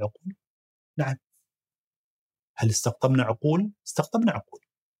استقطاب العقول؟ نعم. هل استقطبنا عقول؟ استقطبنا عقول.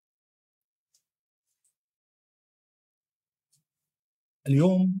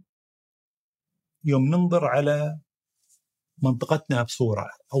 اليوم يوم ننظر على منطقتنا بصورة،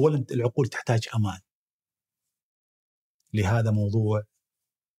 أولا العقول تحتاج أمان، لهذا موضوع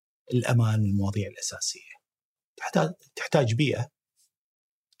الأمان من المواضيع الأساسية. تحتاج بيئة،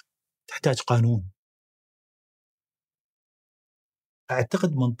 تحتاج قانون.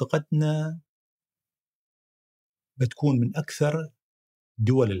 أعتقد منطقتنا بتكون من أكثر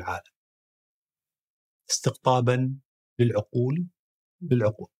دول العالم استقطابا للعقول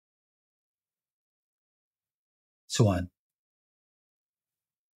سواء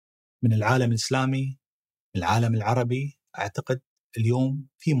من العالم الإسلامي، العالم العربي. أعتقد اليوم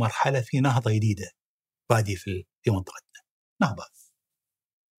في مرحلة، في نهضة جديدة بادي في منطقتنا. نهضة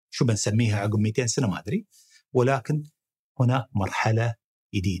شو بنسميها عقب 200 سنة ما أدري، ولكن هناك مرحلة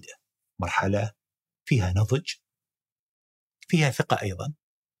جديدة، مرحلة فيها نضج، فيها ثقة، أيضا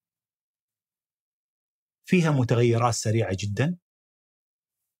فيها متغيرات سريعة جدا،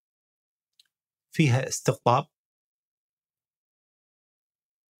 فيها استقطاب.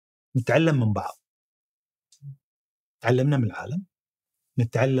 نتعلم من بعض، تعلمنا من العالم،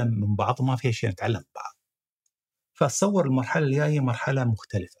 نتعلم من بعض، وما فيها شيء نتعلم من بعض. فأتصور المرحلة الجاية مرحلة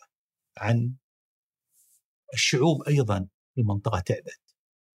مختلفة عن الشعوب. أيضا المنطقة تعبت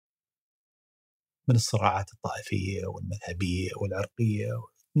من الصراعات الطائفية والمذهبية والعرقية.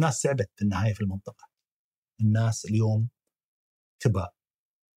 الناس تعبت في النهاية في المنطقة. الناس اليوم تبى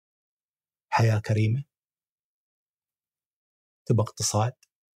حياة كريمة، تبى اقتصاد،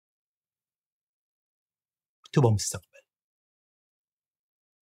 تبى مستقبل،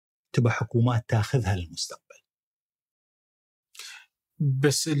 تبى حكومات تاخذها للمستقبل.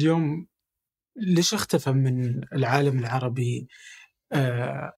 بس اليوم ليش اختفى من العالم العربي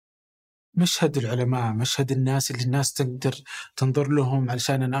مشهد العلماء، مشهد الناس اللي الناس تقدر تنظر لهم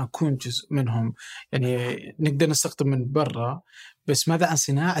علشان أنا أكون جزء منهم؟ يعني نقدر نستقطب من برا، بس ماذا عن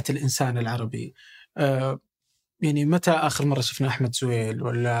صناعة الإنسان العربي؟ يعني متى آخر مرة شفنا أحمد زويل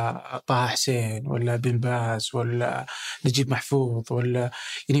ولا طه حسين ولا بن باز ولا نجيب محفوظ ولا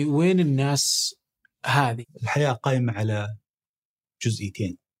يعني وين الناس هذه؟ الحياة قائمة على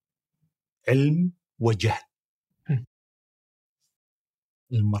جزئيتين، علم وجهل.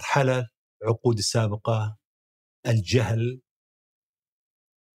 المرحلة العقود السابقة الجهل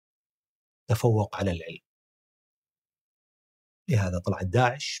تفوق على العلم، لهذا طلعت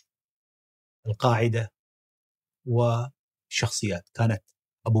داعش، القاعدة، وشخصيات. كانت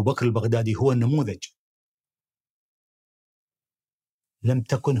أبو بكر البغدادي هو النموذج، لم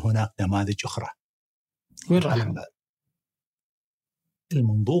تكن هناك نماذج أخرى. وين راح؟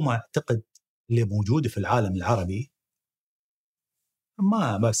 المنظومة أعتقد اللي موجودة في العالم العربي،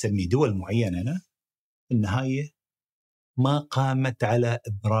 ما بسمي دول معينة، أنا في النهاية ما قامت على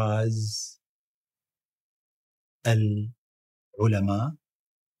إبراز العلماء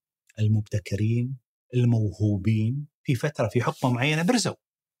المبتكرين الموهوبين في فترة، في حقبة معينة برزوا.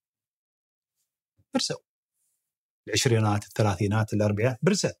 برزوا. العشرينات، الثلاثينات، الأربعينات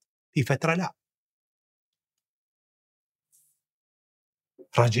برزت، في فترة لا.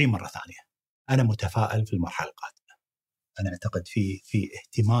 راجعين مرة ثانية. أنا متفائل في المرحلة القادمة. أنا أعتقد في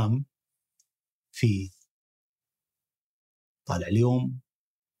اهتمام، في طالع اليوم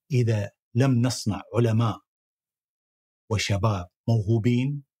إذا لم نصنع علماء وشباب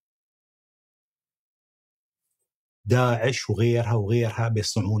موهوبين، داعش وغيرها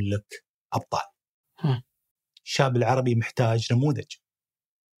بيصنعون لك أبطال. الشاب العربي محتاج نموذج،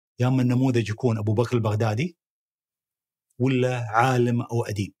 يا اما النموذج يكون أبو بكر البغدادي ولا عالم أو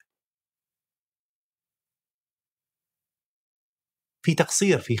أديب. في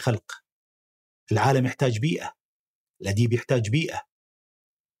تقصير في خلق. العالم يحتاج بيئة، الأديب يحتاج بيئة.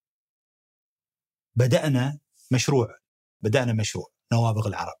 بدأنا مشروع نوابغ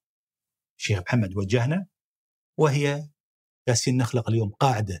العرب. الشيخ محمد وجهنا، وهي جالسين نخلق اليوم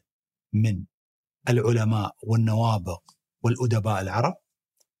قاعدة من العلماء والنوابغ والأدباء العرب،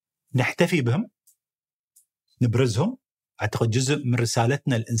 نحتفي بهم، نبرزهم. أعتقد جزء من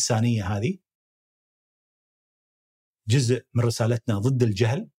رسالتنا الإنسانية هذه، جزء من رسالتنا ضد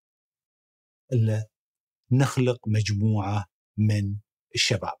الجهل، إلا نخلق مجموعة من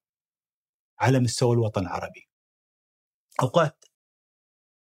الشباب على مستوى الوطن العربي.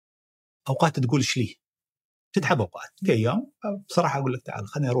 أوقات تقول إيش ليه، تتعب أوقات. في أيام بصراحة أقول لك تعال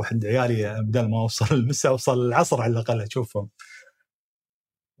خليني أروح عند عيالي بدل ما أوصل المساء أوصل العصر على الأقل أشوفهم.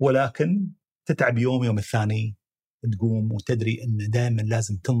 ولكن تتعب يوم الثاني تقوم وتدري أن دائما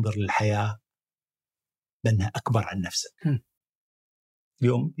لازم تنظر للحياة لأنها أكبر عن نفسك.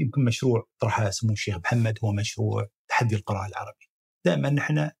 اليوم يمكن مشروع طرحه السمو الشيخ محمد هو مشروع تحدي القراءة العربي. دائما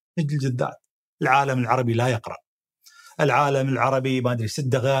نحن نجلد الذات. العالم العربي لا يقرأ، العالم العربي ما أدري 6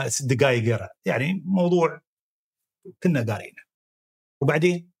 دقائق يقرأ، يعني موضوع كنا قارينه.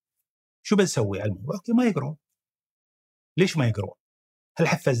 وبعدين شو بنسوي على الموضوع؟ ما يقرون. ليش ما يقرون؟ هل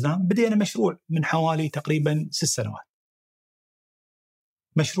حفزناهم؟ بدينا مشروع من حوالي تقريبا 6 سنوات،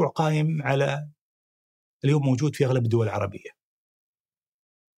 مشروع قائم على اليوم موجود في أغلب الدول العربية.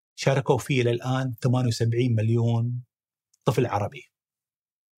 شاركوا فيه للآن 78 مليون طفل عربي.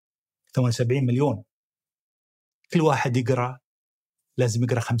 78 مليون. كل واحد يقرأ، لازم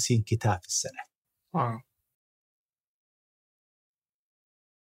يقرأ 50 كتاب في السنة.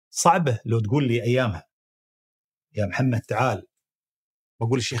 صعبة لو تقول لي أيامها يا محمد تعال،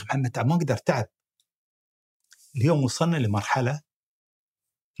 بقول الشيخ محمد تعال، ما أقدر، تعب. اليوم وصلنا لمرحلة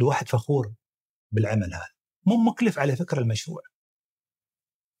الواحد فخور بالعمل هذا. مو مكلف على فكرة المشروع،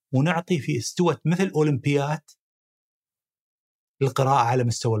 ونعطي في استوت مثل أولمبياد القراءة على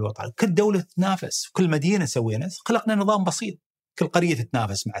مستوى الوطن. كل دولة تنافس، كل مدينة سوينا، خلقنا نظام بسيط، كل قرية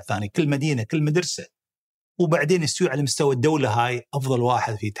تتنافس مع الثاني، كل مدينة، كل مدرسة، وبعدين يستوي على مستوى الدولة هاي أفضل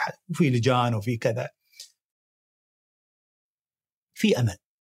واحد في تحت، وفي لجان وفي كذا. في أمل،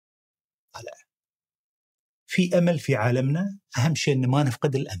 في أمل في عالمنا. أهم شيء أن ما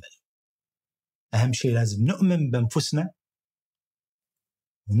نفقد الأمل. أهم شيء لازم نؤمن بأنفسنا،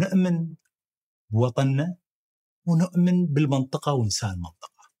 ونؤمن بوطننا، ونؤمن بالمنطقة وإنسان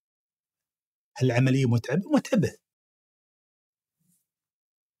المنطقة. العملية متعبة،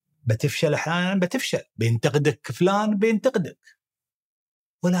 بتفشل أحيانا، بتفشل، بينتقدك فلان بينتقدك،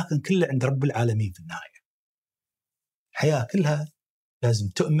 ولكن كله عند رب العالمين في النهاية. الحياة كلها لازم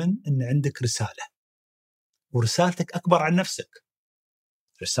تؤمن أن عندك رسالة، ورسالتك أكبر عن نفسك.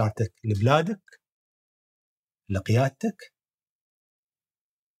 رسالتك لبلادك، لقيادتك،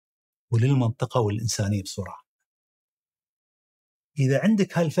 وللمنطقة والإنسانية بصورة. إذا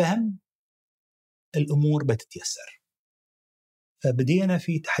عندك هالفهم الأمور بتتيسر. فبدينا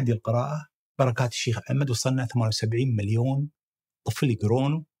في تحدي القراءة بركات الشيخ محمد، وصلنا 78 مليون طفل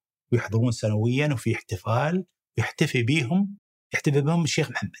يقرون ويحضرون سنويا، وفي احتفال يحتفي بهم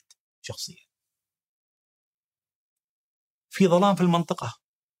الشيخ محمد شخصيا. في ظلام في المنطقة،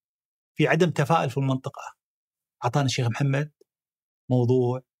 في عدم تفاؤل في المنطقة. أعطانا الشيخ محمد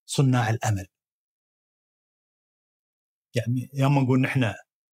موضوع صناع الأمل. يعني يوم نقول نحن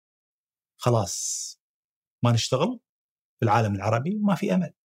خلاص ما نشتغل في العالم العربي ما في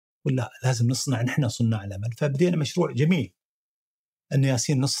أمل، ولا لازم نصنع نحن صناع الأمل. فبدينا مشروع جميل أن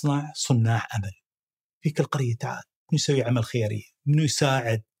ياسين نصنع صناع أمل في كل قرية. تعال منو يسوي عمل خيري،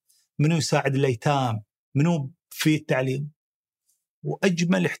 منو يساعد الأيتام، منو في التعليم.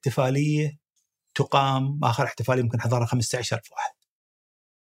 وأجمل احتفالية تقام، آخر احتفالية ممكن حضرها 15,000 واحد.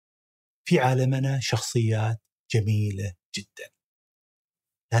 في عالمنا شخصيات جميلة جدا،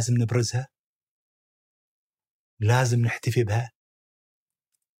 لازم نبرزها، لازم نحتفي بها،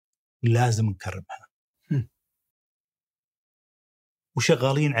 لازم نكرمها.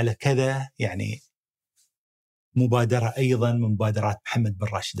 وشغالين على كذا يعني مبادرة أيضا من مبادرات محمد بن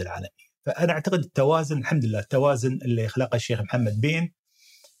راشد العالمية. فأنا أعتقد التوازن، الحمد لله، التوازن اللي خلقه الشيخ محمد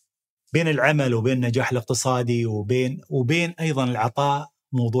بين العمل وبين النجاح الاقتصادي وبين أيضا العطاء،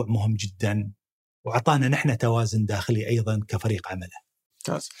 موضوع مهم جدا، وعطانا نحن توازن داخلي أيضا كفريق عمله.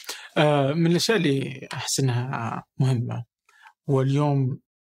 من الأشياء اللي أحس أنها مهمة، واليوم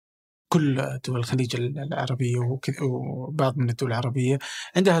كل دول الخليج العربية وبعض من الدول العربية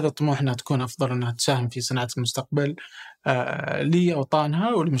عندها هذا الطموح أنها تكون أفضل، أنها تساهم في صناعة المستقبل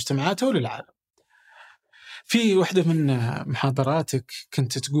لأوطانها ولمجتمعاتها وللعالم. في واحدة من محاضراتك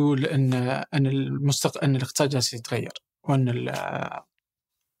كنت تقول أن الاقتصاد جالس يتغير،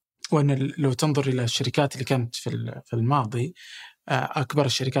 وأن لو تنظر إلى الشركات اللي كانت في الماضي، أكبر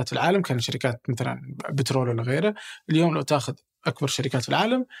الشركات في العالم كانت شركات مثلا بترول ولا غيره. اليوم لو تأخذ أكبر شركات في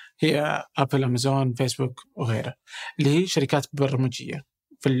العالم هي أبل، أمازون، فيسبوك وغيره، اللي هي شركات برمجية.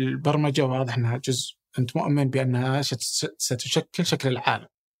 في البرمجة واضح أنها جزء أنت مؤمن بأنها ستشكل شكل العالم.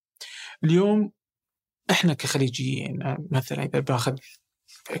 اليوم إحنا كخليجيين مثلا، إذا باخذ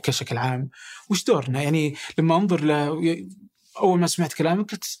كشكل عام، وش دورنا؟ يعني لما أنظر أول ما سمعت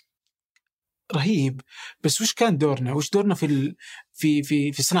كلامك قلت رهيب، بس وش كان دورنا؟ وش دورنا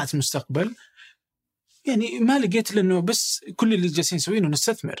في صناعة المستقبل؟ يعني ما لقيت، لأنه بس كل اللي جالسين نسويه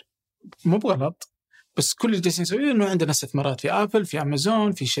نستثمر، مو بغلط، بس كل اللي جالسين نسويه إنه عندنا استثمارات في أبل، في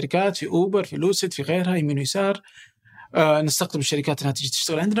أمازون، في شركات، في أوبر، في لوسيد، في غيرها يمين ويسار. نستقطب الشركات أنها تجي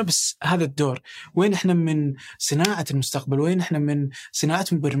تشتغل عندنا، بس هذا الدور. وين إحنا من صناعة المستقبل؟ وين إحنا من صناعة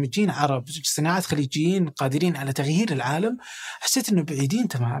مبرمجين عرب، صناعة خليجيين قادرين على تغيير العالم؟ حسيت إنه بعيدين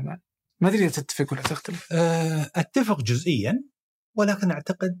تماما. ما أدري إذا تتفق ولا تختلف. أتفق جزئيا، ولكن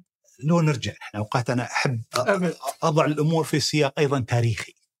أعتقد لو نرجع إحنا أوقات، أنا أحب أضع الأمور في سياق أيضا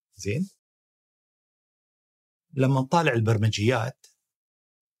تاريخي. زين، لما نطالع البرمجيات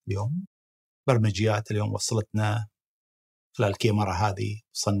اليوم، برمجيات اليوم وصلتنا خلال الكاميرا هذه،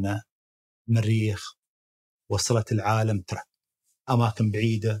 وصلنا مريخ، وصلت العالم ترى أماكن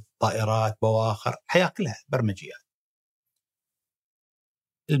بعيدة، طائرات، بواخر، حياة كلها برمجيات.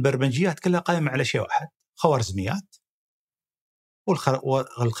 البرمجيات كلها قائمة على شيء واحد، خوارزميات.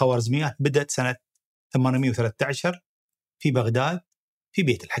 والخوارزميات بدأت سنة 813 في بغداد في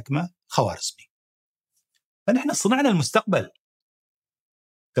بيت الحكمة خوارزمي. فنحن صنعنا المستقبل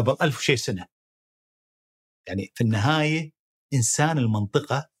قبل 1000 وشي سنة. يعني في النهاية إنسان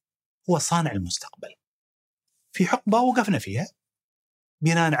المنطقة هو صانع المستقبل، في حقبة وقفنا فيها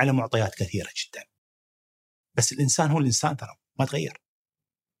بناء على معطيات كثيرة جدا، بس الإنسان هو الإنسان، ترى ما تغير.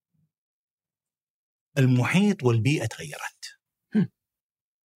 المحيط والبيئة تغيرت.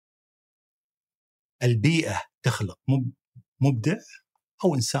 البيئة تخلق مبدع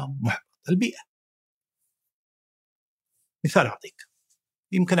أو إنسان محبط. البيئة، مثال أعطيك،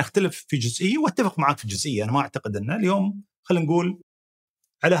 يمكن أختلف في جزئية واتفق معك في جزئية. أنا ما أعتقد أن اليوم، خلينا نقول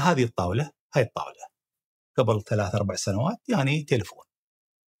على هذه الطاولة، هاي الطاولة قبل 3-4 سنوات يعني تليفون.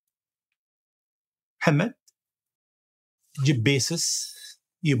 محمد جيب بيسس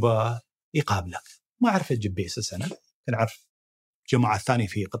يبقى يقابلك، ما أعرف أجيب بيسس، أنا كان أعرف جماعة ثانية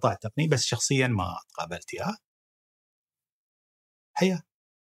في قطاع تقني، بس شخصيا ما تقابلت إياه. حياة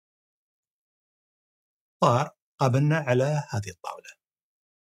طار قابلنا على هذه الطاولة،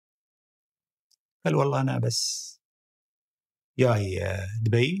 قال والله أنا بس جاي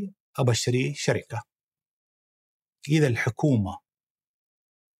دبي أبى أشتري شركة، إذا الحكومة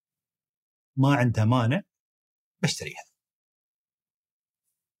ما عندها مانع بشتريها،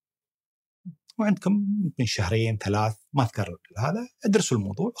 وعندكم من 2-3 ما أذكر هذا، ادرسوا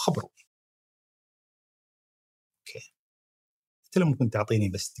الموضوع وخبروني. أوكي، قلت له ممكن تعطيني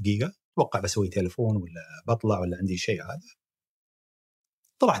بس دقيقة، أتوقع بسوي تليفون ولا بطلع ولا عندي شيء. هذا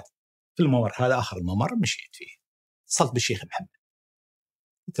طلعت في الممر، هذا آخر الممر مشيت فيه، اتصلت بالشيخ محمد،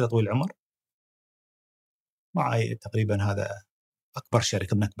 قلت له طويل العمر معي تقريبا هذا أكبر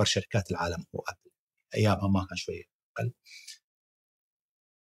شركة من أكبر شركات العالم، هو أبل، أيامها ما كان شوية أقل،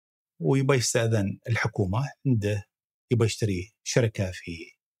 ويبى يستأذن الحكومة عنده، يبى يشتري شركة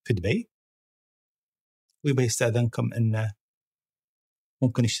في دبي، ويبى يستأذنكم إنه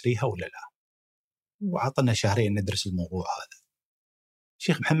ممكن يشتريها ولا لا، وعطنا 2 ندرس الموضوع هذا.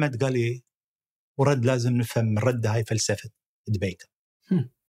 الشيخ محمد قال لي، ورد لازم نفهم من رد هاي فلسفة دبي.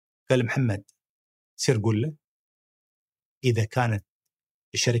 قال محمد سير قول له إذا كانت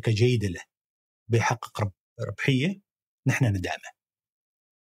الشركة جيدة له بيحقق ربحية نحن ندعمه.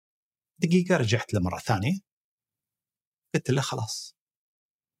 دقيقة رجعت له مرة ثانية، قلت له خلاص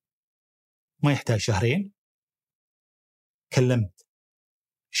ما يحتاج 2 كلمت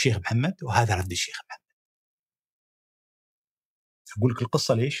الشيخ محمد وهذا رد الشيخ محمد. أقول لك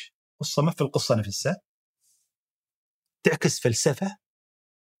القصة ليش؟ قصة ما في القصة نفسها، تعكس فلسفة،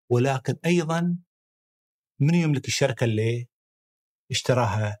 ولكن أيضا من يملك الشركة اللي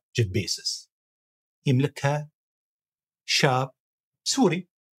اشتراها جيف بيزوس؟ يملكها شاب سوري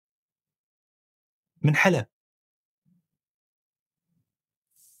من حلب.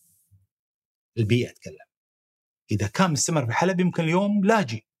 البيئة أتكلم، إذا كان مستمر في حلب يمكن اليوم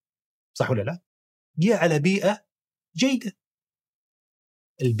لاجئ، صح ولا لا؟ جاء على بيئة جيدة،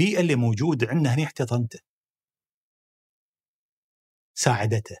 البيئة اللي موجودة عندنا هنا احتضنته،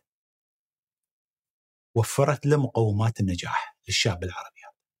 ساعدته، وفرت له مقومات النجاح للشاب العربي.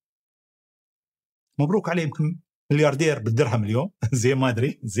 مبروك عليه، يمكن ملياردير بالدرهم اليوم. زين ما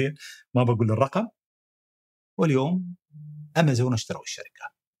أدري، زين ما بقول الرقم. واليوم أمازون اشتروا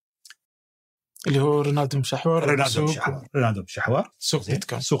الشركة اللي هو رونالدو مشحور، رونالدو مشحور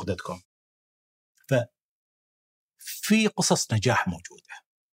سوق دوت كوم. ففي قصص نجاح موجودة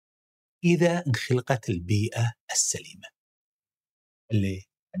إذا انخلقت البيئة السليمة اللي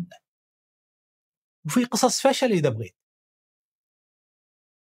عندنا، وفي قصص فشل إذا بغيت.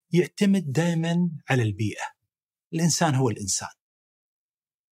 يعتمد دائما على البيئة. الإنسان هو الإنسان،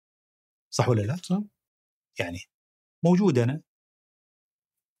 صح ولا لا؟ صح. يعني موجود أنا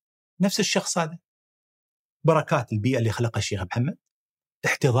نفس الشخص هذا، بركات البيئة اللي خلقها الشيخ محمد،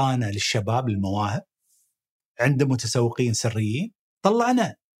 احتضانه للشباب المواهب، عنده متسوقين سريين،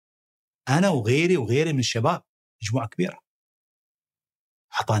 طلعنا أنا وغيري من الشباب، مجموعة كبيرة،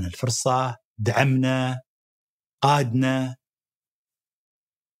 حطانا الفرصة، دعمنا، قادنا.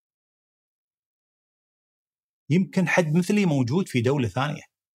 يمكن حد مثلي موجود في دولة ثانية.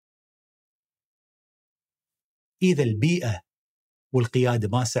 إذا البيئة والقيادة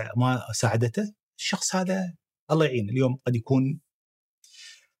ما ساعدته، الشخص هذا الله يعين اليوم قد يكون.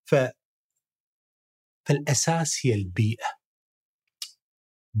 فالأساس هي البيئة.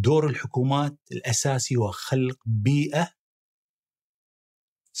 دور الحكومات الأساسي هو خلق بيئة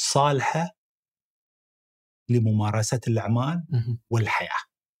صالحة لممارسة الأعمال والحياة.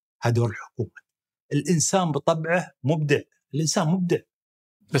 هذا دور الحكومة. الإنسان بطبعه مبدع، الإنسان مبدع،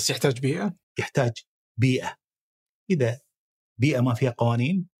 بس يحتاج بيئة. إذا بيئة ما فيها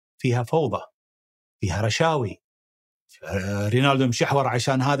قوانين، فيها فوضى، فيها رشاوي. رونالدو مشحور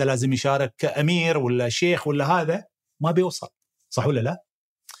عشان هذا لازم يشارك كأمير ولا شيخ ولا هذا، ما بيوصل، صح ولا لا؟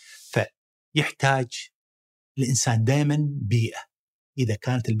 فيحتاج الإنسان دائما بيئة. إذا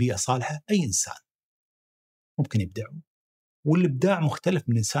كانت البيئة صالحة أي إنسان ممكن يبدع، والإبداع مختلف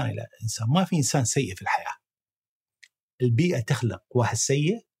من إنسان إلى إنسان، ما في إنسان سيء في الحياة. البيئة تخلق واحد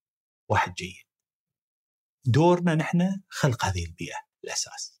سيء واحد جيد. دورنا نحن خلق هذه البيئة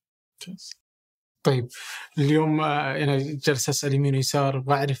الأساس. طيب اليوم أنا جلس أسأل يمين ويسار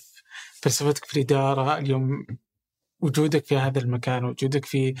وأعرف فلسفتك في الإدارة. اليوم وجودك في هذا المكان، وجودك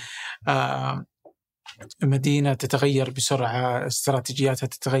في مدينة تتغير بسرعة، استراتيجياتها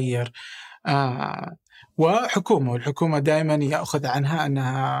تتغير، وحكومة، والحكومة دائما يأخذ عنها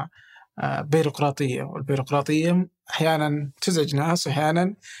أنها بيروقراطية، والبيروقراطية أحيانا تزعج ناس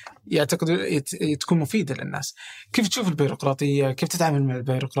وأحيانا يعتقدوا تكون مفيدة للناس. كيف تشوف البيروقراطية؟ كيف تتعامل مع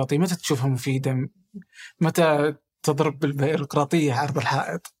البيروقراطية؟ متى تشوفها مفيدة؟ متى تضرب بالبيروقراطية عرض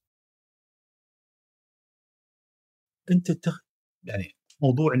الحائط؟ أنت يعني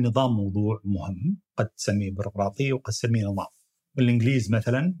موضوع النظام موضوع مهم، قد تسميه بيروقراطية وقد تسميه نظام. والإنجليز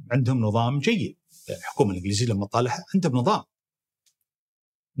مثلا عندهم نظام جيد، يعني الحكومة الإنجليزية لما طالعها عندهم نظام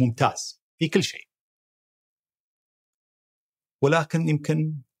ممتاز في كل شيء، ولكن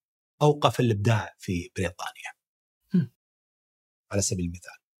يمكن أوقف الإبداع في بريطانيا. على سبيل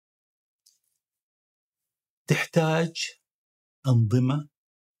المثال تحتاج أنظمة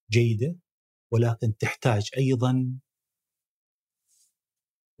جيدة، ولكن تحتاج أيضا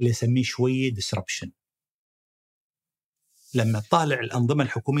اللي يسميه شوية disruption. لما طالع الأنظمة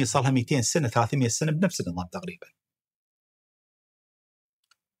الحكومية صار لها 200 سنة 300 سنة بنفس النظام تقريبا.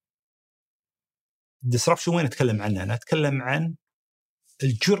 disruption وين أتكلم عنها؟ أنا أتكلم عن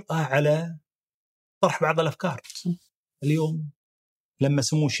الجرأة على طرح بعض الأفكار. اليوم لما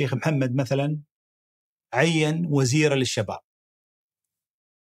سمو الشيخ محمد مثلا عين وزير للشباب،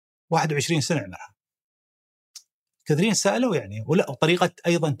 21 سنة عمرها، كثيرين سألوا يعني، ولا طريقة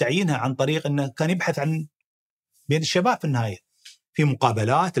أيضا تعيينها عن طريق أنه كان يبحث عن بين الشباب في النهاية، في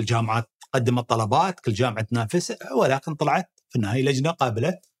مقابلات، الجامعات قدمت طلبات، كل جامعة تنافسها، ولكن طلعت في النهاية لجنة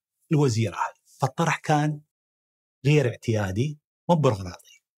قابلت الوزير هذا. فالطرح كان غير اعتيادي، مو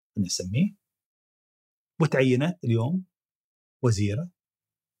بيروقراطي نسميه. وتعينت اليوم وزيرة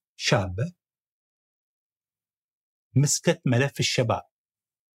شابة مسكت ملف الشباب.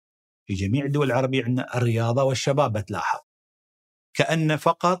 في جميع الدول العربية عندنا الرياضة والشباب، بتلاحظ كأن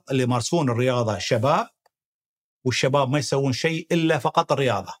فقط اللي يمارسون الرياضة شباب والشباب ما يسوون شيء إلا فقط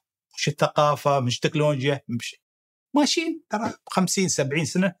الرياضة، مش الثقافة، مش تكنولوجيا، مش ماشيين ترى 50-70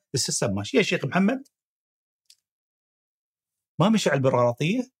 سنة السيستم ماشي. يا شيخ محمد ما مشي على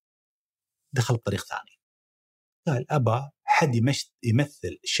البيروقراطية، دخل بطريق ثاني، قال أبا حد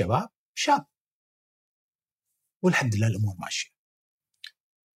يمثل الشباب، شاب، والحمد لله الأمور ماشية.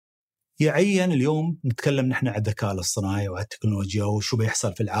 يعين اليوم نتكلم نحن عن الذكاء الاصطناعي وعن التكنولوجيا وشو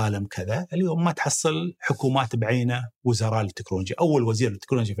بيحصل في العالم كذا. اليوم ما تحصل حكومات بعينه وزراء للتكنولوجيا. أول وزير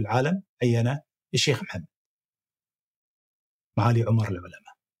للتكنولوجيا في العالم عينه الشيخ محمد، معالي عمر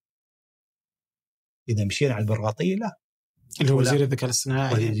العلماء. إذا مشينا على البيروقراطية لا، اللي هو وزير الذكاء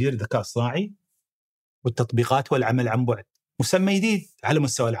الاصطناعي، وزير الذكاء الاصطناعي والتطبيقات والعمل عن بعد، مسمى جديد على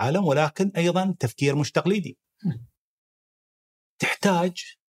مستوى العالم، ولكن أيضا تفكير مش تقليدي.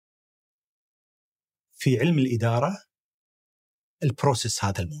 تحتاج في علم الإدارة البروسيس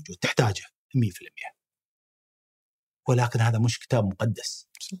هذا الموجود، تحتاجه 100%، ولكن هذا مش كتاب مقدس.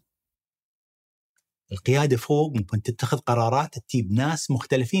 القيادة فوق ممكن تتخذ قرارات تجيب ناس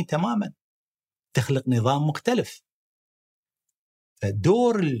مختلفين تماما، تخلق نظام مختلف.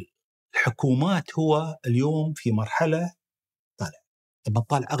 فدور الحكومات هو اليوم في مرحلة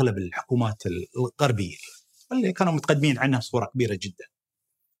طالع أغلب الحكومات الغربية اللي كانوا متقدمين عنها بصورة كبيرة جدا،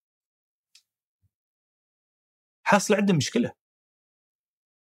 حاصل عندهم مشكلة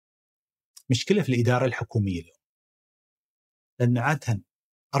في الإدارة الحكومية اليوم، لأن عادها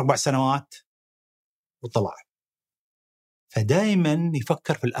 4 سنوات وطلع، فدائما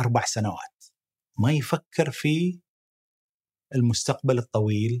يفكر في ال4 سنوات، ما يفكر في المستقبل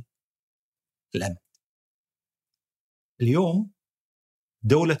الطويل الأمد. اليوم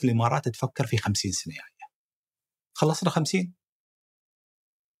دولة الإمارات تفكر في 50 سنة، يعني خلصنا 50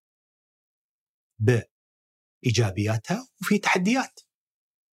 بإيجابياتها وفي تحديات،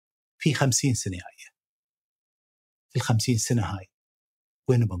 في 50 سنة جاية. في 50 سنة هاي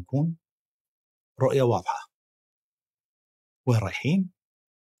وين بنكون؟ رؤية واضحة، وين رايحين،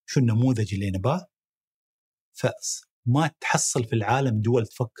 شو النموذج اللي نباه. فما تحصل في العالم دول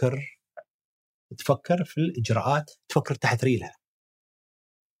تفكر في الإجراءات، تفكر تحت ريلها،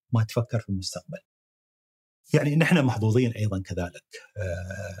 ما تفكر في المستقبل. يعني نحن محظوظين أيضا كذلك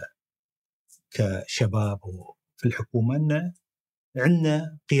كشباب في الحكومة أن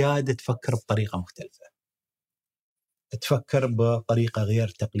عندنا قيادة تفكر بطريقة مختلفة، تفكر بطريقة غير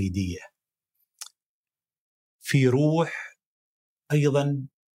تقليدية، في روح أيضا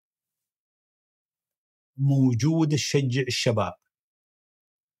موجود تشجع الشباب.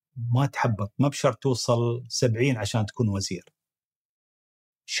 ما تحبط، ما بشرط توصل 70 عشان تكون وزير.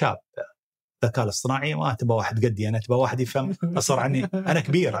 شاب الذكاء الاصطناعي ما تبغى واحد قدي أنا، تبغى واحد يفهم أصر عني، أنا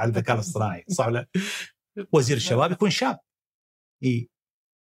كبير على الذكاء الاصطناعي، صح لا؟ وزير الشباب يكون شاب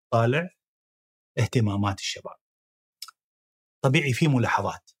طالع اهتمامات الشباب. طبيعي في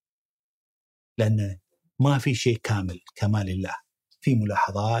ملاحظات، لأن ما في شيء كمال الله، في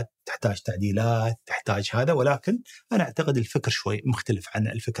ملاحظات تحتاج تعديلات، تحتاج هذا، ولكن أنا أعتقد الفكر شوي مختلف عن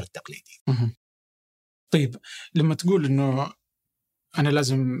الفكر التقليدي. طيب لما تقول إنه أنا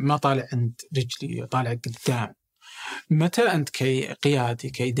لازم ما طالع عند رجلي، طالع قدام، متى أنت كقيادي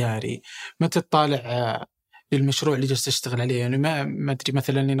كإداري متى تطالع للمشروع اللي جالس تشتغل عليه؟ يعني ما أدري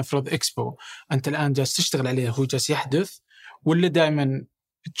مثلا لنفرض إكسبو أنت الآن جالس تشتغل عليه، هو جالس يحدث، ولا دائما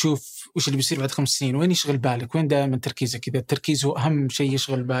تشوف وش اللي بيصير بعد 5 سنين؟ وين يشغل بالك؟ وين دائما تركيزك؟ إذا التركيز هو أهم شيء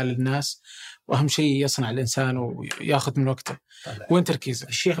يشغل بال الناس وأهم شيء يصنع الإنسان ويأخذ من وقته، وين تركيزك؟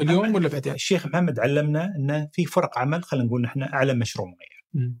 الشيخ اليوم ولا بعدين؟ الشيخ محمد علمنا أن في فرق عمل، خلينا نقول نحن أعلن مشروع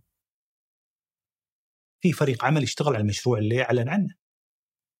معين، في فريق عمل يشتغل على المشروع اللي أعلن عنه،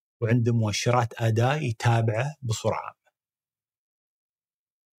 وعنده مؤشرات أداء يتابعه بصورة عامة.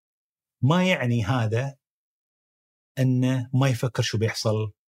 ما يعني هذا أنه ما يفكر شو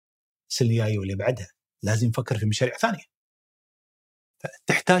بيحصل السنة الجاية واللي بعدها، لازم يفكر في مشاريع ثانية.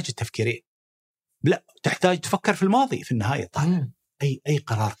 تحتاج التفكيرين، لا تحتاج تفكر في الماضي في النهاية. طبعا أي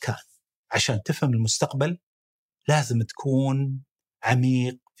قرار كان عشان تفهم المستقبل لازم تكون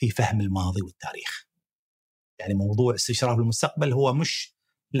عميق في فهم الماضي والتاريخ. يعني موضوع استشراف المستقبل هو مش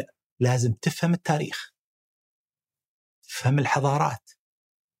لا، لازم تفهم التاريخ، تفهم الحضارات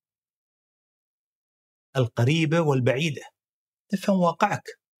القريبة والبعيدة، تفهم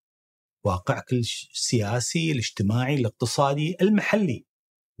واقعك السياسي الاجتماعي الاقتصادي المحلي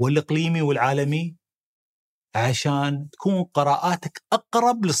والإقليمي والعالمي، عشان تكون قراءاتك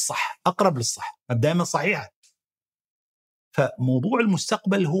أقرب للصح دائما صحيحة. فموضوع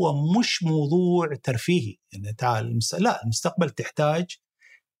المستقبل هو مش موضوع ترفيهي، يعني تعال لا، المستقبل تحتاج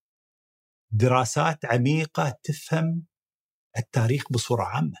دراسات عميقة تفهم التاريخ بصورة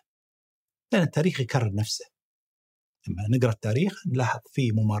عامة، لأن التاريخ يكرر نفسه. لما نقرأ التاريخ نلاحظ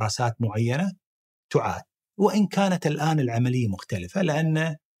في ممارسات معينة تعاد، وإن كانت الآن العملية مختلفة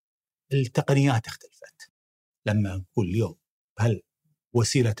لأن التقنيات اختلفت. لما نقول اليوم هل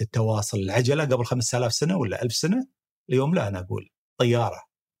وسيلة التواصل العجلة قبل 5000 سنة ولا 1000 سنة؟ اليوم لا، أنا أقول طيارة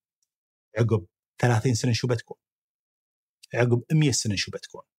عقب 30 سنة شو بتكون؟ عقب 100 سنة شو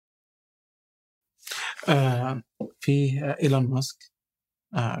بتكون؟ في إيلون ماسك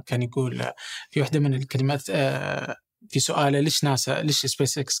كان يقول في واحدة من الكلمات في سؤاله ليش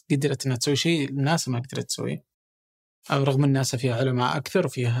سبيس إكس قدرت أنها تسوي شيء الناس ما قدرت تسويه، رغم الناس فيها علماء أكثر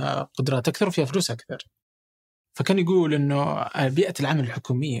وفيها قدرات أكثر وفيها فلوس أكثر. فكان يقول أنه بيئة العمل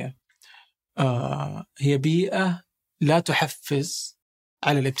الحكومية هي بيئة لا تحفز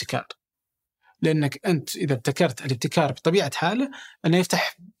على الابتكار، لأنك أنت إذا ابتكرت، الابتكار بطبيعة حاله أنه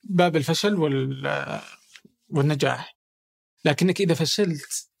يفتح باب الفشل والنجاح، لكنك إذا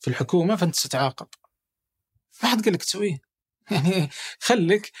فشلت في الحكومة فأنت ستعاقب، ما حد قال لك تسويه يعني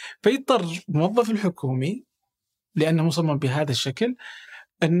خلك. فيضطر موظف الحكومي لأنه مصمم بهذا الشكل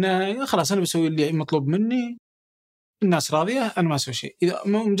أنه خلاص أنا بسوي اللي مطلوب مني، الناس راضية، أنا ما أسوي شيء. إذا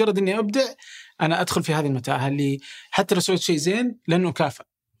مجرد إني أبدع أنا أدخل في هذه المتاهة اللي حتى لو سويت شيء زين لأنه كافأ،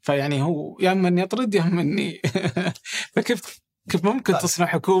 فيعني هو يا أما إني أطرد يا أما إني فكيف ممكن تصنع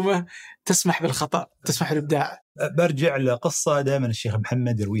حكومة تسمح بالخطأ، تسمح بالإبداع؟ برجع لقصة دائما الشيخ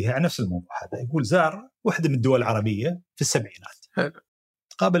محمد يرويها عن نفس الموضوع هذا. يقول زار واحدة من الدول العربية في السبعينات،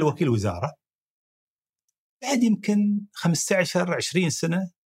 قابل وكيل وزارة بعد يمكن 15-20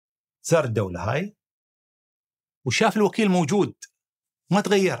 سنة، زار الدولة هاي وشاف الوكيل موجود ما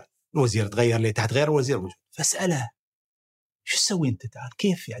تغير، الوزير تغير ليه تحت غير الوزير موجود. فسأله شو تسوي أنت تعال،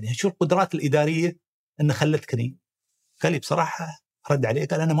 كيف يعني شو القدرات الإدارية أن خلتكني؟ قال لي بصراحة رد عليه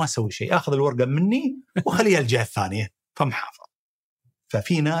قال أنا ما أسوي شيء، أخذ الورقة مني وخليها الجهة الثانية فمحافظ.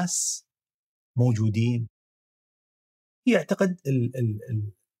 ففي ناس موجودين يعتقد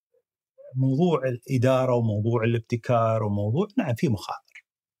موضوع الإدارة وموضوع الابتكار وموضوع نعم في مخاطر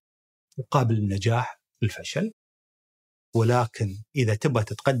وقابل للنجاح والفشل، ولكن إذا تبغى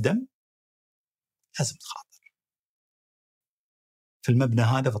تتقدم لازم تخاطر. في المبنى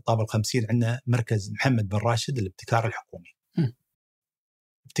هذا في الطابق 50 عندنا مركز محمد بن راشد الابتكار الحكومي.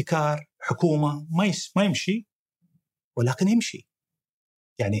 ابتكار حكومة ما يمشي، ولكن يمشي.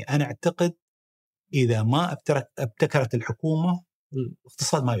 يعني أنا أعتقد إذا ما ابتكرت الحكومة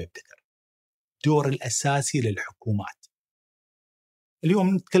الاقتصاد ما بيبتكر. دور الأساسي للحكومات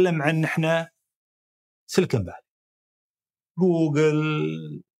اليوم نتكلم عن إحنا سيليكون فالي،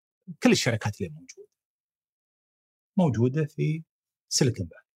 جوجل، كل الشركات اللي موجودة في سيليكون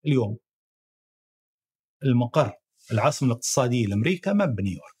فالي. اليوم المقر العاصمة الاقتصادية لأمريكا ما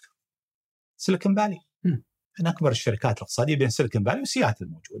بنيويورك، سيليكون فالي. من أكبر الشركات الاقتصادية بين سيليكون فالي وسياتل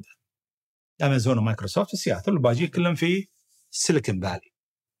موجودة، أمازون ومايكروسوفت في سياتل والباقي كلهم في سيليكون فالي.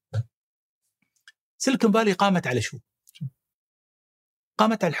 سيليكون فالي قامت على شو؟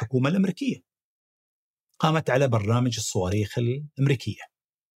 قامت على الحكومة الأمريكية، قامت على برنامج الصواريخ الأمريكية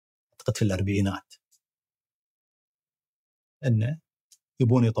أعتقد في الأربعينات، أنه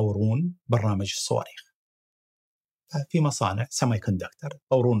يبون يطورون برنامج الصواريخ. في مصانع سيمي كوندكتور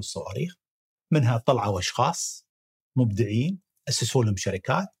يطورون الصواريخ، منها طلعوا أشخاص مبدعين أسسوا لهم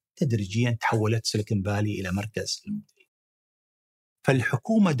شركات، تدريجيا تحولت سيليكون فالي إلى مركز المبدعين.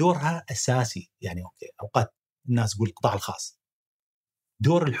 فالحكومة دورها أساسي. يعني أوكي أوقات الناس تقول القطاع الخاص،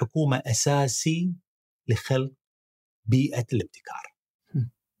 دور الحكومة أساسي لخلق بيئة الابتكار.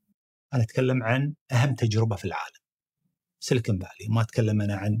 أنا أتكلم عن أهم تجربة في العالم سيليكون فالي، ما أتكلم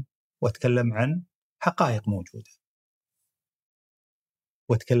أنا وأتكلم عن حقائق موجودة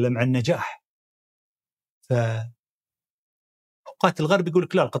وأتكلم عن نجاح. فأوقات الغرب يقول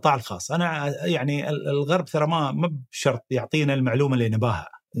لك لا القطاع الخاص، أنا يعني الغرب ترى ما بشرط يعطينا المعلومة اللي نباها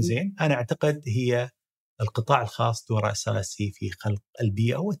زين. أنا أعتقد هي القطاع الخاص دور أساسي في خلق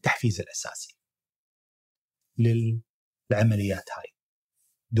البيئة والتحفيز الأساسي للعمليات هاي.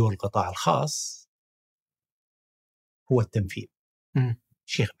 دور القطاع الخاص هو التنفيذ.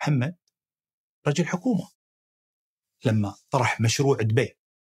 الشيخ محمد رجل حكومة، لما طرح مشروع دبي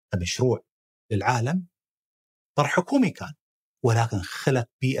مشروع للعالم طرح حكومي كان، ولكن خلق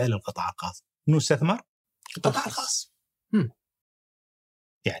بيئة للقطاع الخاص. منو استثمر؟ القطاع الخاص.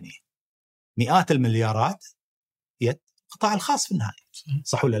 يعني مئات المليارات يد القطاع الخاص في النهاية،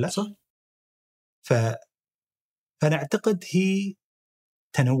 صح ولا لا؟ صح. فأنا أعتقد هي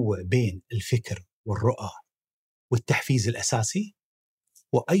تنوع بين الفكر والرؤى والتحفيز الأساسي،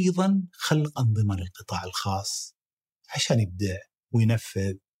 وأيضا خلق أنظمة للقطاع الخاص عشان يبدأ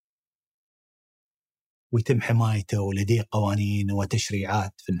وينفذ ويتم حمايته ولديه قوانين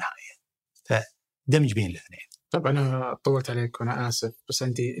وتشريعات في النهاية. فدمج بين الاثنين. طب أنا طولت عليك وأنا آسف، بس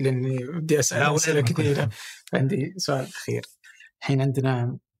عندي لأني بدي أسأل أسئلة كثيرة. عندي سؤال أخير. الحين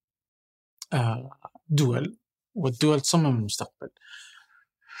عندنا دول، والدول تصمم المستقبل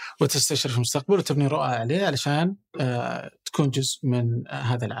وتستشرف المستقبل وتبني رؤى عليه علشان تكون جزء من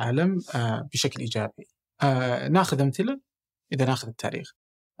هذا العالم بشكل إيجابي. ناخذ أمثلة. إذا ناخذ التاريخ،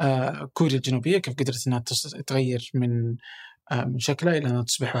 كوريا الجنوبية كيف قدرت أنها تغير من شكلها إلى أنها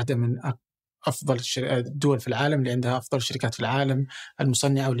تصبح واحدة من أفضل الدول في العالم، اللي عندها أفضل الشركات في العالم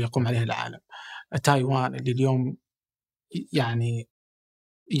المصنعة واللي يقوم عليها العالم. تايوان اللي اليوم يعني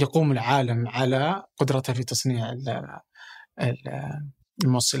يقوم العالم على قدرتها في تصنيع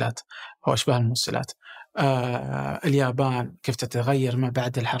الموصلات أو أشباه الموصلات. اليابان كيف تتغير ما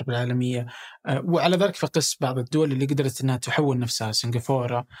بعد الحرب العالمية. وعلى ذلك فقس بعض الدول اللي قدرت أنها تحول نفسها،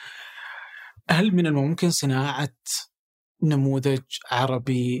 سنغافورة. هل من الممكن صناعة نموذج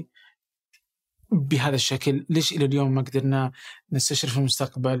عربي بهذا الشكل؟ ليش إلى اليوم ما قدرنا نستشرف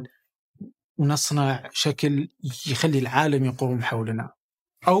المستقبل ونصنع شكل يخلي العالم يقوم حولنا،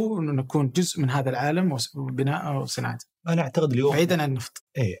 أو نكون جزء من هذا العالم وبناء وصناعته؟ أنا أعتقد اليوم بعيدا عن النفط.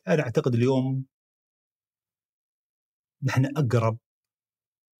 أنا أعتقد اليوم نحن أقرب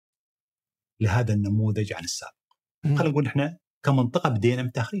لهذا النموذج عن السابق. خلينا نقول نحن كمنطقة بدينا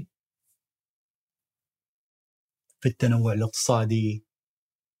متأخرين في التنوع الاقتصادي،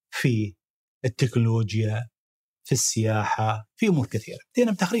 في التكنولوجيا، في السياحة، في أمور كثيرة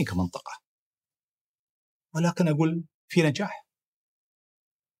بدينا متأخرين كمنطقة، ولكن أقول في نجاح.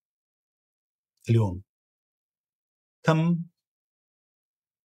 اليوم كم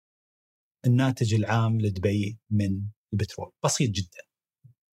الناتج العام لدبي من البترول؟ بسيط جدا،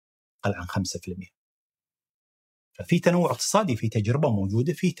 أقل عن 5%. ففي تنوع اقتصادي، في تجربة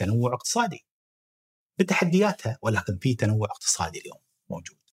موجودة، في تنوع اقتصادي بتحدياتها، ولكن في تنوع اقتصادي اليوم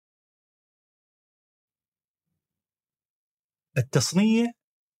موجود. التصنيع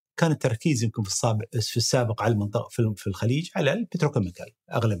كان التركيز يمكن في السابق على المنطقة في الخليج على البتروكيميكال،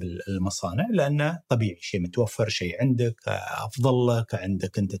 أغلب المصانع، لأنه طبيعي شيء متوفر، شيء عندك أفضل لك،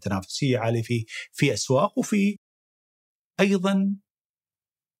 عندك أنت تنافسية عالية في أسواق، وفي أيضا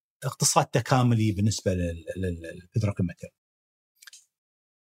اقتصاد تكاملي بالنسبة للبتروكيميكال.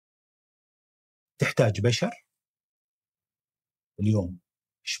 تحتاج بشر اليوم،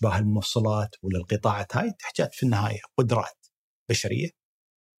 إشباه الموصلات ولا القطاعات هاي تحتاج في النهاية قدرات بشرية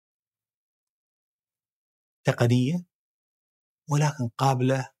تقنية، ولكن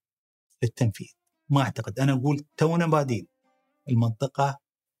قابلة للتنفيذ. ما أعتقد، أنا أقول تونا بادين، المنطقة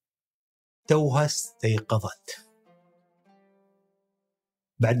توها استيقظت،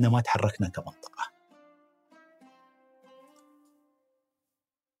 بعدنا ما تحركنا كمنطقة.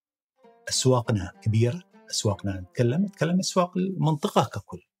 أسواقنا كبيرة، أسواقنا نتكلم أسواق المنطقة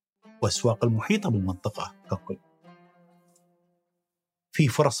ككل، وأسواق المحيطة بالمنطقة ككل. في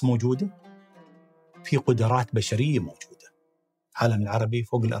فرص موجودة، في قدرات بشرية موجودة. العالم العربي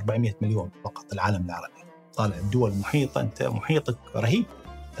فوق 400 مليون فقط. العالم العربي طالع الدول المحيطة، أنت محيطك رهيب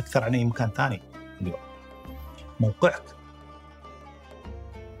أكثر عن أي مكان ثاني اليوم. موقعك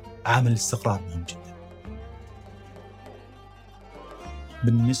عامل الاستقرار مهم جدا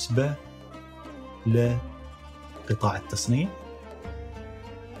بالنسبة لقطاع التصنيع،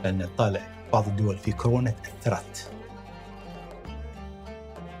 لأن طالع بعض الدول في كورونا تأثرت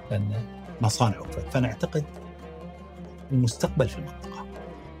لأن مصانع وقفت. فأنا أعتقد المستقبل في المنطقة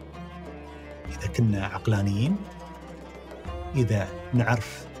إذا كنا عقلانيين، إذا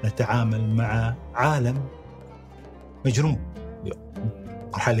نعرف نتعامل مع عالم مجنون.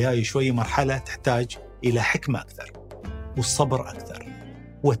 مرحلة هاي شوي مرحلة تحتاج إلى حكمة أكثر والصبر أكثر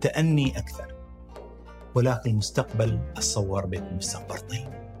وتأني أكثر، ولكن المستقبل أتصور بيكون مستقبل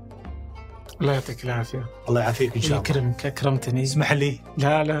طيب. الله يعطيك العافية. الله يعافيك إن شاء الله. يكرمك، أكرمتني. اسمح لي.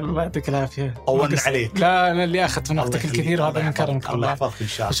 لا الله يعطيك العافية. طولنا عليك. لا أنا اللي أخذت من وقتك الكثير، وهذا من كرمك. الله يحفظك إن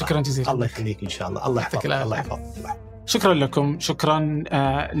شاء الله. شكرا جزيلا. الله يخليك إن شاء الله. الله يحفظك. الله يحفظك. شكرا لكم. شكرا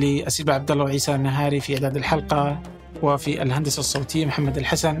لأسيبة عبد الله وعيسى النهاري في إعداد الحلقة، وفي الهندسة الصوتية محمد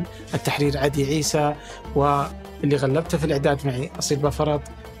الحسن، التحرير عدي عيسى، واللي غلبته في الإعداد معي أصيل بفرط،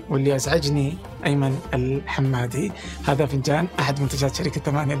 واللي أزعجني أيمن الحمادي. هذا فنجان، أحد منتجات شركة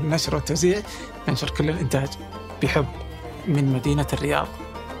 8 للنشر والتوزيع، ننشر كل الإنتاج بحب من مدينة الرياض.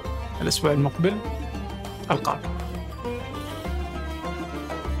 الأسبوع المقبل ألقاكم.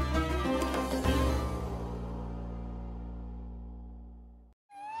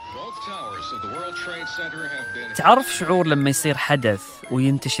 تعرف شعور لما يصير حدث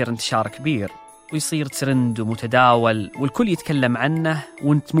وينتشر انتشار كبير ويصير ترند ومتداول والكل يتكلم عنه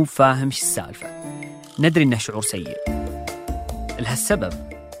وانت مو فاهم ايش السالفة؟ ندري انه شعور سيء.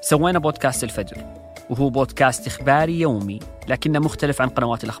 لهالسبب سوينا بودكاست الفجر، وهو بودكاست إخباري يومي لكنه مختلف عن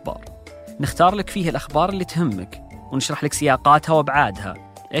قنوات الأخبار. نختار لك فيه الأخبار اللي تهمك ونشرح لك سياقاتها وأبعادها،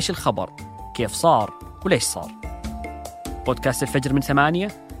 إيش الخبر، كيف صار وليش صار. بودكاست الفجر من 8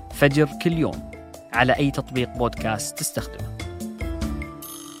 فجر كل يوم على أي تطبيق بودكاست تستخدمه.